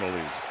ton of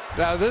penalties.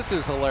 Now, this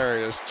is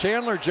hilarious.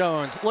 Chandler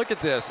Jones, look at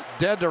this.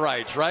 Dead to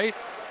rights, right?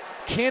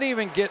 Can't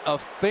even get a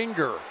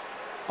finger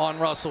on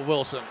Russell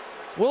Wilson.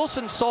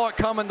 Wilson saw it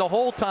coming the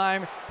whole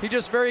time. He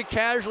just very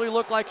casually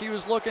looked like he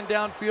was looking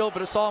downfield,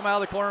 but it saw him out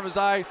of the corner of his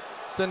eye.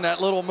 Then that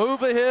little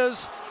move of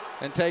his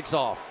and takes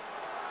off.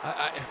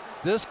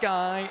 This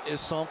guy is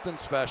something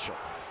special.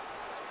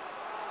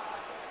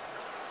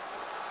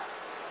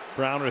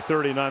 Browner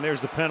 39. There's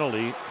the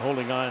penalty,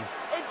 holding on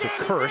to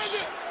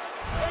Kearse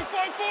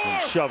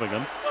and shoving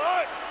him.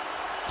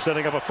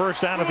 Setting up a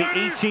first down at the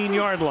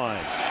 18-yard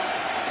line.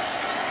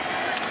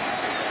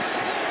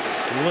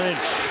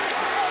 Lynch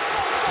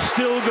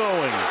still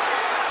going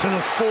to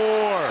the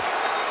 4.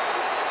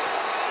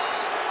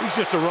 He's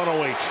just a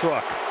runaway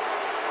truck.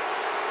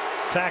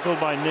 Tackled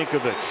by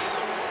Ninkovich.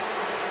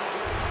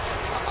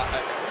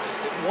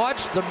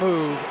 Watch the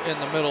move in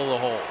the middle of the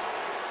hole.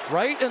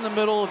 Right in the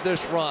middle of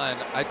this run,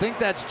 I think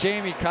that's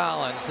Jamie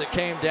Collins that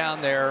came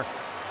down there.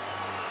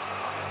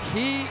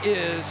 He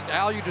is,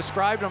 Al, you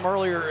described him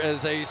earlier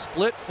as a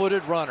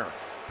split-footed runner.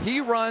 He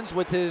runs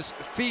with his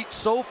feet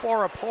so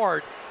far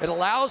apart, it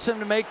allows him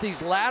to make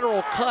these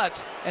lateral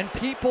cuts, and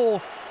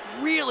people,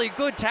 really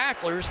good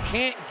tacklers,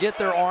 can't get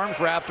their arms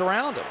wrapped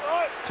around him.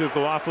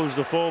 Tukuafu's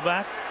the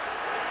fullback.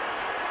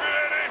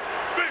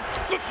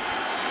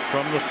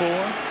 From the 4,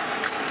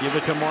 give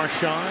it to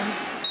Marshawn.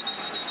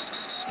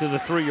 To the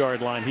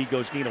 3-yard line, he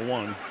goes gain of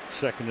 1,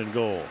 2nd and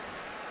goal.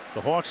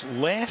 The Hawks'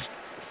 last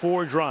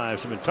 4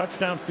 drives have been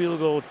touchdown, field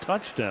goal,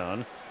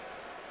 touchdown,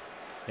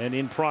 and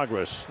in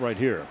progress right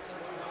here.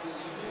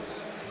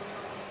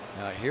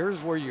 Now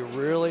here's where you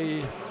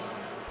really,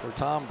 for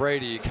Tom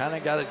Brady, you kind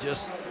of got to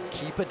just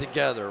keep it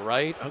together,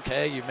 right?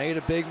 Okay, you made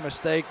a big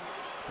mistake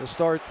to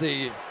start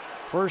the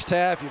first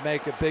half. You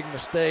make a big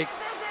mistake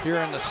here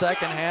in the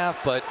second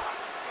half, but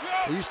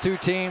these two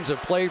teams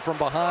have played from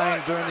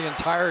behind during the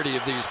entirety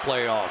of these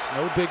playoffs.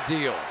 No big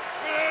deal.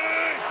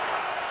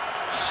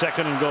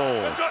 2nd and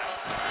goal.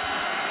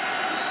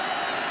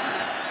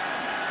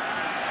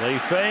 Play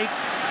fake.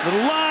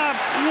 Little lob.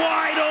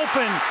 Wide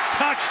open.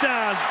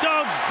 Touchdown.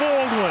 Doug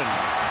Baldwin.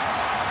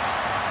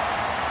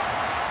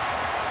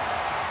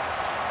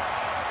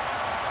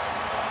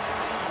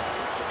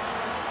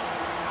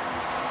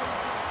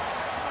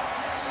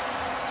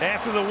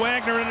 After the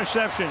Wagner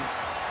interception,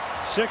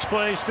 6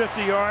 plays,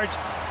 50 yards.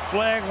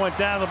 Flag went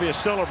down. There'll be a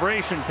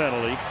celebration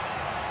penalty,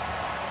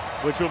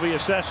 which will be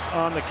assessed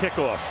on the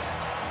kickoff.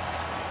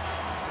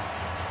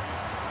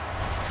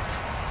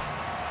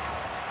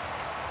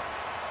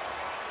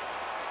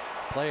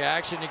 Play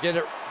action to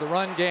get the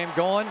run game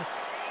going,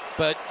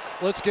 but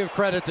let's give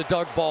credit to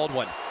Doug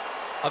Baldwin,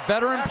 a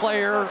veteran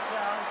player.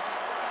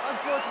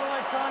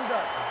 Unsportsmanlike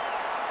conduct.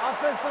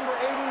 Offense number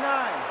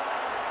 89.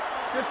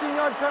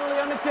 15-yard penalty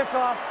on the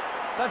kickoff.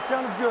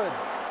 Touchdown is good.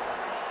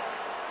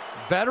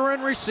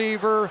 Veteran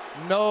receiver,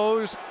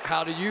 knows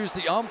how to use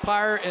the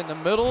umpire in the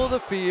middle of the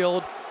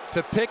field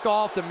to pick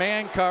off the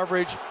man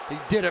coverage. He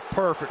did it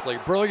perfectly.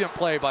 Brilliant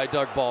play by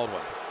Doug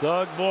Baldwin.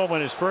 Doug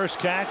Baldwin, his first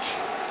catch,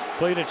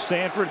 played at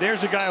Stanford.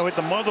 There's a guy who hit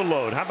the mother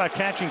load. How about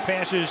catching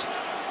passes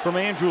from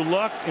Andrew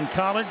Luck in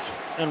college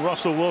and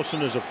Russell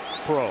Wilson as a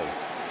pro?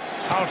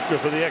 Hauschka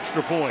for the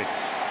extra point.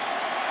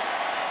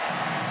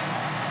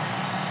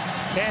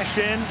 Cash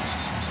in,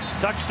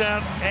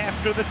 touchdown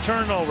after the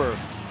turnover.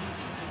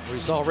 We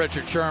saw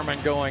Richard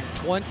Sherman going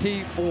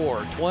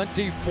 24.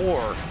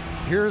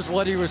 Here's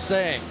what he was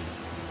saying.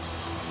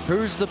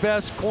 Who's the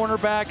best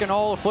cornerback in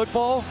all of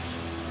football?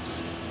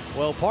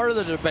 Well, part of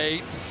the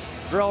debate,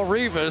 Drell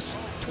Revis,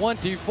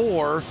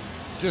 24,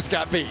 just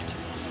got beat.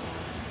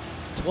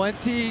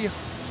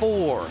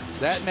 24.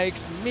 That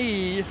makes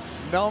me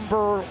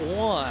number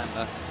 1.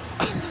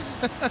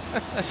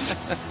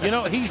 You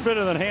know, he's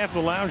better than half the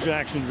lounge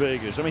acts in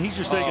Vegas. I mean, he's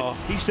just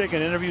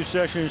taking interview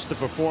sessions to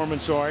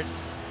performance art.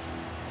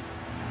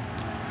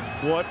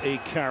 What a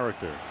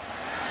character.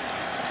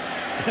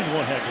 And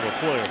one heck of a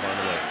player, by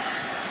the way.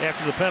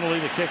 After the penalty,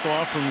 the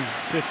kickoff from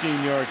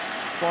 15 yards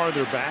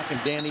farther back,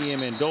 and Danny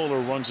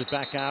Amendola runs it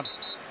back out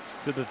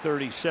to the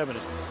 37.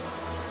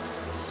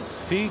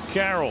 Pete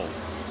Carroll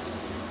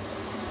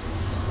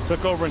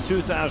took over in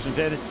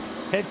 2010.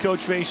 Head coach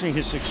facing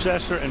his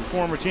successor and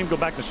former team. Go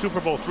back to Super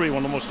Bowl III, one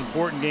of the most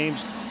important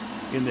games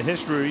in the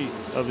history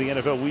of the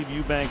NFL. Weeb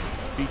Eubank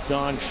beat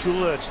Don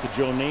Shula. That's the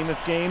Joe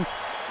Namath game.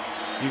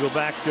 You go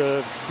back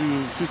to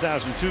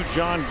 2002.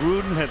 John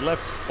Gruden had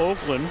left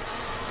Oakland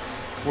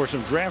for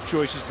some draft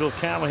choices. Bill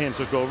Callahan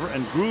took over,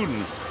 and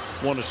Gruden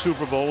won a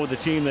Super Bowl with the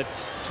team that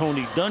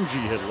Tony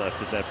Dungy had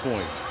left at that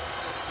point.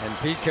 And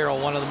Pete Carroll,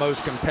 one of the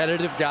most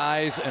competitive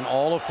guys in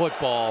all of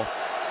football.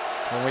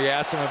 When we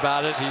asked him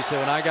about it, he said,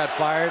 when I got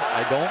fired,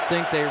 I don't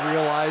think they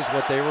realized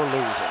what they were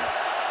losing.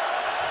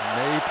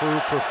 May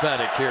prove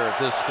prophetic here if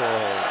this score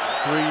holds.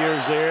 3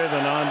 years there,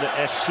 then on to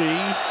SC.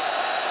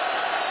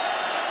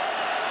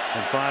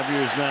 And 5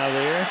 years now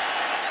there.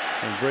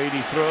 And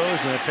Brady throws,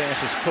 and that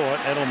pass is caught.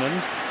 Edelman.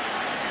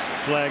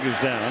 Flag is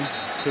down.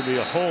 Could be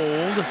a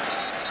hold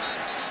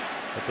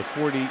at the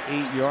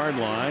 48-yard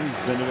line.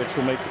 Vinovich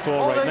will make the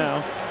call right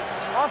now.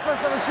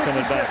 Offense number 66.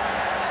 Coming back.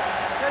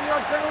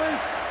 10-yard penalty.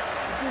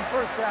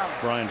 First down.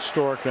 Brian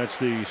Stork, that's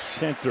the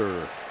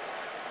center.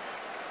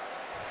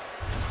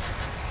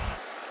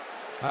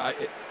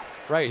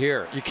 Right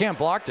here, you can't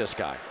block this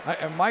guy.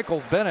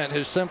 Michael Bennett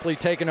has simply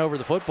taken over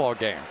the football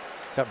game.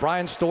 Got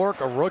Brian Stork,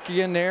 a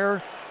rookie in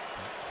there,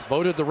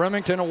 voted the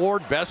Remington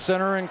Award best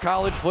center in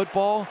college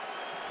football.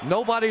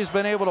 Nobody's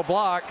been able to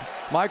block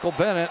Michael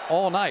Bennett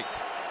all night.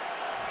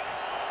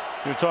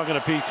 You were talking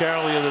to Pete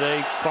Carroll the other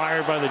day,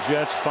 fired by the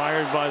Jets,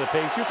 fired by the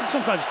Patriots, and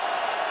sometimes,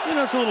 you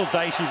know, it's a little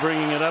dicey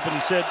bringing it up, and he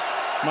said,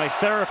 my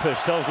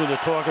therapist tells me to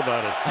talk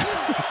about it.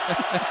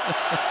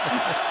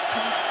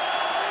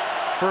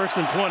 1st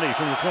and 20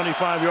 from the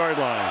 25-yard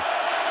line.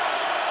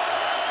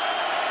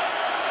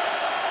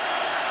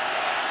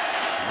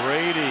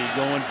 Brady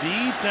going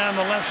deep down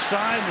the left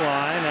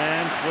sideline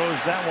and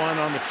throws that one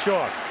on the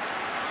chalk.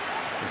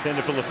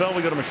 Intended for LaFell.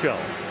 We go to Michelle.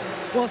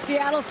 Well,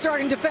 Seattle's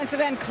starting defensive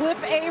end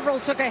Cliff Averill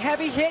took a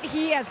heavy hit.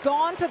 He has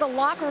gone to the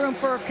locker room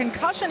for a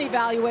concussion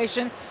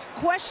evaluation.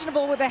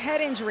 Questionable with a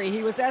head injury.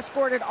 He was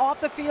escorted off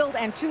the field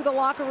and to the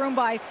locker room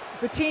by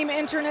the team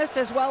internist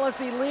as well as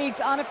the league's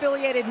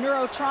unaffiliated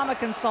neurotrauma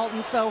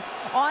consultant. So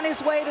on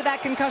his way to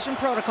that concussion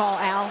protocol,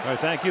 Al. All right,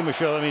 thank you,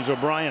 Michelle. That means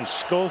O'Brien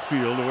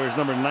Schofield, who wears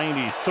number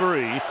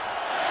 93,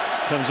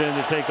 comes in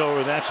to take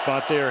over that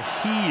spot. There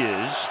he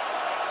is,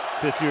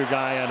 fifth-year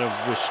guy out of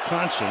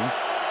Wisconsin.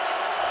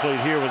 Played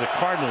here with the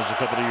Cardinals a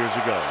couple of years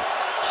ago.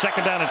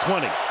 2nd down and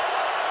 20.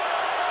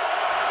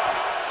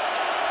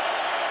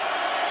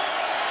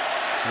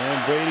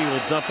 And Brady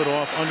will dump it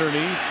off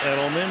underneath.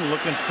 Edelman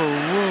looking for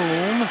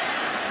room.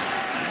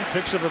 He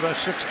picks up about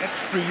 6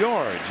 extra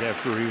yards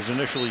after he was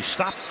initially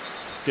stopped.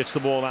 Gets the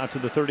ball out to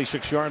the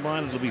 36-yard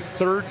line. It'll be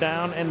 3rd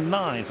down and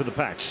 9 for the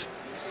Pats.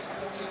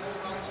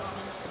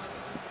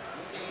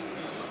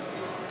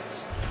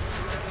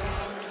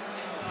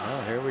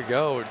 Well, here we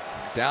go.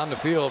 Down the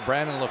field,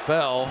 Brandon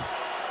LaFell.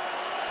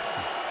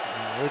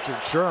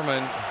 Richard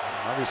Sherman,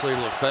 obviously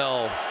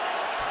LaFell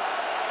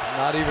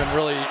not even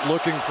really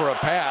looking for a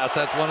pass.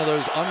 That's one of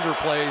those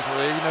underplays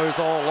where he knows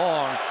all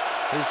along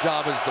his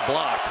job is to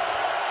block.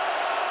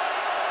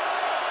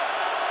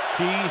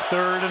 Key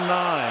 3rd and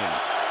 9.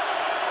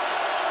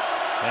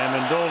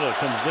 Amendola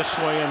comes this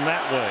way and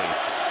that way.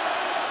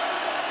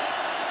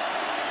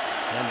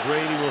 And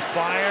Brady will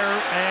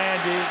fire,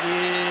 and it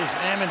is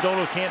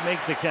Amendola can't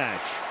make the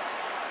catch.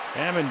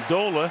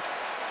 Amendola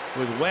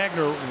with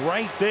Wagner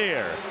right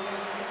there.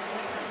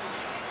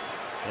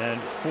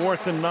 And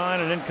 4th and 9,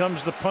 and in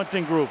comes the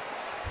punting group.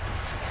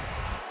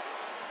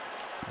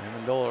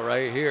 Amendola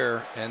right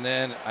here, and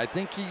then I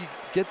think he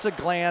gets a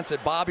glance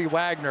at Bobby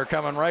Wagner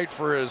coming right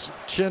for his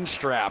chin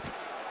strap.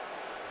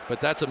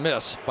 But that's a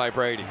miss by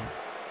Brady.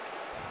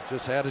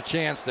 Just had a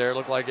chance there.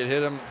 Looked like it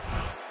hit him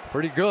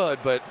pretty good,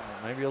 but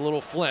maybe a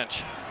little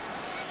flinch.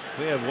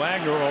 We have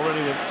Wagner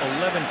already with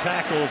 11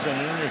 tackles and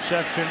an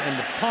interception, and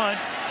the punt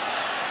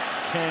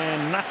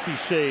cannot be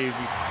saved.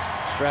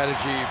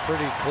 Strategy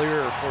pretty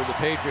clear for the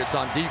Patriots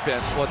on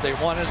defense. What they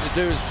wanted to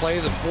do is play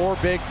the 4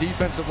 big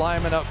defensive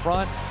linemen up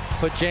front,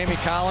 put Jamie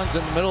Collins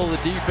in the middle of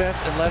the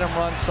defense, and let him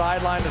run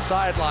sideline to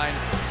sideline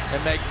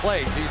and make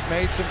plays. He's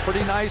made some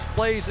pretty nice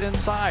plays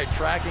inside,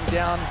 tracking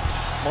down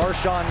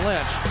Marshawn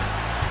Lynch.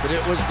 But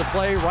it was the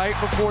play right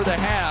before the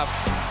half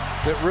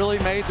that really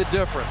made the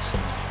difference.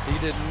 He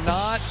did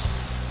not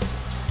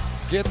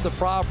get the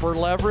proper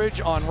leverage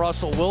on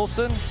Russell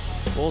Wilson.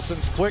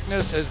 Wilson's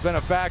quickness has been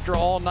a factor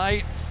all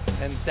night,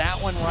 and that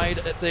one right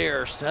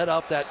there set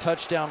up that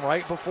touchdown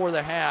right before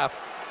the half.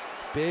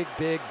 Big,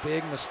 big,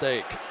 big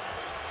mistake.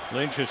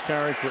 Lynch has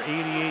carried for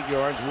 88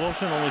 yards.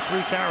 Wilson only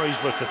 3 carries,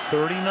 but for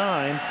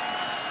 39.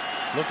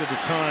 Look at the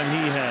time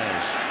he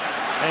has.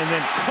 And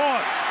then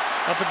caught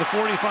up at the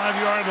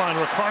 45-yard line.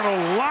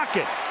 Ricardo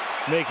Lockett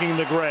making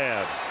the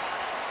grab.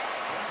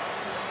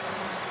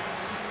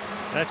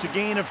 That's a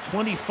gain of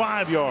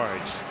 25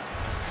 yards.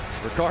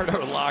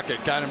 Ricardo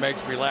Lockett kind of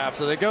makes me laugh.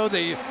 So they go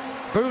the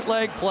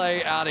bootleg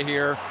play out of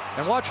here.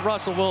 And watch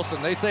Russell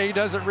Wilson. They say he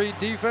doesn't read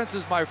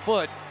defenses. My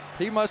foot.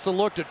 He must have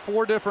looked at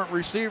 4 different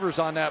receivers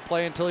on that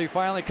play until he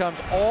finally comes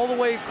all the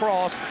way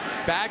across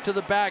back to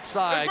the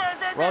backside.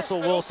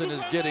 Russell Wilson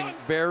is getting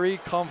very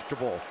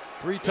comfortable.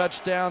 3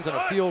 touchdowns and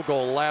a field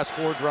goal the last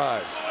 4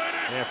 drives.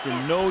 After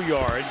no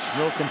yards,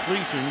 no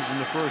completions in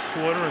the first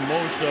quarter and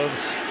most of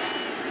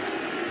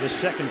the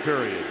second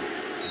period.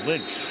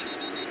 Lynch,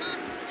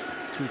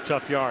 2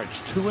 tough yards,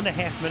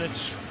 2.5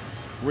 minutes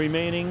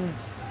remaining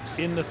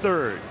in the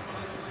third.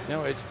 You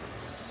know,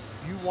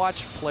 you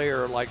watch a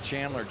player like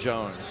Chandler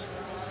Jones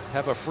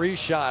have a free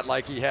shot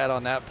like he had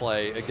on that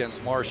play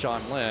against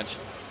Marshawn Lynch,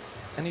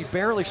 and he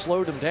barely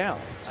slowed him down.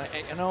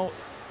 You know,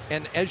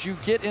 and as you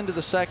get into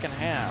the second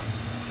half,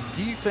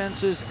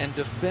 defenses and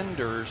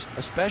defenders,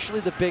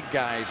 especially the big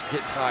guys,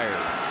 get tired.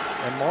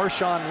 And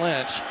Marshawn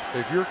Lynch,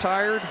 if you're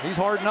tired, he's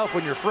hard enough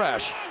when you're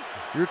fresh.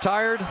 You're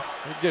tired,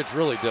 it gets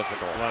really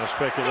difficult. A lot of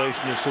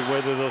speculation as to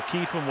whether they'll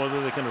keep him,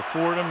 whether they can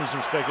afford him, and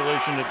some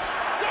speculation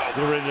that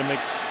they're ready to make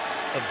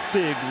a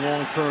big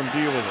long-term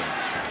deal with him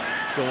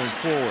going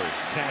forward.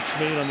 Catch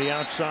made on the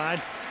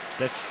outside.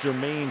 That's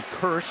Jermaine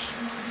Kearse.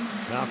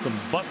 Malcolm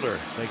Butler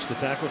makes the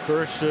tackle.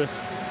 Kearse,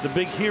 the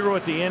big hero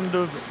at the end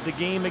of the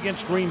game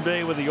against Green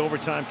Bay with the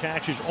overtime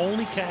catch. His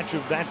only catch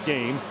of that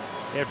game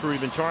after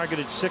he'd been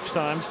targeted 6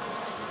 times.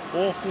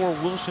 All 4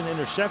 Wilson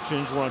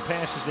interceptions were on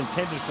passes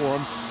intended for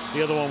him.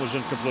 The other one was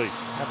incomplete.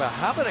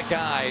 How about a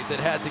guy that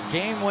had the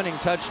game-winning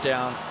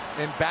touchdown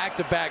in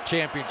back-to-back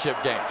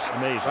championship games?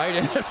 Amazing. Right?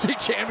 NFC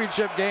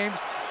championship games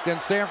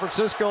against San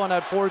Francisco on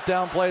that 4th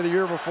down play the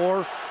year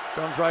before.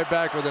 Comes right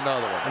back with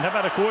another one. And how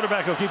about a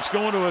quarterback who keeps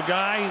going to a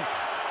guy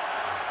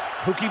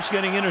who keeps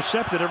getting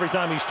intercepted every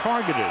time he's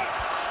targeted?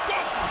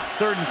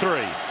 3rd and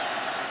 3.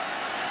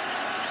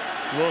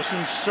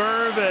 Wilson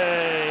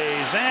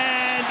surveys,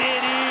 and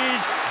it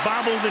is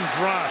bobbled and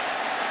dropped.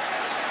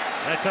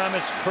 That time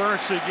it's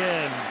Kearse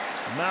again.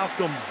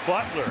 Malcolm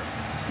Butler,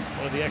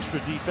 one of the extra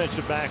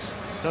defensive backs,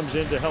 comes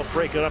in to help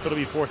break it up. It'll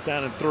be 4th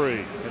down and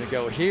 3. Going to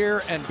go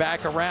here and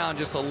back around,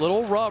 just a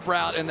little rub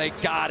route, and they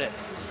got it.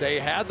 They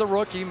had the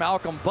rookie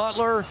Malcolm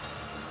Butler,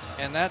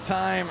 and that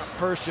time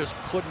Kearse just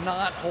could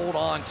not hold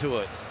on to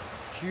it.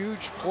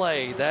 Huge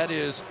play. That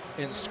is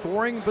in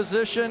scoring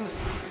position,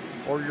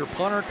 or your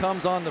punter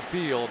comes on the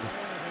field.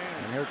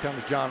 And here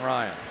comes John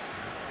Ryan.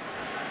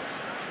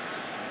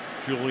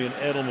 Julian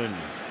Edelman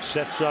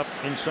sets up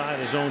inside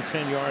his own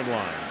 10-yard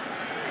line.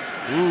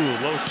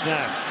 Ooh, low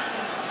snap.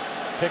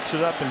 Picks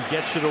it up and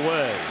gets it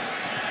away.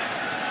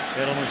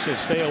 Edelman says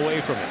stay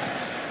away from it.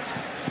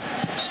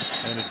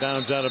 And it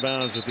bounds out of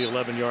bounds at the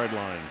 11-yard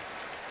line.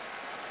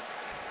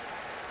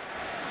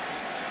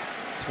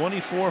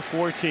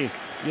 24-14.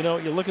 You know,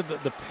 you look at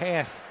the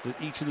path that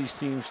each of these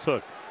teams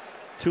took.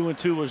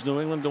 2-2 was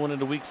New England going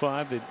into week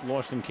 5. They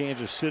lost in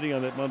Kansas City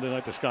on that Monday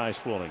night. The sky's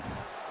falling.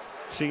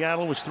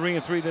 Seattle was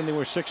 3-3. Then they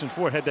were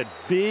 6-4. Had that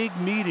big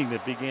meeting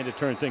that began to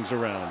turn things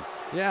around.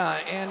 Yeah,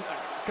 and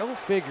go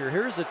figure.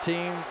 Here's a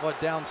team,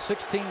 down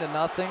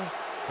 16-0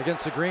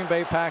 against the Green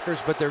Bay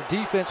Packers, but their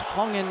defense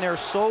hung in there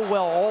so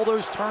well, all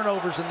those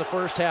turnovers in the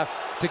first half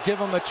to give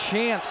them a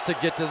chance to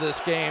get to this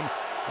game.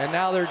 And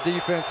now their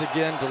defense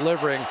again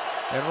delivering.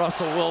 And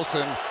Russell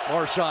Wilson,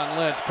 Marshawn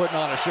Lynch putting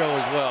on a show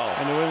as well.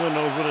 And New England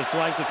knows what it's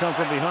like to come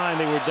from behind.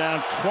 They were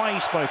down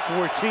twice by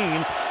 14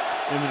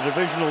 in the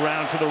divisional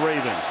round to the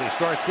Ravens. They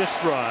start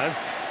this drive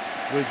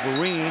with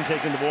Vereen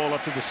taking the ball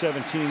up to the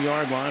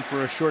 17-yard line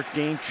for a short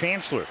gain.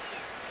 Chancellor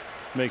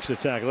makes the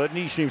tackle. That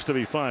knee seems to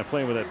be fine,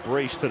 playing with that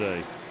brace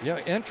today. You know,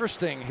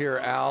 interesting here,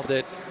 Al,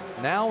 that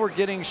now we're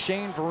getting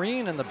Shane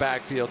Vereen in the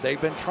backfield.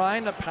 They've been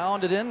trying to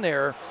pound it in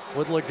there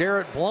with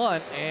LeGarrette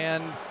Blount,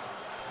 and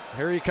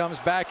here he comes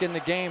back in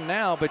the game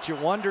now. But you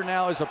wonder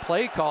now, as a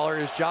play caller,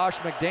 is Josh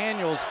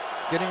McDaniels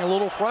getting a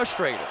little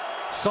frustrated?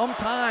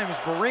 Sometimes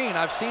Vereen,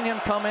 I've seen him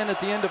come in at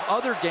the end of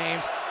other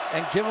games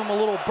and give him a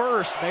little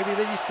burst. Maybe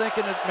that he's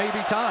thinking it may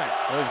be time.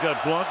 Well, he's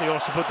got Blount. They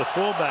also put the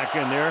fullback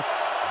in there,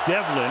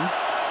 Devlin.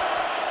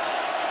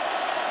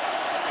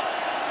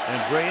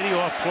 And Brady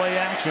off play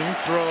action,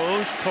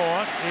 throws,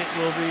 caught. It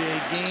will be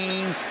a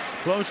gain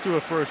close to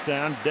a first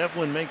down.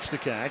 Devlin makes the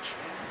catch.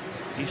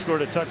 He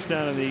scored a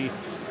touchdown in the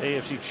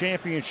AFC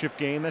Championship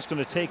game. That's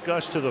going to take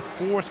us to the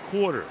 4th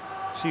quarter.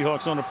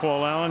 Seahawks under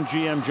Paul Allen,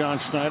 GM John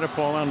Schneider.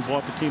 Paul Allen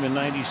bought the team in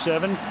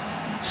 '97.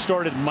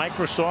 Started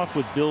Microsoft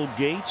with Bill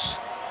Gates.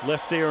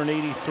 Left there in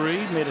 '83.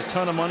 Made a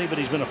ton of money, but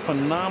he's been a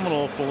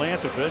phenomenal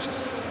philanthropist.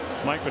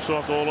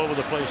 Microsoft all over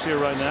the place here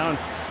right now. And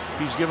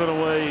He's given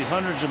away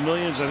hundreds of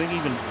millions, I think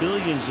even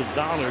billions of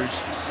dollars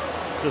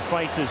to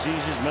fight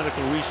diseases,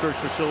 medical research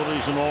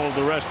facilities, and all of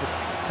the rest. But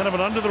kind of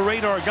an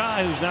under-the-radar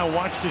guy who's now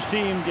watched his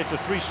team get to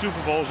 3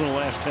 Super Bowls in the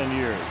last 10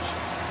 years.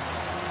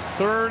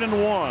 3rd and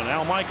 1.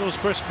 Al Michaels,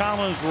 Chris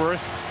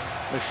Collinsworth,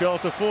 Michelle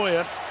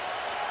Tafoya.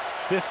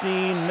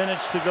 15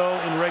 minutes to go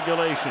in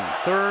regulation.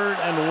 3rd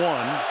and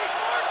 1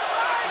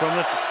 from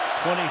the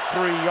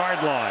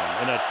 23-yard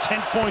line in a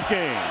 10-point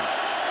game.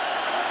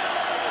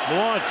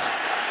 Blunt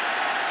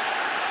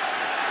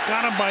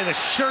got him by the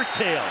shirt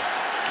tail.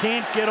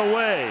 Can't get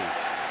away.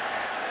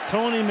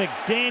 Tony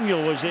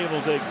McDaniel was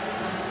able to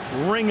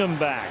ring him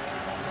back.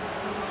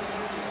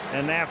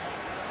 And that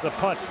the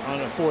putt on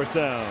a 4th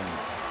down.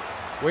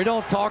 We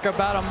don't talk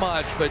about him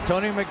much, but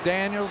Tony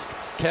McDaniel,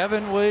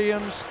 Kevin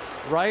Williams,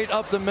 right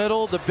up the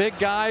middle, the big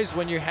guys,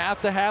 when you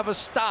have to have a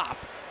stop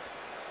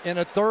in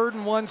a 3rd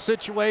and 1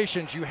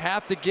 situations, you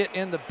have to get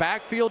in the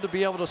backfield to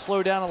be able to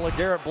slow down a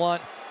LeGarrette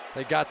Blount.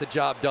 They got the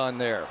job done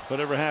there.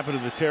 Whatever happened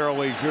to the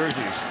tearaway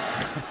jerseys?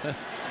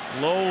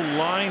 Low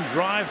line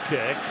drive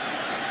kick.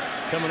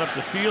 Coming up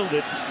to field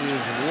it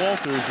is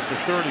Walters at the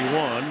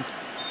 31.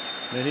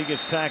 And he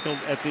gets tackled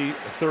at the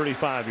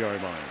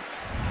 35-yard line.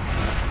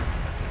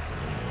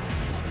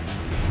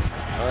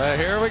 All right,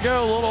 here we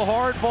go. A little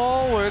hard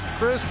ball with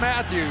Chris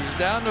Mathews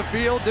down the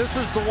field. This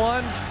is the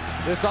one.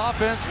 This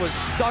offense was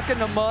stuck in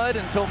the mud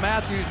until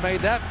Mathews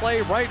made that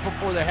play right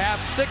before the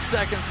half. 6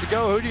 seconds to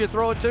go. Who do you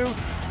throw it to?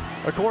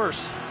 Of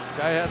course,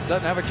 guy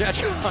doesn't have a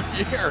catch on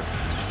here.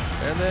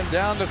 And then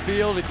down the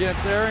field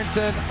against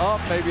Arrington,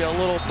 up, maybe a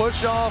little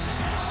push off,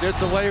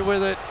 gets away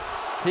with it.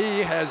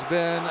 He has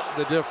been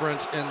the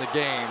difference in the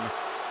game,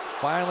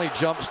 finally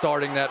jump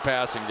starting that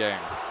passing game.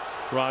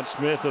 Rod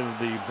Smith of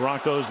the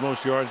Broncos,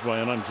 most yards by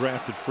an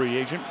undrafted free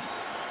agent.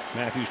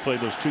 Mathews played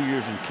those 2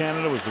 years in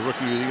Canada, was the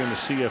rookie of the year in the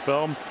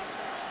CFL.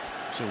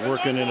 So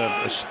working in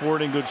a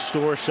sporting goods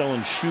store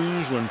selling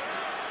shoes when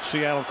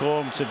Seattle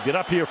called and said, get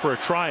up here for a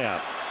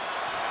tryout.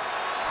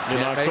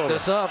 Can't make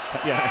this up.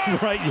 Yeah,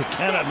 right. You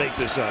cannot make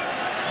this up.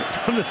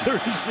 From the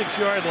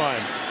 36-yard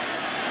line.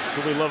 That's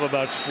what we love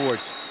about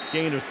sports.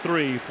 Gain of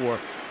 3 for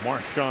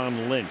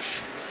Marshawn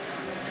Lynch.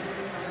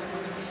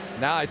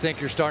 Now I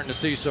think you're starting to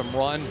see some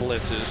run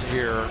blitzes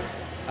here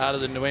out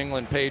of the New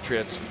England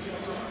Patriots.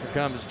 Here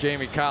comes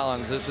Jamie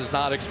Collins. This is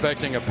not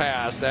expecting a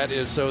pass. That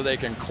is so they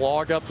can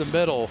clog up the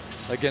middle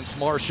against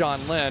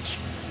Marshawn Lynch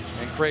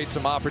and create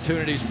some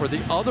opportunities for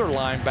the other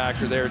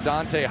linebacker there,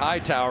 Dante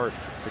Hightower,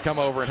 to come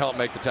over and help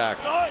make the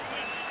tackle.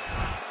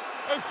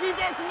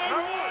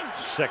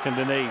 2nd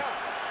and 8.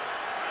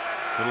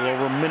 A little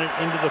over a minute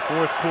into the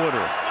 4th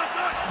quarter.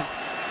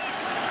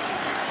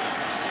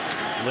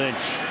 Lynch,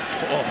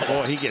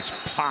 oh, he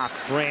gets popped.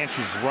 Branch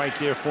is right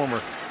there,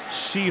 former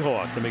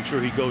Seahawk, to make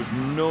sure he goes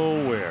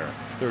nowhere.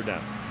 3rd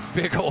down.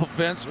 Big old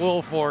Vince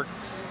Wilfork.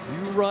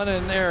 You run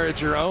in there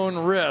at your own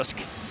risk.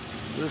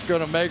 Just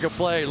going to make a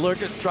play.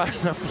 Look at trying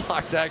to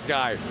block that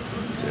guy.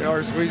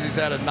 J.R. Sweezy's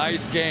had a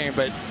nice game,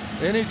 but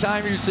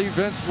anytime you see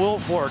Vince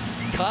Wilfork,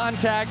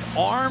 contact,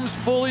 arms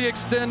fully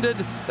extended,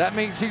 that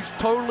means he's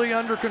totally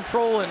under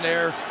control in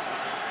there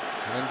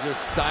and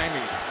just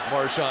stymied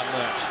Marshawn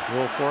Lynch.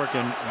 Wilfork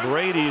and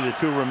Brady, the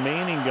 2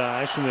 remaining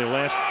guys from their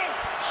last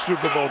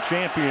Super Bowl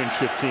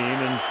championship team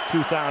in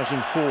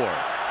 2004.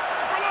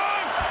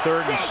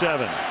 3rd and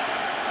 7.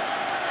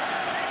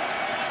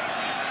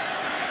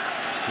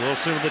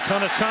 Wilson with a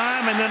ton of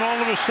time, and then all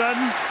of a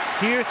sudden,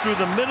 here through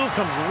the middle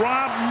comes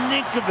Rob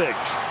Ninkovich.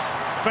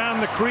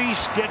 Found the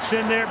crease, gets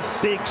in there,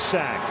 big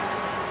sack.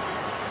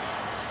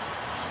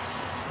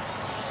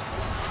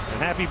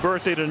 And happy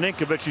birthday to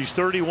Ninkovich. He's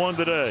 31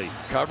 today.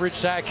 Coverage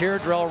sack here.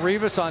 Drell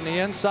Rivas on the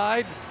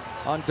inside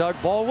on Doug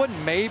Baldwin.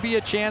 Maybe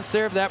a chance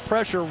there if that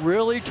pressure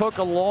really took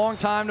a long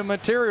time to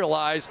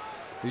materialize.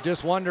 You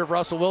just wonder if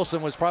Russell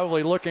Wilson was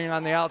probably looking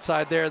on the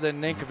outside there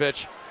than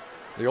Ninkovich,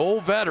 the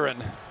old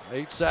veteran.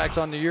 8 sacks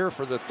on the year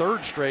for the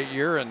 3rd straight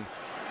year, and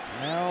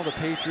now the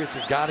Patriots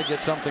have got to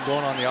get something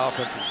going on the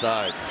offensive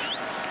side.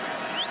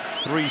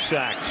 3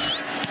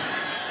 sacks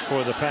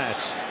for the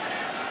Pats.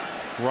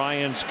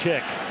 Ryan's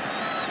kick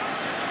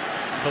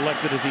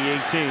collected at the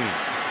 18.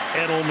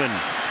 Edelman,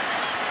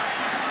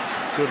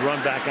 good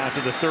run back out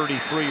to the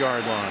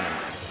 33-yard line.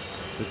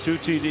 The 2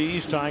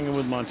 TDs tying him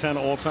with Montana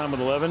all-time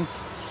with 11.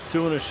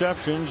 2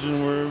 interceptions,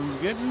 and we're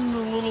getting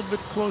a little bit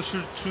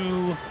closer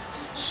to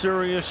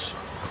serious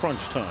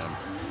crunch time.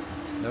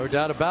 No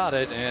doubt about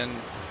it. And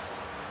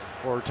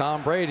for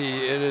Tom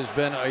Brady, it has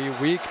been a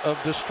week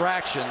of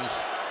distractions.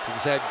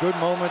 He's had good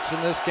moments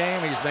in this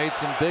game. He's made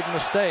some big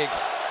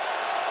mistakes.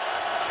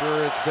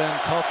 Sure, it's been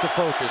tough to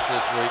focus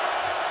this week.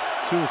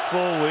 2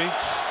 full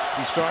weeks.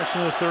 He starts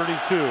from the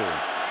 32.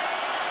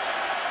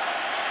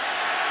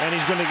 And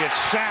he's going to get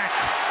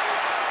sacked.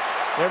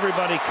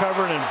 Everybody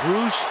covered, and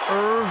Bruce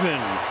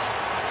Irvin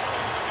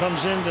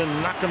comes in to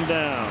knock him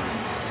down.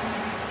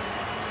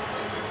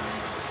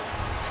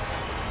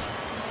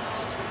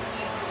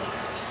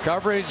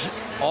 Coverage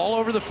all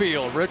over the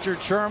field. Richard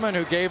Sherman,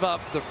 who gave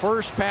up the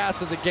first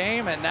pass of the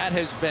game, and that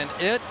has been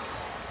it.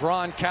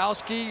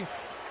 Gronkowski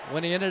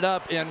when he ended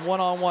up in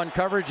one-on-one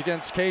coverage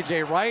against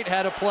KJ Wright,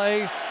 had a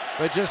play,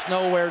 but just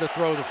nowhere to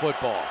throw the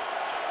football.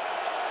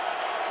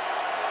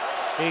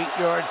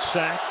 8-yard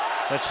sack.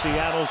 That's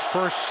Seattle's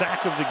first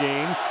sack of the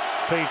game.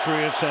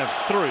 Patriots have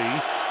 3.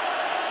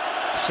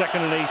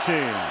 2nd and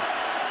 18.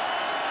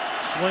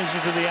 Slings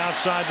it to the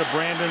outside to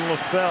Brandon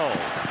LaFell.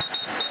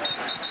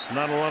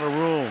 Not a lot of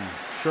room.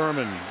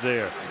 Sherman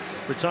there.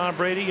 For Tom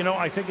Brady, you know,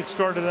 I think it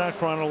started out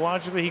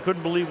chronologically. He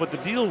couldn't believe what the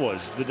deal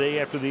was the day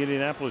after the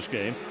Indianapolis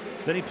game.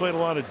 Then he played a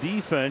lot of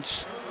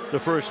defense the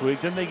first week.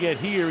 Then they get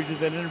here. He did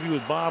that interview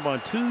with Bob on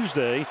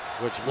Tuesday.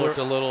 Which looked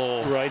a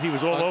little right. He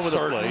was all uncertain.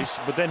 over the place.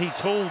 But then he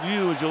told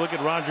you, as you look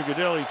at Roger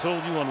Goodell, he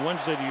told you on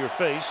Wednesday to your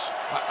face.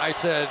 I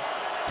said,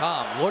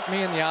 Tom, look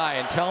me in the eye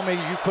and tell me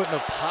you couldn't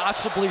have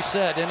possibly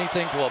said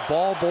anything to a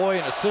ball boy,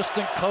 an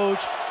assistant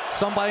coach,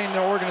 somebody in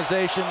the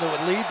organization that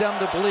would lead them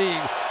to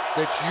believe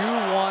that you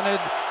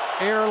wanted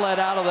air let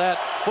out of that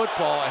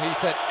football. And he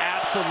said,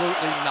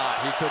 absolutely not.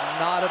 He could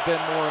not have been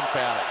more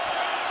emphatic.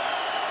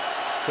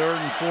 3rd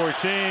and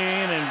 14,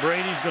 and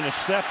Brady's going to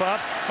step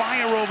up,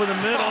 fire over the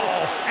middle,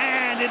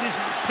 and it is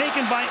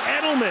taken by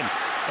Edelman.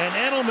 And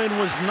Edelman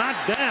was not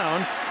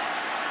down,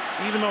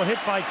 even though hit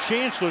by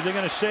Chancellor. They're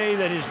going to say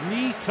that his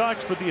knee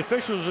touched, but the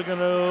officials are going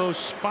to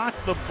spot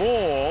the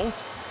ball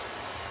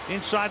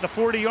inside the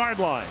 40-yard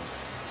line.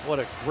 What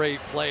a great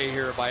play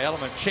here by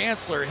Edelman.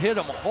 Chancellor hit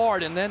him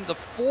hard, and then the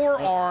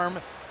forearm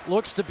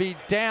looks to be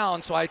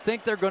down, so I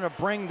think they're going to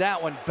bring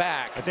that one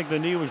back. I think the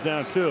knee was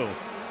down, too.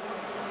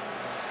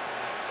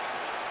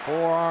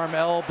 Forearm,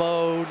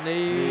 elbow,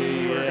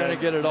 knee, we're going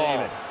to get it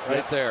all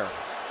right there.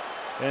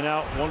 And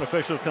now one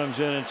official comes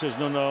in and says,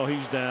 no,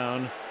 he's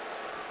down.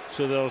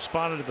 So they'll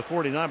spot it at the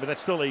 49, but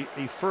that's still a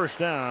first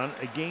down,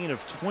 a gain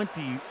of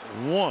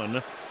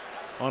 21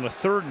 on a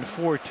 3rd and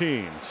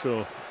 14.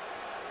 So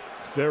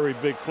very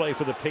big play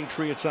for the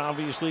Patriots,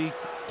 obviously.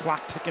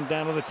 Clock ticking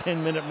down to the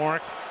 10-minute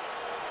mark.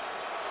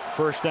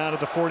 First down at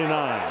the 49.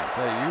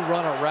 So you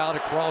run a route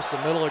across the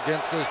middle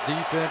against this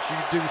defense,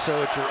 you do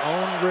so at your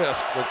own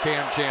risk with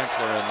Cam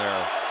Chancellor in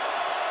there.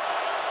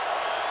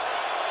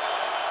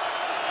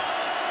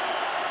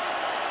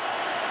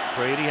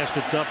 Brady has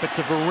to dump it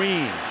to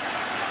Vereen.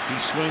 He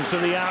swings to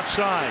the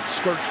outside,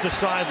 skirts the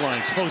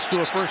sideline, close to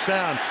a first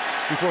down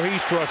before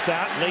he's thrust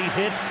out. Late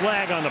hit,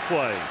 flag on the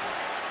play.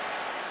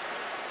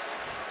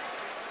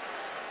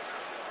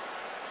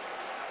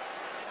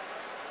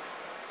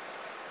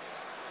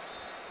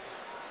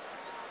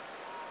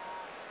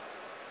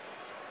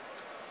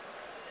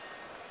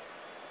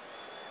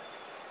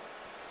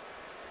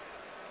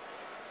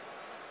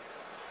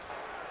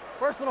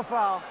 Personal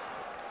foul.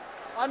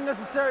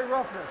 Unnecessary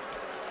roughness.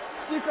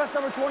 Defense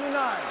number 29.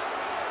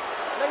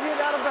 Late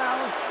hit out of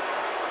bounds.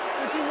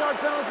 15-yard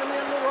penalty from the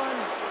end of the run.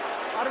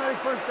 Automatic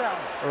first down.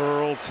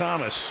 Earl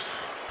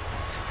Thomas.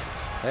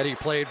 Eddie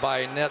played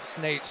by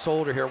Nate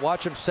Solder here.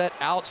 Watch him set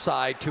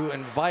outside to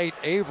invite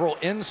Averill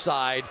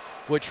inside,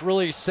 which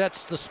really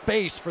sets the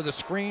space for the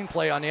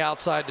screenplay on the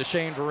outside to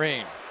Shane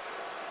Vereen.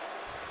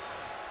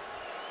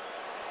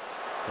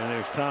 And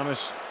there's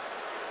Thomas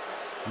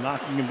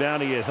knocking him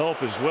down. He had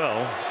help as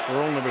well.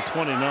 Earl, number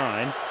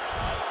 29.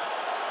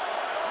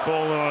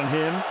 Calling on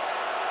him.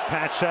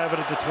 Pats have it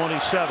at the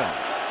 27.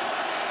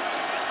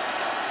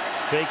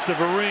 Fake to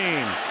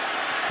Vereen.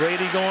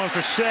 Brady going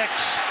for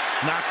 6.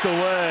 Knocked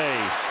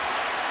away.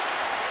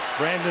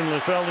 Brandon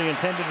LaFell, the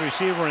intended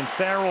receiver, and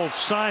Tharold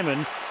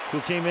Simon,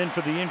 who came in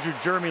for the injured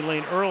Jeremy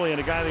Lane early, and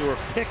a guy they were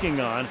picking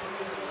on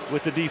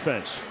with the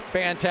defense.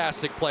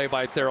 Fantastic play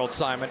by Tharold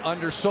Simon.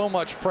 Under so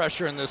much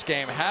pressure in this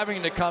game,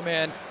 having to come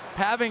in,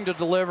 having to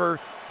deliver,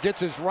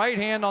 gets his right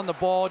hand on the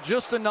ball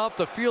just enough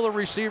to feel a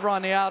receiver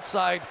on the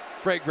outside.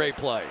 Great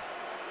play.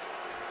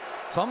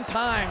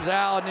 Sometimes,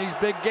 Al, in these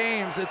big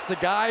games, it's the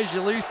guys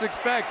you least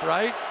expect,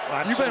 right?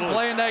 Absolutely. You've been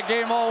playing that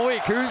game all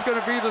week. Who's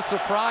going to be the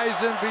surprise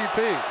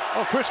MVP?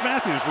 Oh, Chris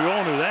Mathews. We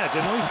all knew that,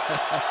 didn't we?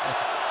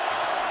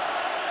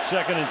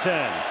 2nd and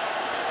 10.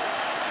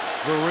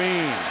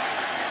 Vereen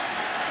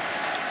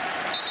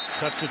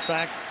cuts it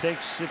back,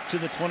 takes it to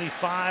the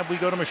 25. We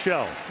go to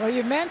Michelle. Well,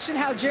 you mentioned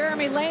how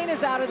Jeremy Lane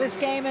is out of this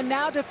game, and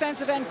now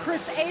defensive end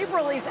Chris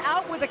Averill is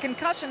out with a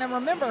concussion. And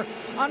remember,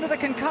 under the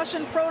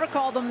concussion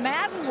protocol, the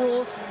Madden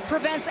rule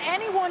prevents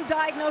anyone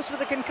diagnosed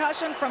with a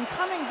concussion from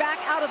coming back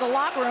out of the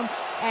locker room.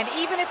 And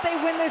even if they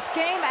win this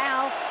game,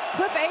 Al,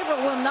 Cliff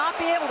Averill will not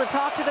be able to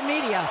talk to the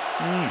media.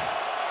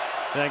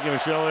 Thank you,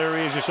 Michelle. There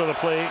he is. You saw the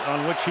play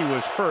on which he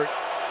was hurt.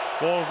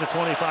 Ball at the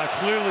 25.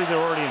 Clearly, they're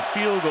already in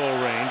field goal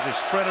range. They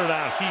spread it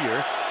out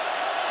here.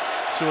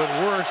 So at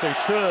worst, they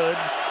should,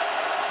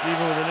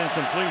 even with an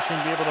incompletion,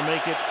 be able to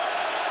make it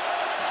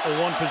a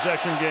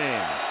one-possession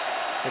game.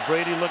 But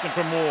Brady looking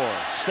for more.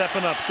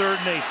 Stepping up, 3rd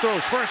and 8.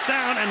 Throws first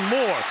down and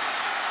more.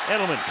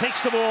 Edelman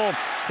takes the ball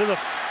to the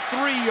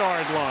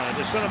 3-yard line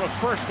to set up a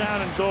first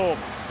down and goal.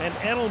 And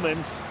Edelman,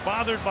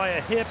 bothered by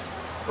a hit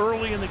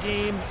early in the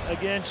game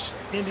against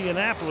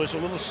Indianapolis, a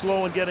little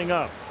slow in getting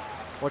up.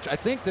 Which I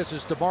think this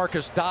is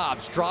DeMarcus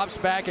Dobbs, drops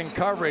back in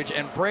coverage,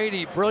 and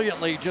Brady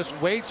brilliantly just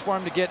waits for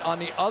him to get on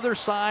the other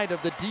side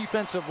of the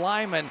defensive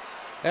lineman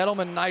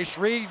Edelman, nice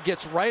read,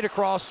 gets right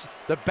across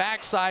the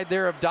backside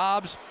there of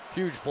Dobbs.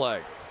 Huge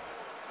play.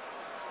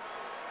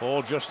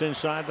 Ball just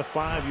inside the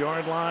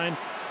 5-yard line.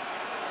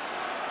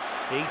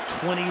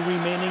 8:20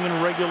 remaining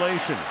in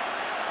regulation.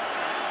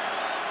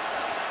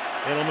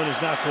 Edelman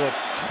has now caught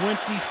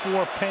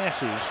 24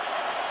 passes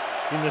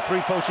in the 3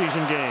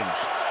 postseason games.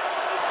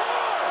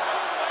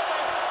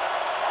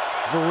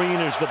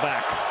 Vereen is the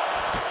back.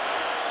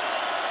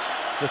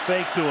 The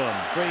fake to him.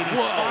 Brady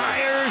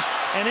fires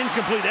and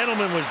incomplete.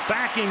 Edelman was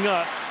backing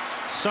up.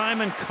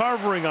 Simon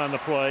covering on the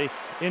play.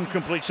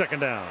 Incomplete,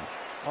 second down.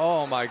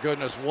 Oh my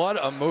goodness, what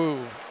a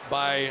move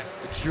by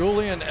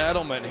Julian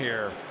Edelman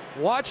here.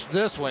 Watch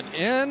this one.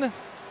 In,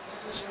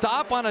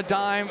 stop on a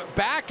dime,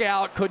 back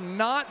out, could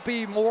not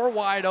be more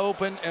wide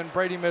open, and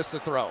Brady missed the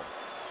throw.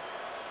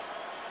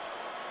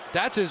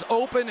 That's as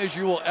open as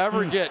you will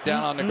ever get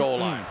down on the goal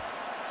line.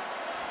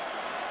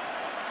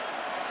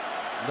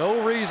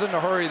 No reason to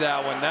hurry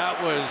that one. That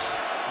was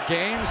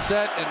game,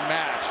 set, and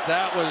match.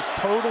 That was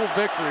total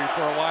victory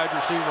for a wide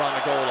receiver on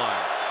the goal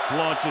line.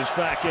 Blunt is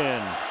back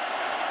in.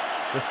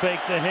 The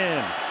fake to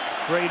him.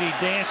 Brady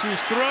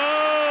dances,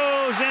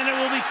 throws, and it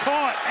will be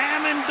caught.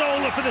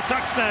 Amendola for the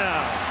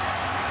touchdown.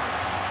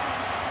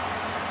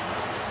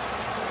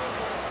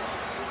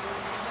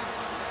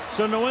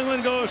 So New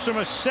England goes from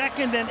a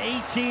 2nd and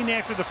 18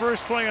 after the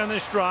first play on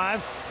this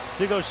drive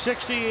to go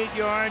 68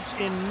 yards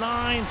in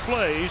 9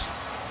 plays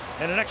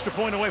and an extra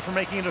point away from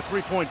making it a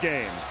 3-point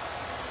game.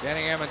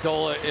 Danny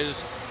Amendola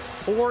is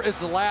poor as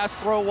the last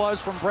throw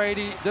was from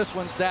Brady. This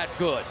one's that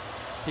good.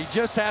 He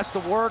just has to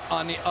work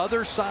on the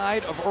other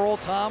side of Earl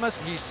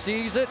Thomas. He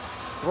sees it,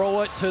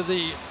 throw it to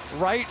the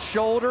right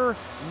shoulder.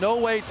 No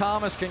way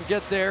Thomas can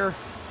get there.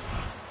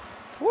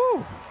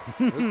 Woo!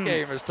 This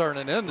game is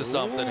turning into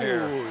something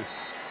here.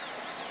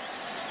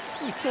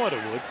 We thought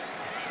it would.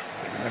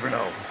 You never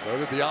know. So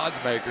did the odds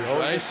makers,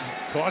 right? Yes.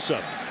 Toss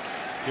up.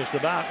 Just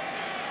about.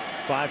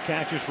 5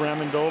 catches for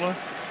Amendola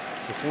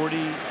for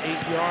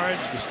 48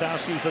 yards.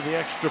 Gronkowski for the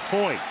extra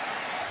point.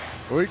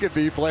 We could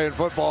be playing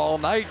football all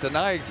night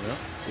tonight. Yeah.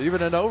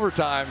 Even in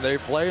overtime, they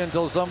play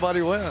until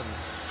somebody wins.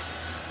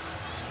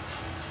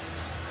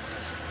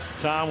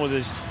 Tom, with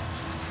his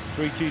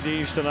 3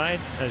 TDs tonight,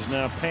 has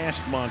now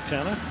passed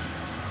Montana.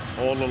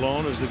 All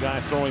alone as the guy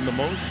throwing the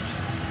most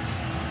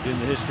in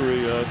the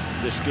history of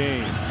this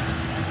game.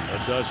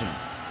 A dozen.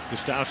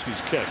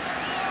 Gostowski's kick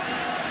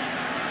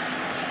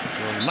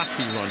will not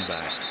be run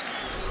back.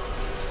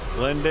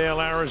 Glendale,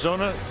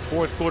 Arizona.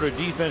 4th quarter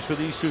defense for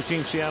these 2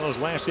 teams. Seattle's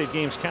last 8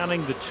 games,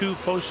 counting the 2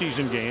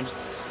 postseason games.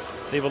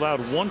 They've allowed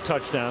 1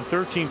 touchdown,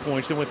 13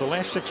 points. They went the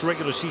last 6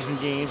 regular season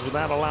games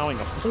without allowing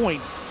a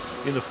point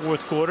in the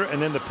 4th quarter.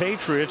 And then the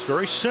Patriots,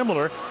 very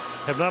similar,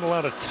 have not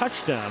allowed a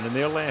touchdown in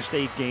their last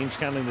 8 games,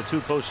 counting the 2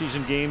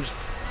 postseason games,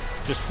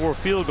 just 4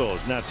 field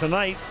goals. Now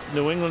tonight,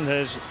 New England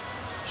has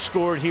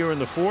scored here in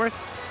the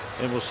 4th,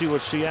 and we'll see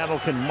what Seattle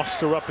can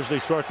muster up as they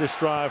start this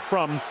drive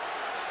from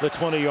the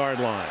 20-yard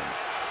line.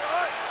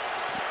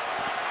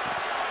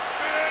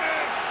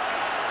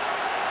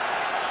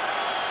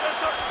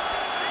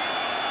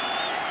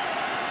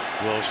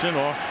 Wilson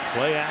off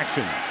play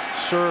action,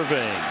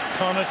 surveying,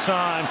 ton of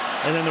time,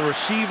 and then the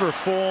receiver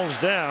falls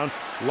down.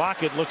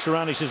 Lockett looks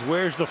around. He says,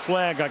 "Where's the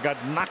flag? I got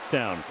knocked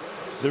down."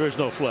 There is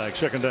no flag.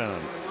 Second down.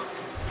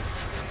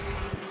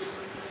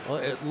 Well,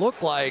 it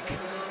looked like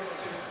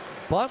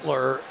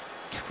Butler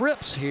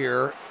trips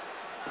here.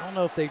 I don't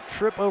know if they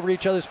trip over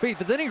each other's feet,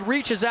 but then he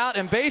reaches out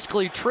and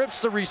basically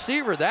trips the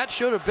receiver. That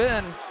should have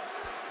been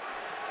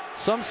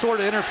some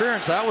sort of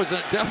interference. That was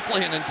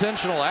definitely an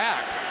intentional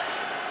act.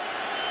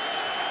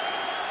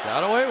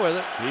 Got away with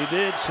it. He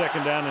did.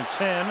 Second down and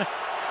 10.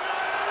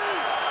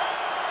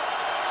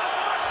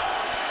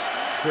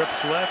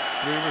 Trips left.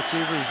 3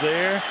 receivers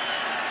there.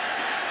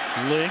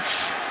 Lynch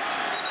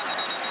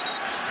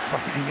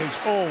fighting. He's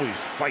always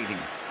fighting.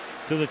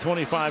 To the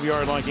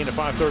 25-yard line, gain of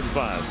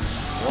 5:35.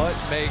 What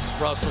makes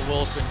Russell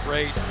Wilson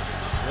great?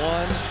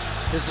 1,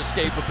 his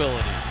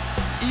escapability.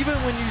 Even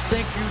when you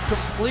think you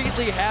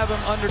completely have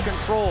him under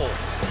control,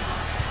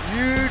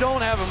 you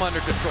don't have him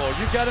under control.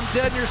 You've got him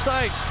dead in your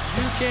sights.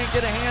 You can't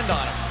get a hand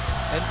on him.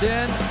 And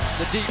then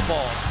the deep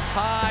balls,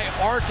 high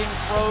arcing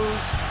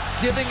throws,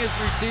 giving his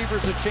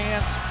receivers a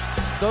chance.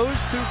 Those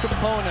 2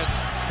 components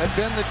have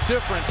been the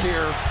difference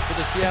here for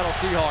the Seattle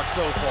Seahawks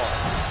so far.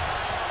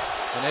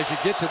 And as you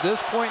get to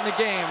this point in the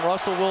game,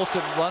 Russell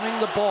Wilson running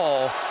the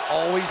ball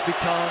always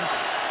becomes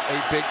a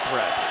big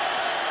threat.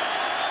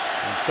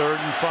 And 3rd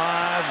and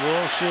 5,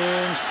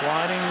 Wilson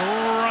sliding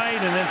right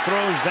and then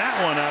throws that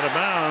one out of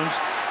bounds.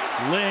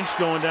 Lynch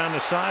going down the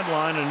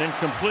sideline and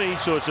incomplete,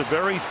 so it's a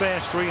very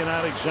fast 3 and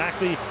out,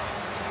 exactly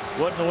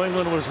what New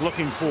England was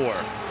looking for.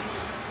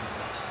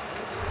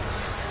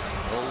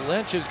 Well,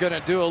 Lynch is going to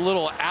do a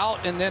little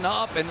out and then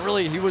up, and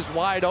really he was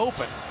wide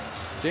open.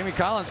 Jamie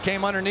Collins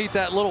came underneath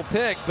that little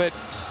pick, but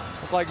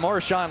looked like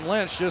Marshawn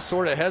Lynch just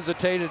sort of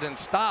hesitated and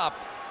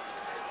stopped.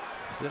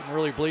 Didn't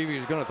really believe he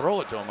was going to throw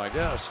it to him, I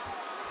guess.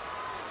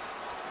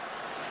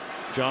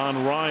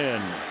 John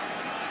Ryan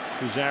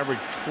who's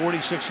averaged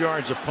 46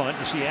 yards a punt.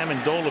 You see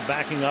Amendola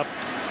backing up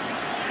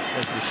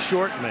as the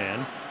short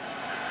man.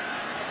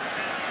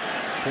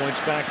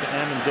 Points back to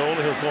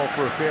Amendola. He'll call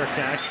for a fair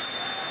catch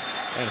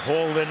and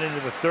haul it into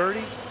the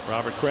 30.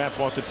 Robert Kraft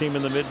bought the team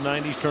in the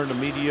mid-90s, turned a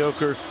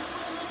mediocre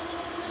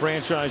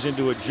franchise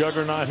into a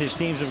juggernaut. His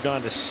teams have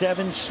gone to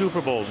 7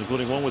 Super Bowls,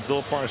 including one with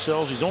Bill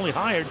Parcells. He's only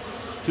hired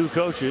 2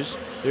 coaches.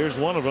 There's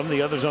one of them.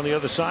 The other's on the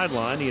other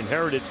sideline. He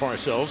inherited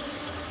Parcells.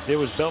 There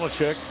was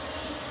Belichick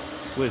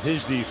with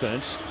his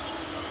defense.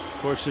 Of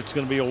course, it's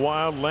going to be a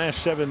wild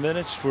last 7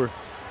 minutes for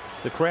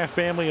the Kraft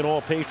family and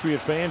all Patriot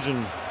fans,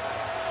 and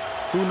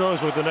who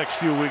knows what the next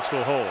few weeks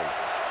will hold.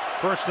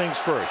 First things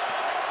first.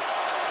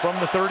 From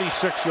the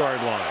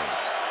 36-yard line,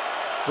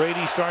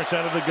 Brady starts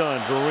out of the gun.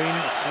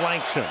 Vereen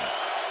flanks him.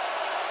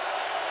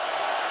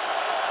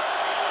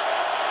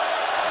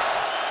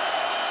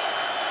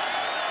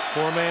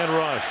 Four-man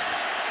rush.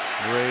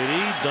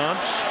 Brady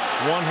dumps.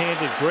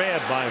 One-handed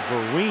grab by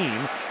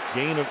Vereen.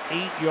 Gain of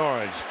 8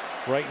 yards.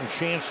 Wright and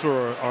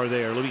Chancellor are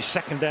there. It'll be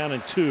 2nd down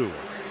and 2.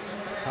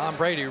 Tom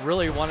Brady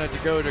really wanted to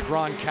go to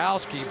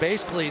Gronkowski.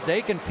 Basically,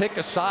 they can pick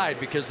a side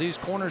because these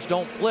corners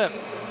don't flip.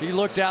 He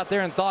looked out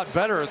there and thought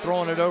better of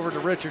throwing it over to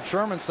Richard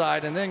Sherman's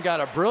side, and then got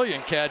a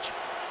brilliant catch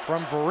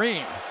from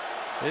Vereen.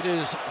 It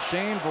is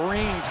Shane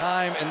Vereen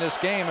time in this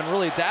game, and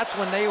really that's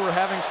when they were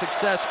having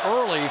success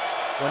early,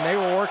 when they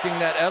were working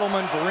that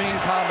Edelman-Vereen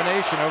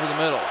combination over the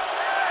middle.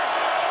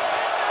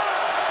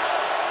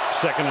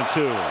 2nd and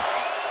 2.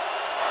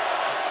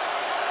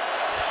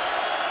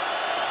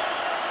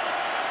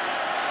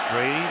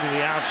 Brady to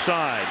the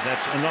outside.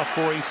 That's enough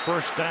for a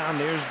first down.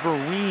 There's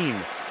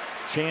Vereen.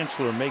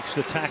 Chancellor makes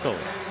the tackle.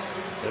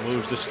 That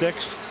moves the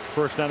sticks.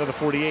 First down to the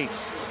 48.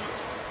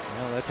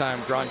 Well, that time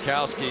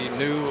Gronkowski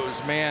knew it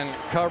was man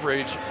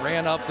coverage,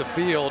 ran up the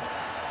field,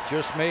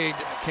 just made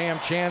Cam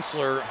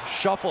Chancellor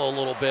shuffle a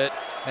little bit,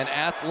 and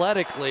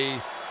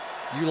athletically,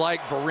 you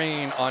like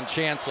Vereen on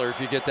Chancellor if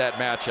you get that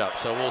matchup.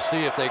 So we'll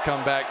see if they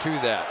come back to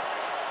that.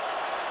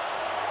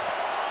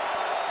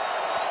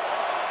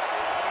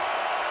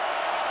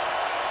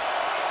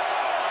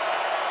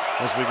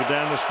 As we go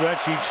down the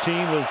stretch, each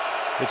team with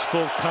its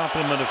full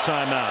complement of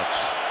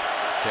timeouts.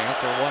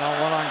 Chancellor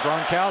one-on-one on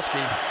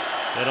Gronkowski.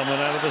 Edelman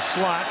out of the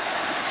slot.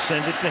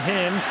 Send it to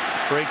him.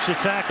 Breaks a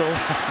tackle.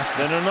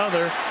 Then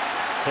another.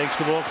 Takes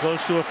the ball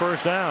close to a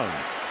first down.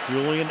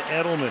 Julian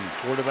Edelman,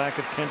 quarterback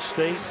at Kent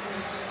State.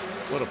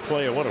 What a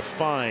player. What a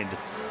find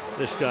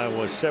this guy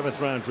was. 7th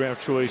round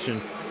draft choice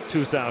in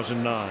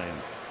 2009.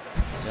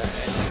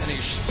 And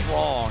he's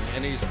strong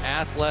and he's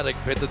athletic.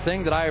 But the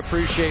thing that I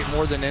appreciate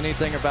more than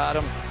anything about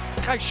him,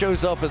 the guy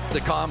shows up at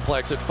the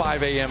complex at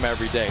 5 a.m.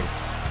 every day.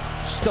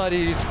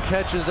 Studies,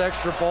 catches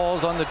extra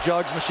balls on the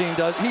jugs machine.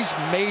 He's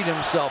made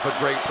himself a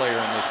great player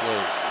in this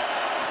league.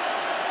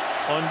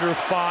 Under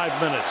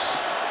 5 minutes.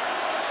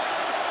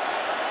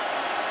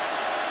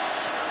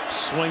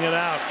 Swing it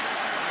out.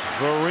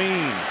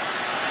 Vereen.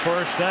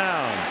 First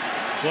down.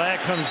 Flag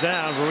comes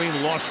down.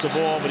 Vereen lost the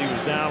ball, but he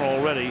was down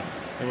already.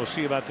 And we'll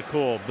see about the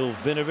call. Bill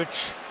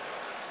Vinovich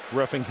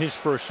reffing his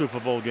first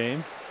Super Bowl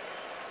game.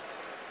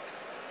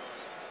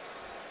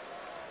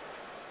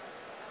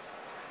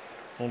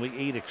 Only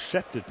 8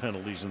 accepted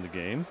penalties in the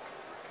game.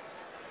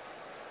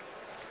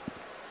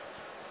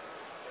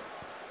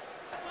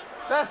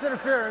 Pass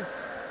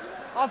interference.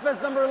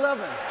 Offense number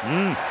 11.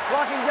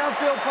 Blocking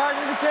downfield prior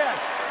to the catch.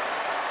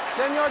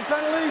 10-yard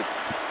penalty.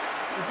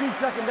 Repeat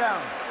 2nd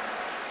down.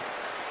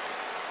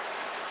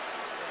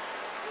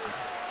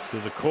 So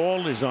the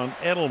call is on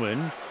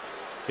Edelman.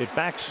 It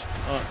backs.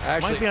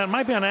 Actually,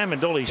 might be on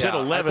Amendola. He said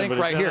 11, but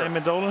right it's here.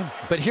 Amendola.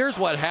 But here's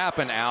what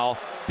happened, Al.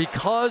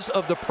 Because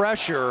of the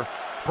pressure,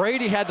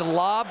 Brady had to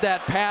lob that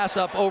pass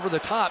up over the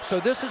top. So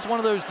this is one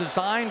of those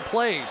design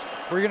plays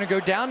where you're going to go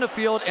down the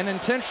field and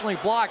intentionally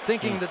block,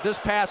 thinking that this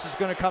pass is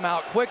going to come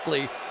out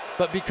quickly.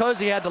 But because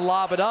he had to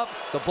lob it up,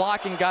 the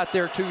blocking got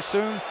there too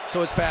soon,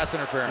 so it's pass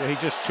interference. Yeah, he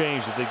just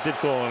changed it. They did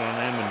call it on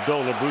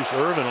Amendola. Bruce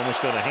Irvin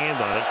almost got a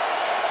hand on it.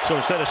 So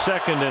instead of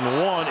 2nd and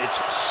 1, it's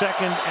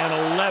 2nd and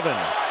 11.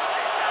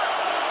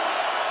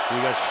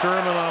 We got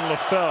Sherman on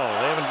LaFell.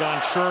 They haven't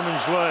gone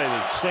Sherman's way.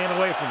 They're staying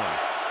away from him,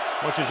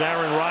 much as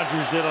Aaron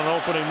Rodgers did on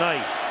opening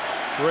night.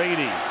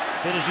 Brady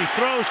hit as he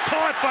throws,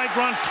 caught by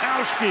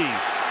Gronkowski.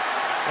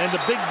 And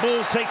the big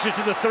bull takes it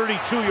to the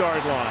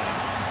 32-yard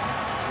line.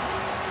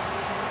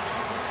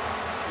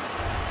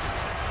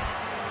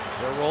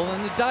 They're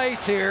rolling the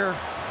dice here.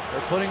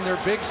 They're putting their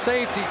big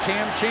safety,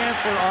 Cam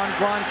Chancellor, on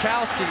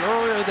Gronkowski.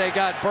 Earlier they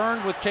got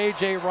burned with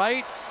KJ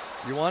Wright.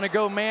 You want to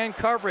go man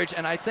coverage,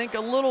 and I think a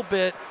little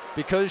bit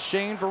because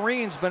Shane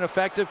Vereen's been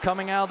effective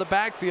coming out of the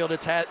backfield.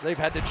 They've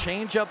had to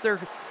change up their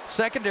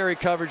secondary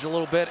coverage a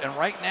little bit, and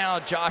right now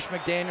Josh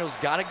McDaniels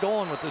got it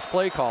going with this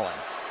play calling.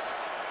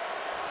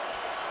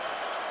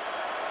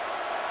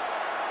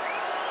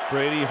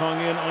 Brady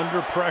hung in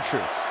under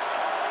pressure.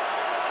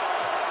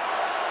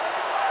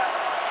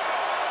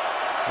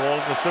 Ball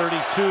at the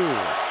 32.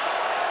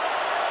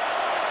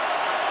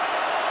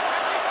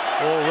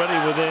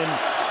 Already within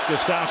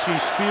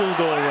Gostowski's field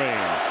goal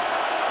range.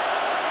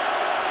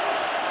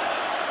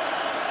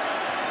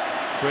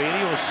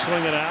 Brady will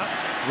swing it out.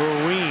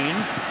 Vereen.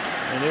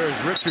 And there's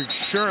Richard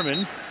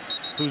Sherman,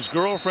 whose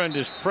girlfriend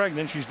is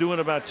pregnant. She's due in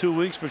about 2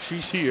 weeks, but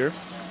she's here.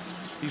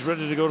 He's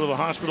ready to go to the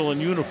hospital in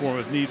uniform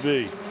if need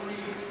be.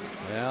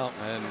 Yeah,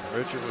 and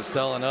Richard was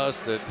telling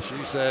us that she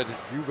said,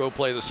 you go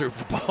play the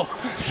Super Bowl.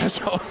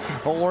 So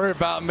don't worry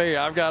about me.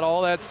 I've got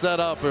all that set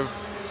up if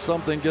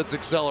something gets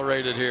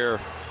accelerated here.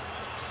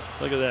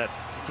 Look at that.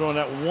 Throwing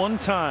that one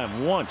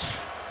time,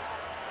 once.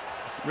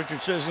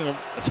 Richard says, you know,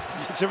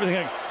 it's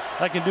everything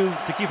I can do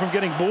to keep from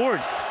getting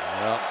bored.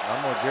 Yeah,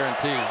 I'm going to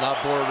guarantee he's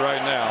not bored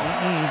right now.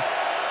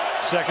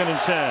 2nd and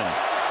 10.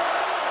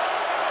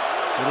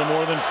 A little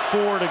more than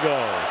 4 to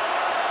go.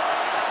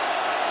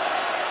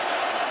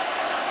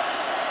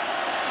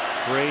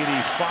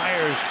 Brady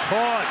fires,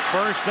 caught,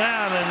 1st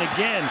down, and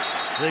again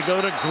they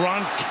go to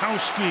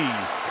Gronkowski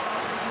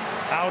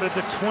out at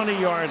the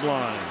 20-yard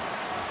line.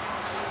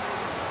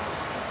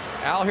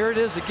 Al, here it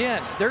is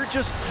again. They're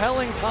just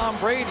telling Tom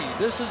Brady,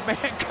 this is man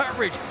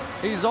coverage.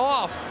 He's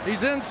off.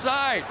 He's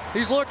inside.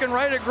 He's looking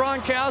right at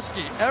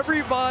Gronkowski.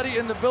 Everybody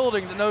in the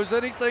building that knows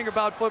anything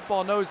about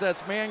football knows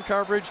that's man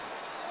coverage.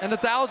 And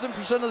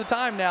 1,000% of the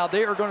time now,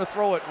 they are going to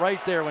throw it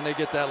right there when they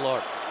get that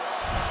look.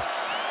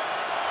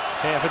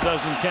 Half a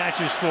dozen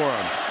catches for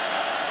him.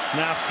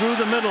 Now through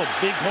the middle,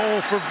 big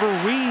hole for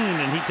Vereen,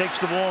 and he takes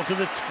the ball to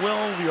the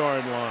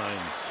 12-yard line.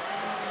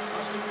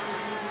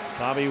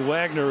 Bobby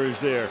Wagner is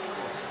there.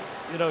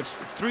 You know, it's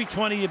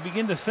 3:20. You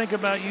begin to think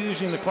about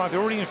using the clock. They're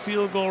already in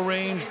field goal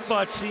range,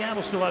 but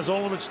Seattle still has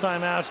all of its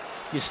timeouts.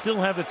 You still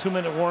have the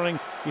 2-minute warning.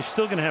 You're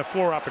still going to have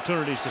 4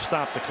 opportunities to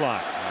stop the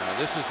clock.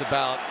 This is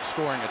about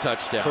scoring a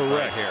touchdown. Correct.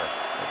 Right here.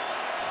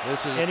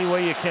 This is any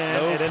way you can,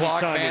 no at any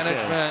clock time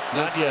management. You can.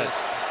 Not yet.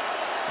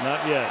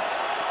 Not yet.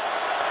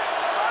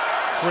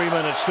 3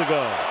 minutes to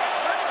go.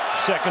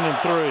 2nd and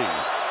 3.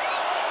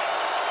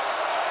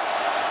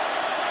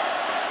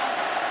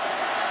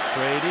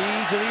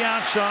 Brady to the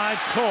outside,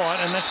 caught,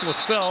 and that's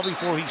LaFell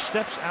before he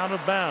steps out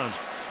of bounds.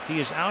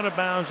 He is out of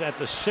bounds at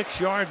the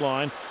 6-yard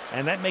line,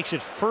 and that makes it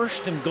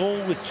 1st and goal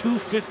with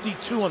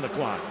 2:52 on the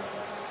clock.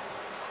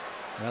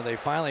 Now they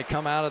finally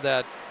come out of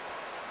that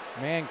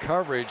man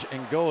coverage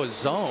and go a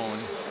zone,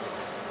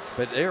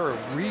 but they were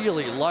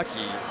really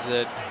lucky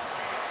that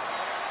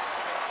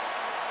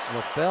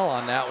LaFell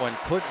on that one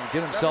couldn't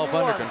get himself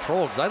under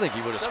control, because I think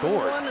he would have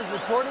scored. 71 is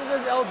reported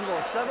as eligible.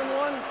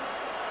 7-1.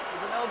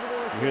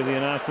 You hear the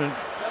announcement.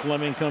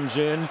 Fleming comes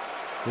in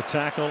to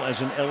tackle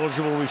as an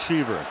eligible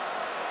receiver.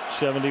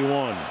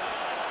 71.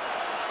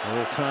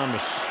 Earl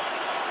Thomas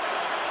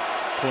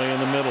play in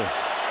the middle.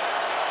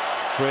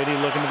 Brady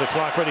looking at the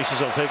clock. Brady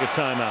says, I'll take a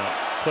timeout.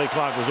 Play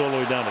clock was all the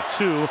way down to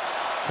 2.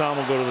 Tom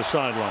will go to the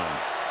sideline.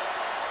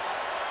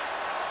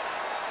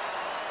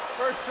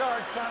 First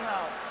charge,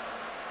 timeout.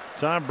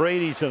 Tom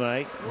Brady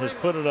tonight has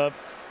put it up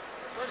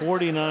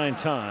 49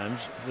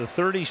 times. The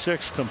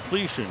 36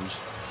 completions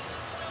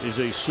is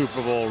a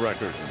Super Bowl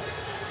record.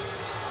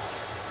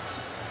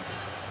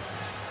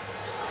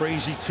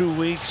 Crazy 2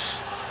 weeks.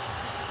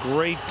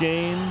 Great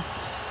game.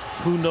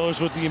 Who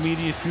knows what the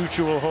immediate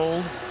future will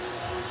hold?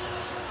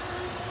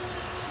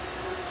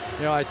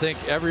 You know, I think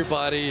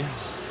everybody,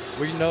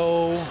 we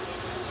know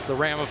the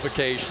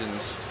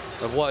ramifications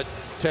of what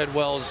Ted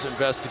Wells'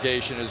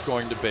 investigation is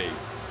going to be.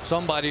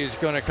 Somebody's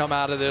going to come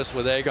out of this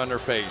with egg on their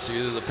face.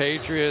 Either the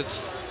Patriots,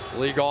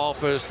 league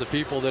office, the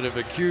people that have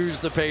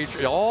accused the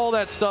Patriots, all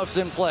that stuff's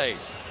in play.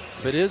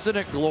 But isn't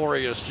it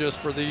glorious just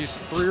for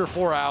these 3 or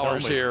 4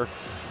 hours here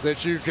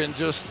that you can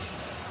just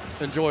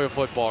enjoy a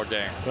football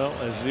game? Well,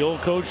 as the old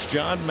coach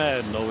John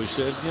Madden always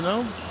said, you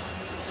know,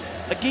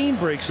 a game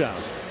breaks out.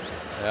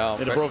 Yeah,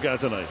 and it broke out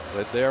tonight.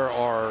 But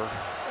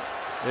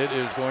it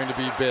is going to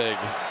be big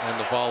in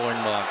the following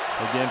month.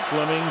 Again,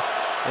 Fleming,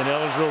 an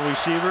eligible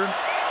receiver.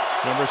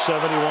 Number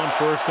 71,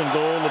 1st and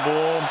goal. The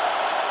ball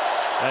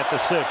at the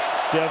 6.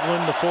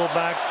 Devlin, the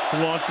fullback.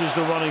 Blunt is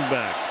the running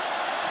back.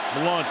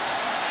 Blunt.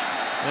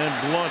 And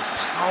Blunt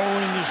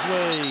powering his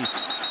way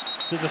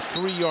to the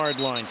 3-yard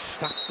line.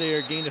 Stop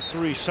there. Gain of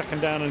 3. 2nd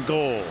down and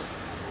goal.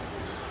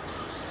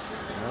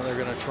 Well, they're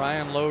going to try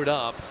and load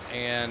up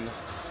and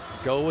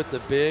go with the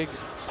big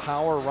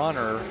power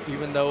runner,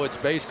 even though it's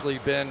basically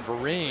been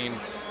Vereen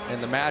and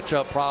the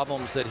matchup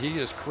problems that he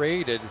has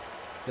created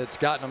that's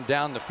gotten him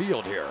down the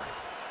field here.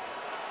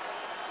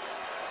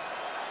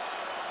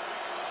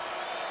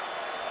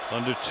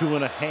 Under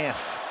 2.5.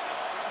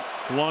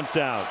 Blunt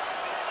out.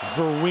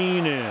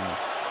 Vereen in.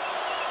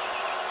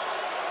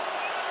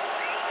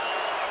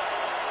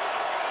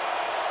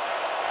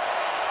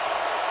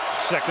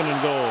 Second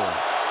and goal.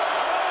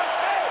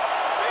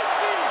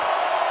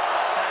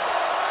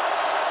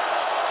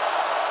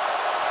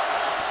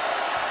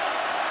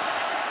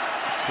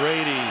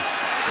 Brady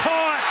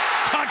caught.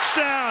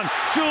 Touchdown.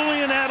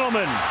 Julian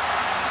Edelman.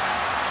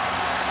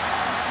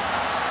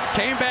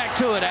 Came back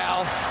to it,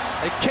 Al.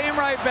 They came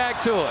right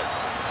back to it.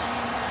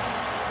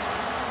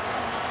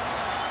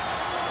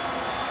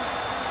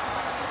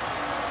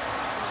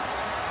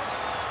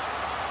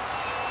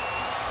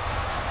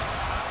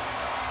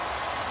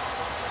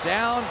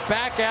 Down,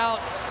 back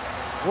out,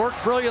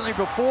 Worked brilliantly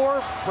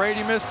before.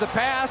 Brady missed the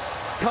pass.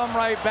 Come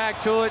right back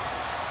to it.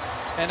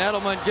 And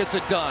Edelman gets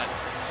it done.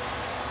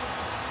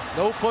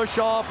 No push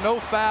off, no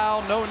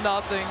foul, no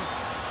nothing.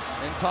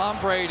 And Tom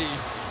Brady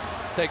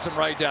takes him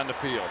right down the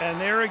field. And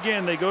there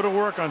again, they go to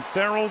work on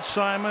Thorold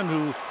Simon,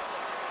 who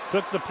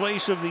took the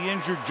place of the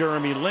injured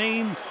Jeremy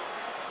Lane.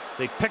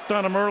 They picked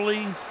on him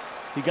early.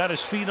 He got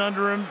his feet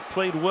under him,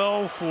 played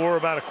well for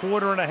about a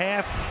quarter and a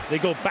half. They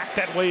go back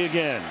that way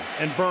again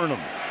and burn him.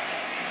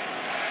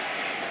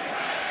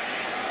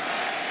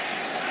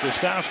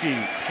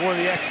 Gronkowski for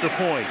the extra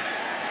point.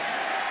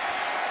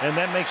 And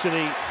that makes it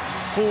a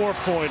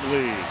 4-point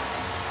lead.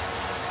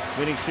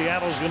 Meaning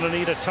Seattle's going to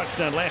need a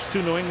touchdown. Last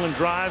two New England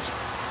drives.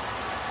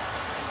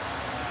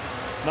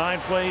 9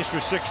 plays for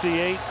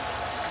 68.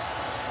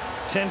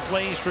 10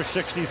 plays for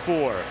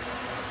 64.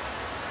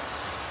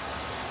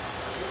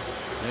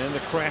 And the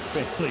Kraft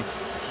family,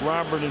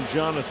 Robert and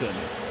Jonathan.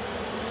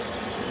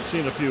 We've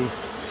seen a few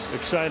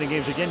exciting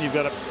games. Again, you've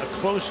got a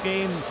close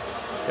game.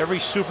 Every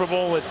Super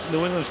Bowl that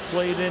New England's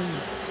played in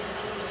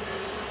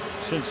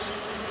since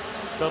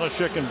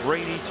Belichick and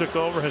Brady took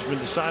over has been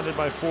decided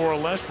by 4 or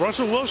less.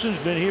 Russell Wilson's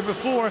been here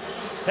before.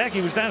 Heck,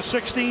 he was down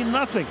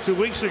 16-0 2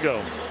 weeks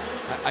ago.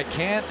 I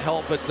can't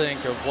help but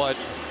think of what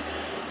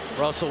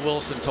Russell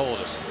Wilson told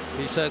us.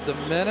 He said, the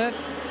minute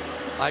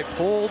I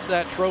pulled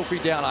that trophy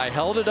down, I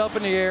held it up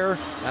in the air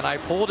and I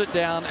pulled it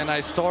down and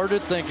I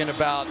started thinking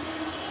about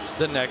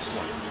the next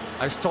one.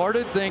 I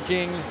started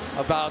thinking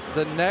about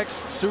the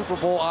next Super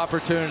Bowl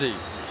opportunity.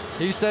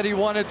 He said he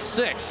wanted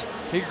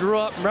 6. He grew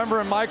up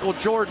remembering Michael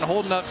Jordan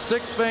holding up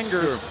 6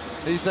 fingers.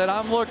 Sure. He said,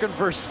 I'm looking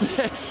for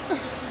 6.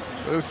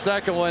 The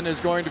second one is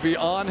going to be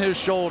on his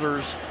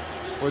shoulders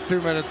with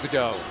 2 minutes to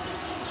go.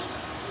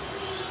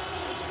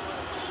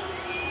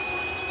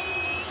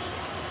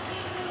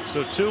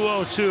 So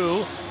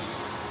 2:02.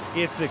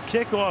 If the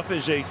kickoff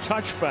is a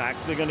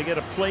touchback, they're going to get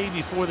a play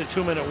before the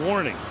 2-minute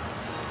warning.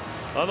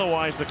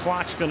 Otherwise, the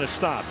clock's going to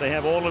stop. They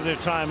have all of their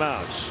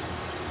timeouts.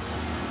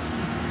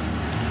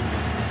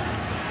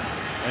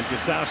 And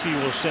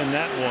Gronkowski will send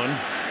that one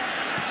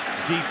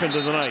deep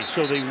into the night.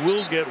 So they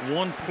will get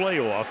one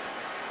playoff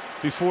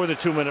before the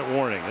 2-minute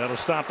warning. That'll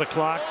stop the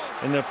clock,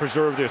 and they'll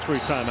preserve their 3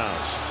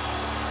 timeouts.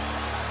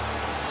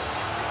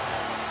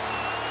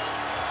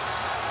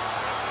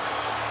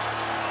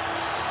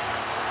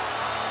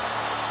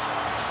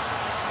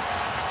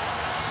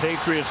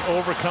 Patriots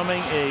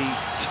overcoming a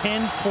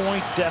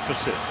 10-point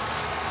deficit.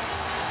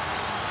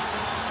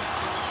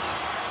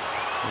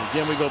 And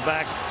again, we go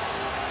back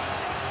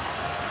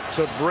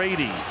to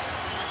Brady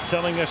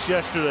telling us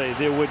yesterday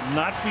there would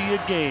not be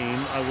a game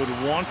I would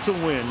want to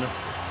win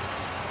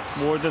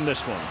more than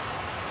this one.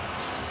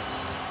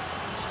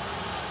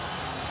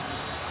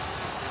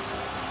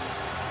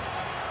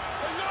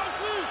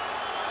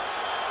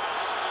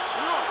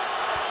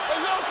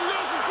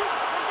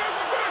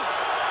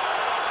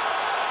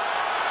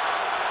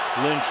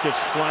 Lynch gets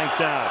flanked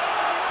out.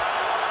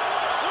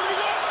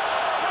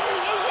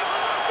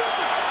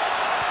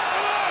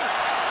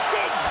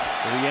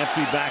 The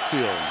empty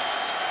backfield.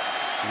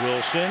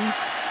 Wilson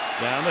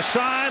down the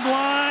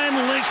sideline.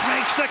 Lynch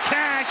makes the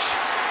catch.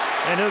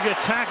 And he'll get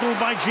tackled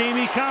by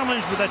Jamie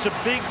Collins, but that's a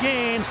big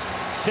gain,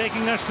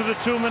 taking us to the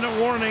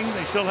 2-minute warning.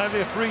 They still have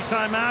their 3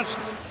 timeouts.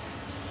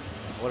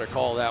 What a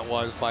call that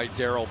was by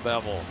Darrell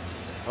Bevel.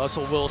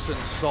 Russell Wilson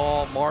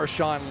saw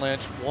Marshawn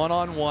Lynch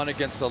one-on-one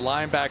against the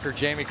linebacker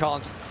Jamie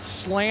Collins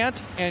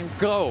slant and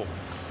go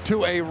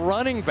to a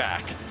running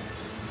back.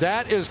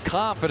 That is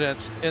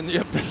confidence in the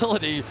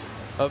ability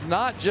of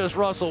not just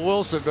Russell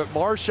Wilson, but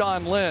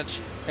Marshawn Lynch,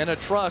 and a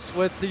trust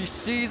with the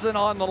season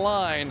on the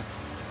line.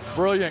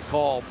 Brilliant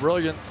call,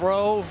 brilliant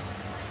throw,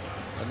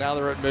 and now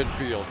they're at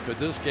midfield. Could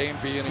this game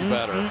be any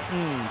better?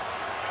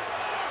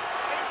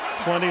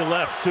 20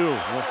 left, too.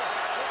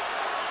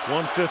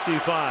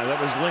 155.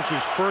 That was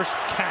Lynch's first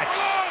catch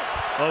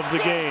of the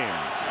game.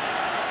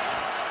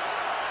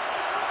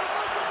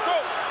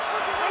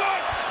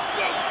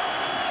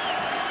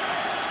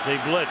 They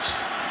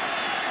blitz.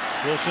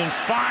 Wilson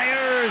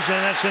fires,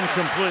 and that's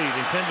incomplete.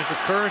 Intended for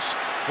Kearse.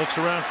 Looks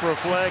around for a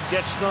flag.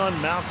 Gets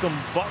done. Malcolm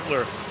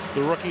Butler,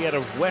 the rookie out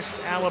of West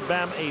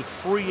Alabama, a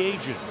free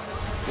agent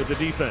with the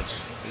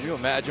defense. Can you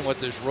imagine what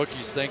this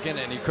rookie's thinking?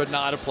 And he could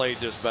not have played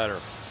this better.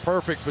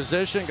 Perfect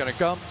position. Going to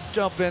come,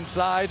 jump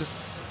inside,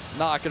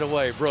 knock it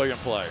away. Brilliant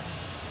play.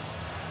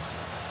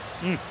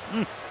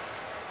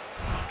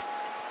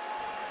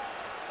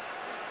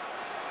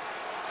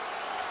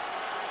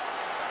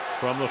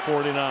 From the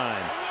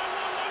 49.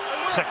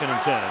 2nd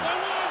and 10.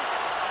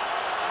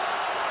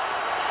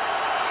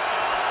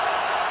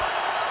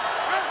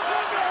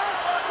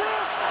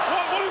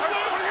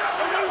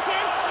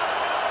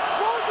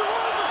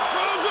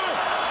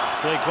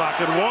 Play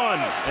clock at 1,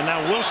 and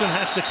now Wilson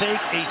has to take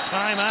a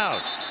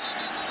timeout.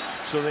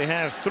 So they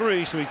have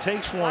 3, so he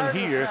takes one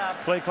here.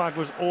 Play clock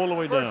was all the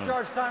way down.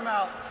 First charge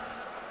timeout.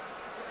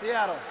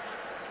 Seattle.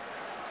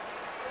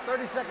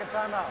 30-second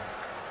timeout.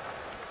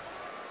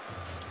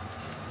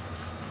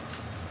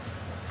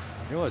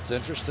 You know what's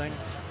interesting?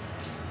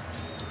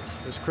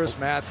 is Chris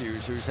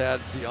Mathews, who's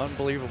had the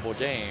unbelievable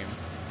game,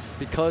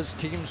 because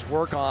teams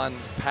work on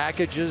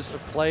packages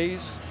of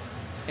plays.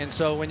 And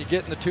so when you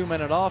get in the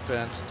 2-minute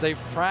offense, they've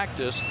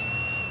practiced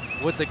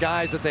with the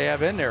guys that they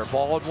have in there,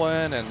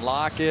 Baldwin and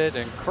Lockett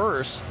and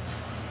Kearse.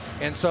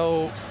 And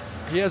so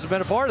he hasn't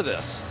been a part of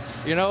this,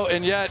 you know,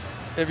 and yet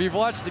if you've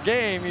watched the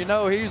game, you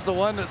know he's the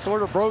one that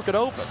sort of broke it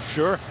open.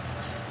 Sure.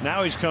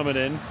 Now he's coming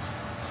in.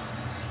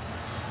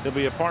 He'll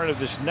be a part of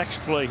this next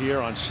play here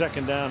on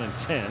 2nd down and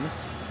 10.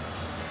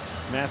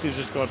 Mathews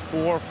has got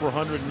 4 for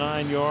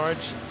 109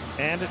 yards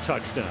and a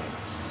touchdown.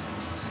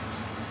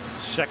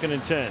 2nd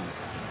and 10.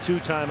 2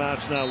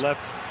 timeouts now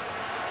left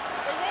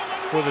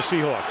for the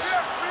Seahawks.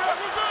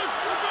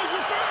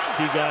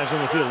 Key guys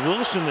on the field.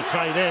 Wilson, the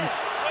tight end,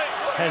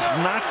 has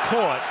not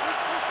caught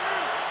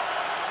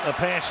a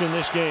pass in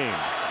this game.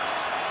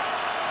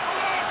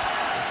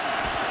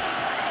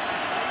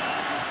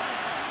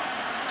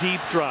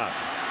 Deep drop.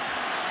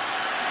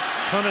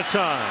 Ton of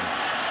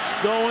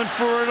time. Going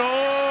for it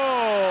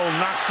all.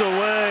 Knocked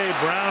away.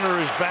 Browner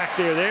is back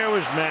there. There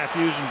was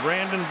Mathews, and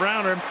Brandon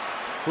Browner,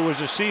 who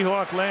was a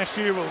Seahawk last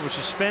year but was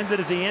suspended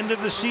at the end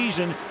of the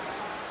season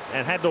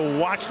and had to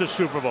watch the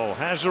Super Bowl,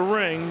 has a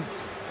ring,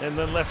 and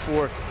then left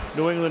for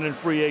New England in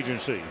free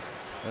agency.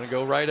 Going to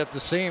go right up the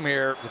seam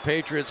here. The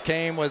Patriots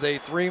came with a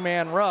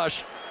 3-man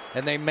rush,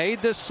 and they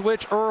made this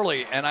switch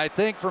early. And I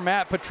think for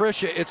Matt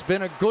Patricia, it's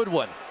been a good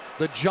one.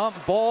 The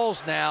jump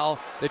balls now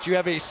that you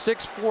have a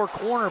 6'4"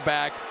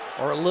 cornerback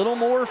are a little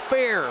more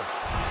fair,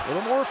 a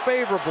little more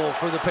favorable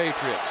for the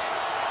Patriots.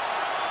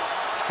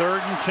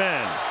 3rd and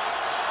 10.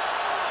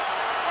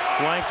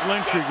 Flank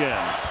Lynch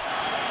again.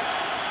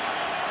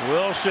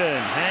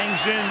 Wilson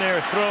hangs in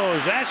there,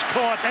 throws. That's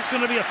caught. That's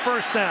going to be a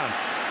first down.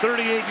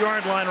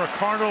 38-yard line,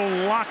 Ricardo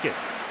Lockett.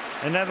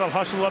 And now they'll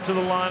hustle up to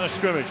the line of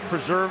scrimmage,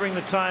 preserving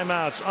the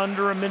timeouts.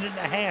 Under a minute and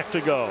a half to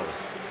go.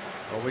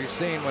 Well, we've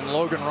seen when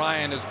Logan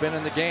Ryan has been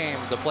in the game,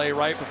 the play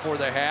right before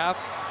the half,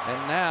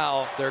 and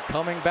now they're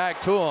coming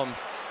back to him.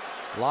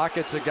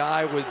 Lockett's a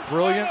guy with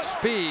brilliant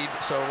speed,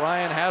 so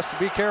Ryan has to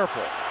be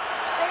careful.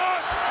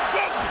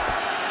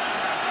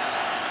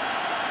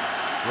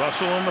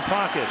 Russell in the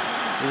pocket.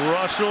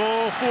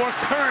 Russell for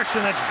Kearse,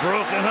 and that's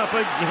broken up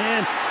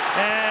again.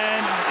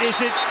 And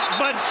is it,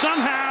 but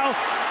somehow,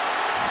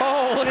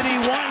 did he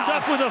wind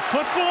up with a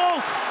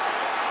football?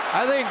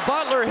 I think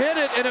Butler hit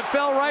it, and it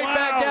fell right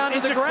back down to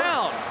the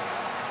ground.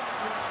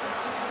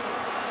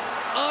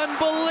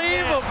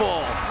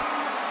 Unbelievable.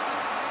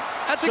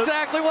 That's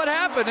exactly what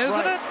happened,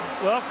 isn't it?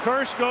 Well,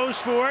 Kearse goes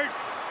for it.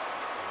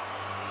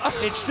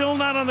 It's still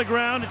not on the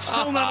ground. It's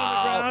still not on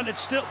the ground.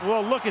 It's still,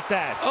 well, look at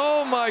that.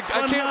 Oh, my,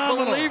 Phenomenal. I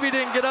can't believe he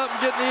didn't get up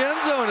and get in the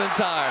end zone in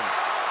time.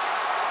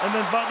 And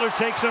then Butler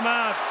takes him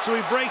out. So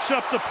he breaks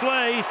up the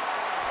play.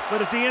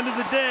 But at the end of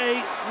the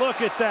day,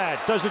 look at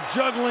that. Does a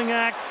juggling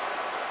act.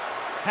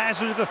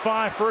 Has it at the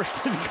 5,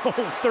 1st and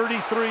goal,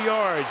 33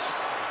 yards.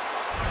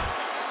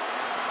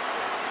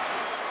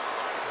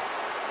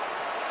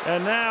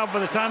 And now, by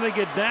the time they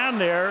get down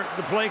there,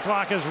 the play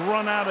clock has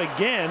run out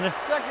again.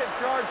 Second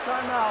charge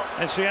timeout.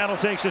 And Seattle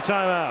takes a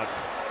timeout.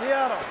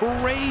 Seattle.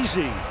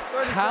 Crazy.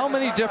 How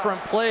many different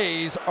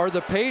plays are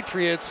the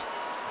Patriots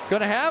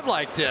going to have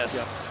like this?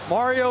 Yep.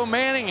 Mario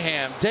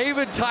Manningham,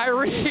 David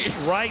Tyree.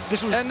 Right.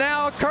 This was, and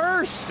now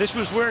Kearse. This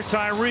was where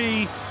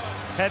Tyree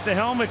had the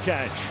helmet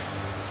catch.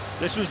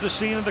 This was the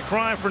scene of the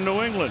crime for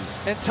New England.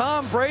 And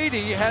Tom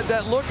Brady had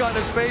that look on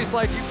his face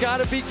like, you got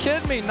to be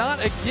kidding me, not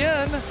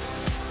again.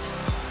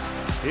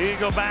 Here you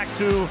go back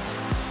to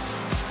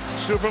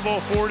Super Bowl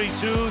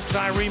 42.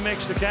 Tyree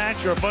makes the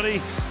catch. Our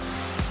buddy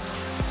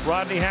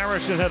Rodney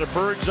Harrison had a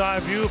bird's eye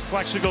view.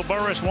 Plexico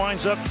Burress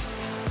winds up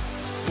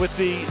with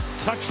the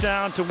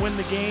touchdown to win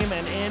the game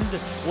and end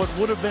what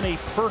would have been a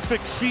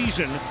perfect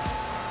season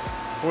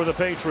for the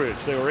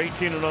Patriots. They were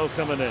 18-0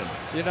 coming in.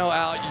 You know,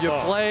 Al, you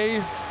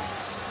play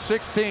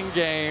 16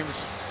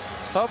 games,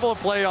 couple of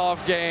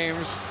playoff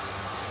games,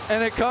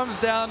 and it comes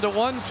down to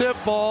one tip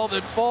ball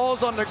that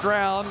falls on the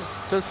ground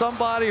to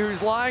somebody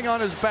who's lying on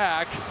his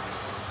back.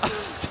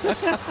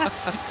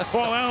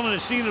 Paul Allen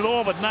has seen it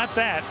all, but not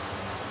that.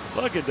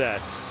 Look at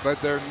that.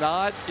 But they're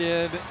not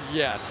in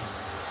yet.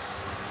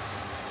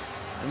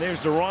 And there's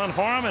Deron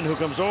Harmon, who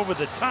comes over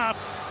the top.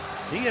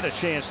 He had a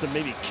chance to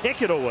maybe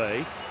kick it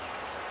away.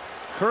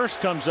 Kearse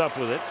comes up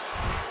with it.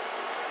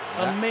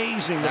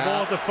 Amazing. The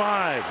ball at the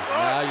 5.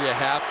 Now you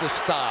have to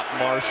stop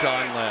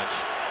Marshawn Lynch.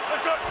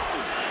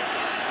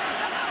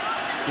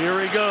 Here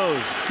he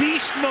goes.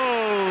 Beast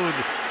mode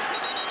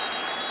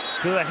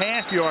to the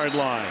half-yard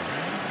line.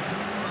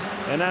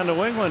 And now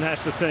New England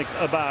has to think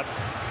about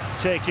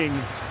taking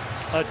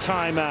a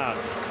timeout.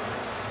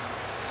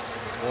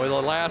 Boy,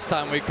 the last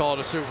time we called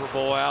a Super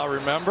Bowl, Al,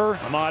 remember?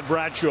 Ahmad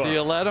Bradshaw. Do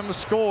you let him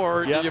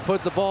score? Yep. Do you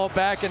put the ball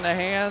back in the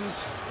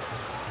hands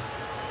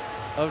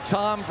of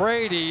Tom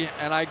Brady?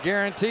 And I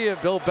guarantee you,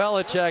 Bill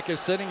Belichick is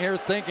sitting here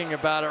thinking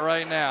about it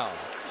right now.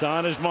 It's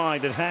on his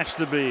mind. It has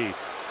to be.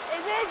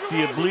 Do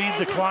you bleed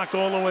the clock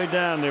all the way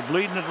down? They're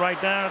bleeding it right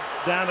down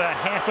to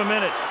half a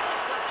minute.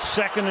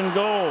 2nd and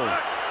goal.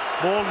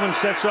 Baldwin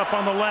sets up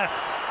on the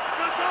left.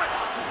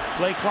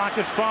 Play clock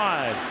at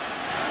 5.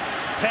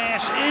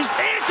 Pass is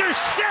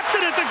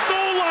intercepted at the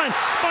goal line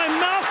by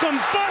Malcolm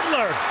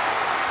Butler.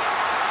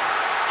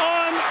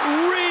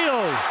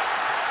 Unreal.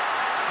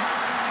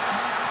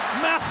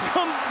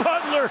 Malcolm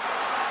Butler,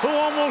 who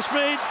almost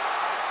made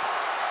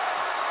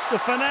the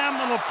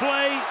phenomenal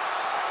play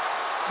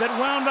that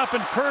wound up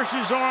in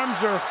Kearse's arms.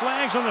 There are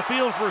flags on the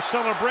field for a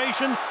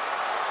celebration.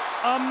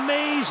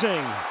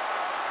 Amazing.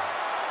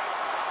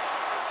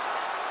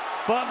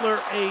 Butler,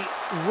 a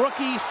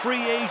rookie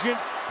free agent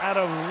out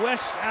of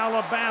West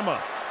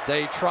Alabama.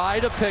 They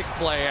try to pick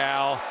play,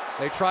 Al.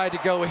 They tried to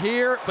go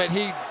here, but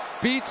he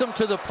beats them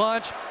to the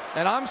punch.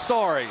 And I'm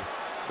sorry,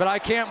 but I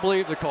can't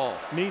believe the call.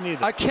 Me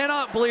neither. I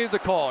cannot believe the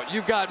call.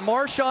 You've got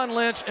Marshawn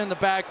Lynch in the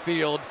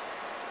backfield.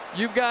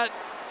 You've got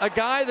a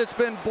guy that's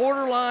been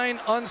borderline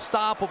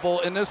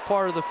unstoppable in this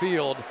part of the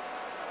field.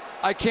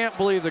 I can't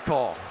believe the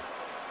call.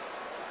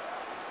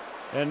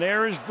 And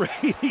there is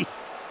Brady,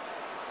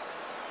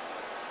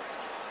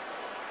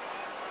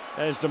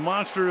 as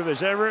demonstrative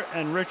as ever,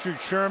 and Richard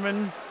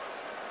Sherman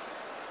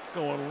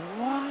going,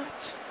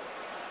 what?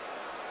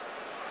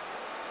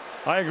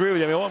 I agree with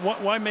you. I mean,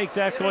 why make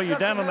that call? You're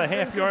down on the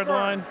half-yard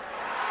line.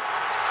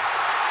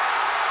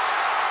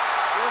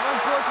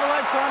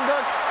 Unsportsmanlike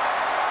conduct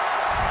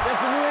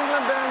against the New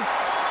England bench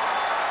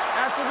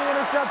after the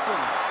interception.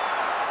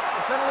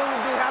 The penalty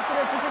would be half the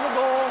distance of the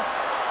goal.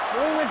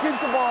 New England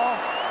keeps the ball.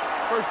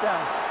 First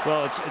down.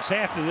 Well, it's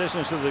half the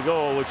distance of the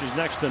goal, which is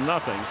next to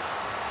nothing.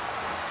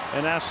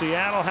 And now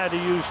Seattle had to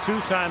use 2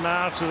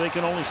 timeouts, so they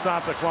can only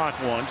stop the clock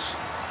once.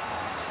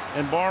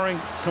 And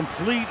barring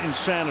complete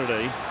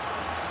insanity,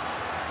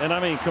 and I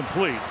mean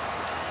complete,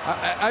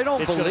 I don't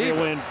it's believe going to be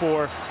a it. win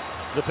for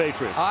the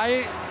Patriots.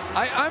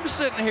 I'm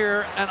sitting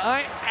here, and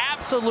I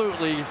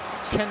absolutely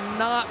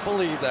cannot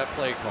believe that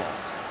play call.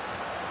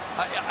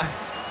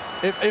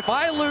 If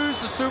I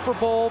lose the Super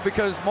Bowl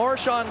because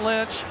Marshawn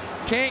Lynch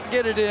can't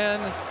get it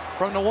in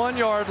from the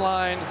 1-yard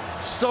line,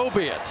 so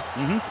be it.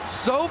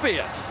 So be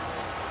it.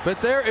 But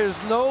there is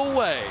no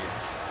way.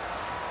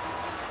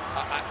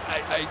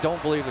 I don't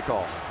believe the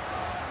call.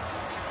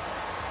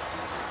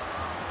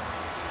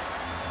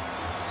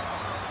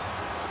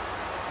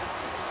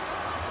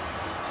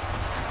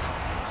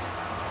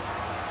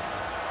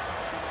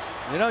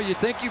 You know, you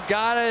think you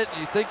got it.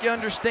 You think you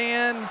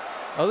understand.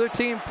 Other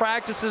team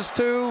practices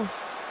too.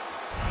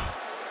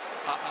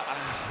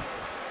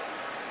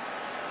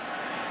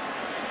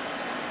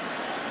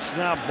 It's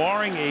now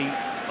barring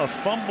a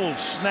fumbled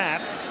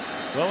snap.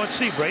 Well, let's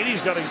see.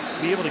 Brady's got to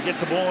be able to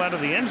get the ball out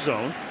of the end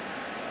zone.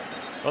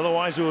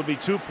 Otherwise, it would be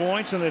 2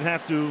 points, and they'd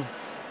have to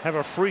have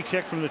a free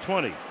kick from the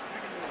 20.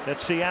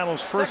 That's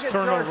Seattle's first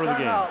turnover of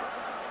the game.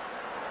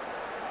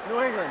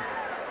 New England.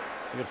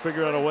 You got to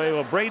figure out a way.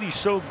 Well, Brady's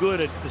so good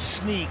at the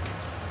sneak.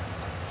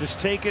 Just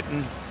take it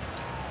and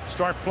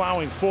start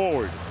plowing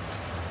forward.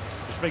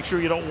 Just make sure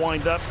you don't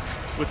wind up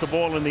with the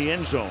ball in the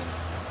end zone.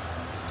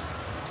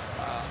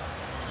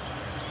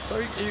 So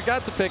you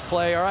got the pick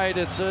play. All right,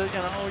 it's you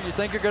know, you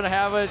think you're going to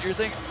have it. You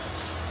think,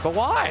 but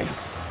why?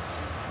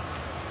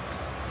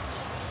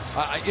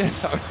 You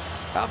know,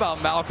 how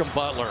about Malcolm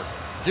Butler?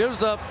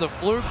 Gives up the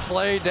fluke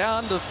play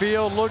down the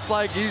field. Looks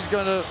like he's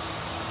going to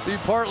be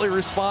partly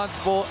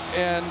responsible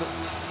and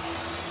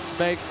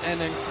makes an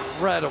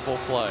incredible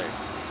play.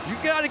 You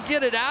got to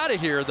get it out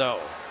of here, though.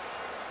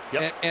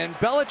 Yep. And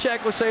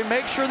Belichick was saying,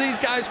 make sure these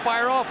guys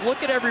fire off.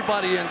 Look at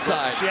everybody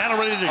inside. Seattle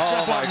ready to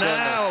jump up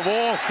now. Of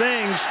all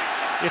things,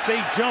 if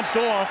they jumped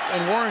off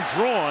and weren't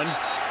drawn,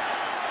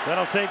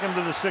 that'll take them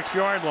to the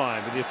 6-yard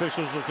line, but the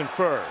officials will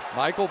confer.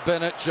 Michael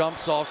Bennett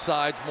jumps off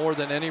sides more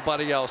than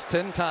anybody else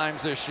 10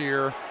 times this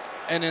year,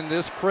 and in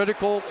this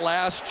critical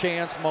last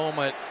chance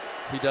moment,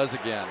 he does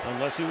again.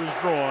 Unless he was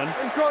drawn.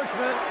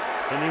 Encroachment.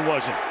 And he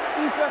wasn't.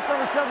 Defense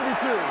number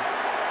 72.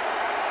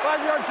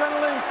 5-yard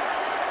penalty.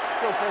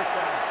 Still first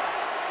down.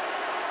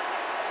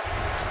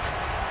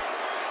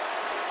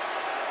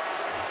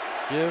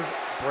 Give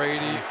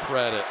Brady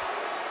credit.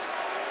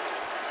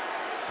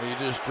 He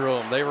just drew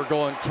him. They were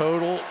going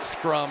total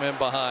scrum in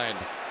behind.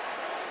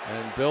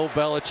 And Bill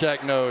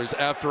Belichick knows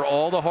after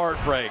all the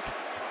heartbreak,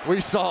 we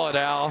saw it,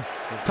 Al.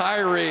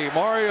 Tyree,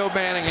 Mario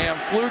Manningham,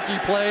 fluky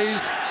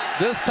plays.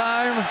 This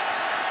time,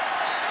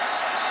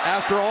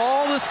 after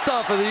all the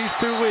stuff of these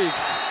 2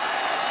 weeks.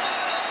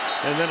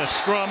 And then a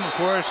scrum, of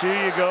course.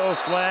 Here you go,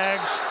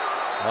 flags.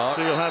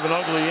 So you'll have an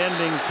ugly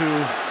ending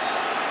to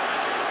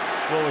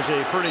what was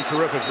a pretty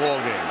terrific ball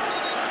game.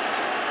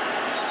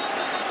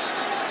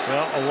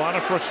 Well, a lot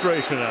of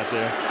frustration out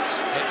there.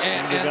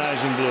 And the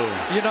guys in blue.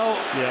 You know,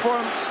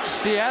 from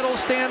Seattle's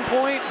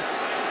standpoint,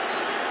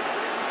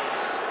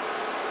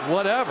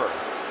 whatever.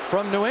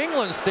 From New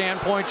England's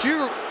standpoint,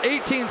 you're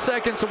 18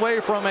 seconds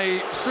away from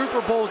a Super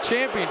Bowl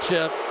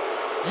championship.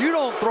 You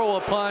don't throw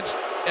a punch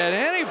at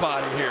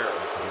anybody here.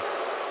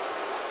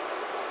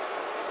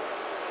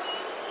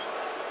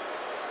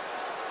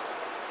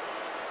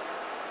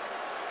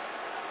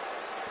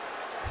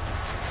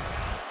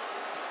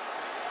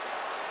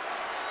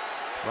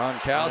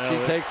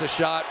 Gronkowski takes a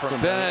shot from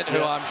Bennett, yeah.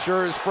 who I'm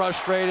sure is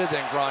frustrated.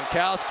 Then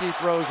Gronkowski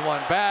throws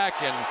one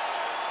back, and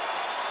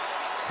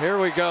here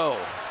we go.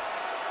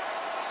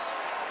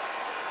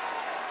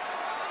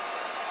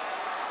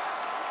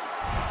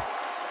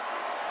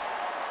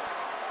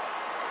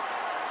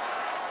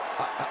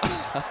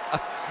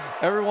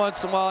 Every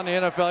once in a while in the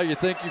NFL, you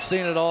think you've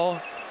seen it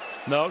all.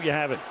 No, you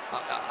haven't.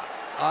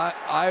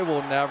 I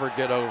will never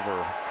get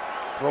over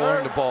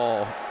throwing the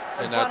ball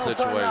in that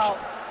situation.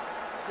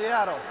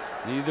 Seattle.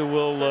 Neither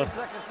will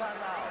Second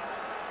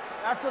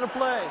timeout. After the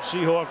play.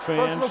 Seahawk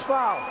fans. Personal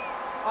foul.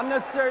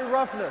 Unnecessary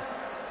roughness.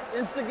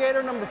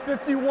 Instigator number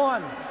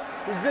 51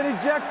 has been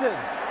ejected.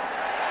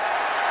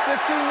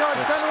 15-yard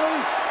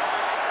penalty.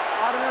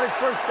 Automatic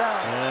first down.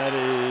 That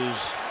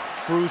is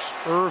Bruce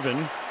Irvin.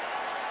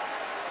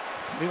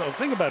 You know,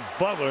 think about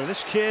Butler.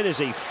 This kid is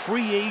a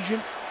free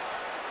agent.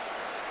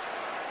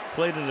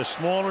 Played at a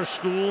smaller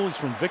school. He's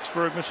from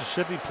Vicksburg,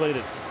 Mississippi. Played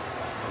at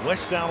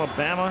West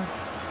Alabama.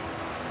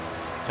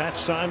 Pat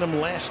signed him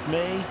last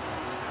May.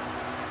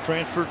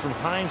 Transferred from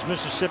Hines,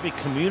 Mississippi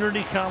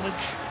Community College.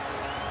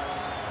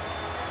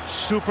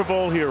 Super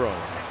Bowl hero.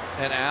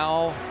 And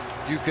Al,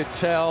 you could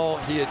tell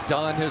he had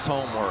done his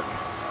homework.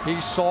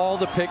 He saw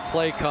the pick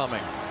play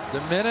coming.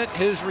 The minute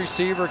his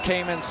receiver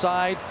came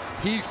inside,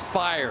 he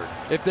fired.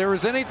 If there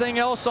was anything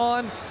else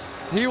on,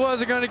 he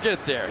wasn't going to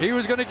get there. He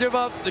was going to give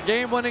up the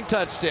game-winning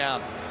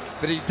touchdown.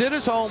 But he did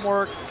his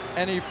homework,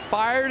 and he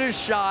fired his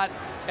shot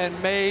and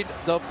made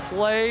the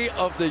play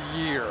of the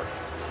year.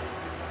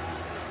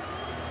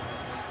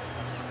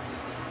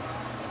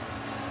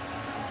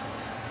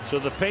 So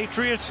the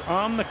Patriots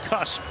on the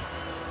cusp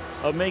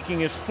of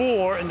making it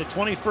 4 in the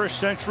 21st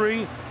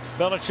century.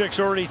 Belichick's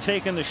already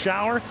taken the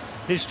shower.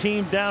 His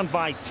team down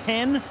by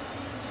 10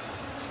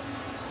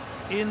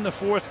 in the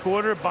fourth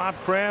quarter. Bob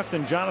Kraft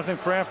and Jonathan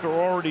Kraft are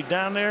already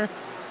down there.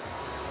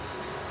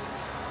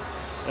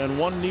 And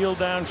one kneel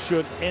down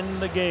should end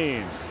the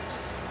game.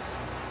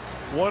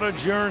 What a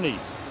journey.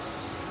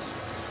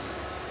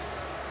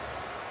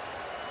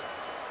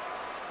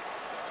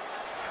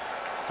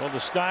 Well, the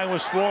sky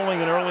was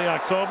falling in early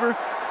October.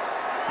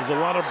 There's a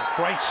lot of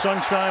bright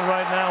sunshine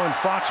right now in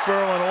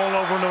Foxborough and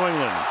all over New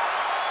England.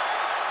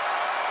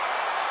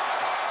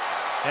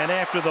 And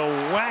after the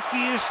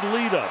wackiest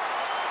lead up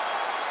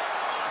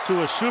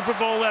to a Super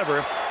Bowl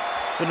ever,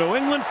 the New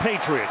England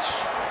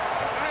Patriots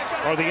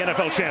are the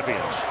NFL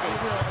champions.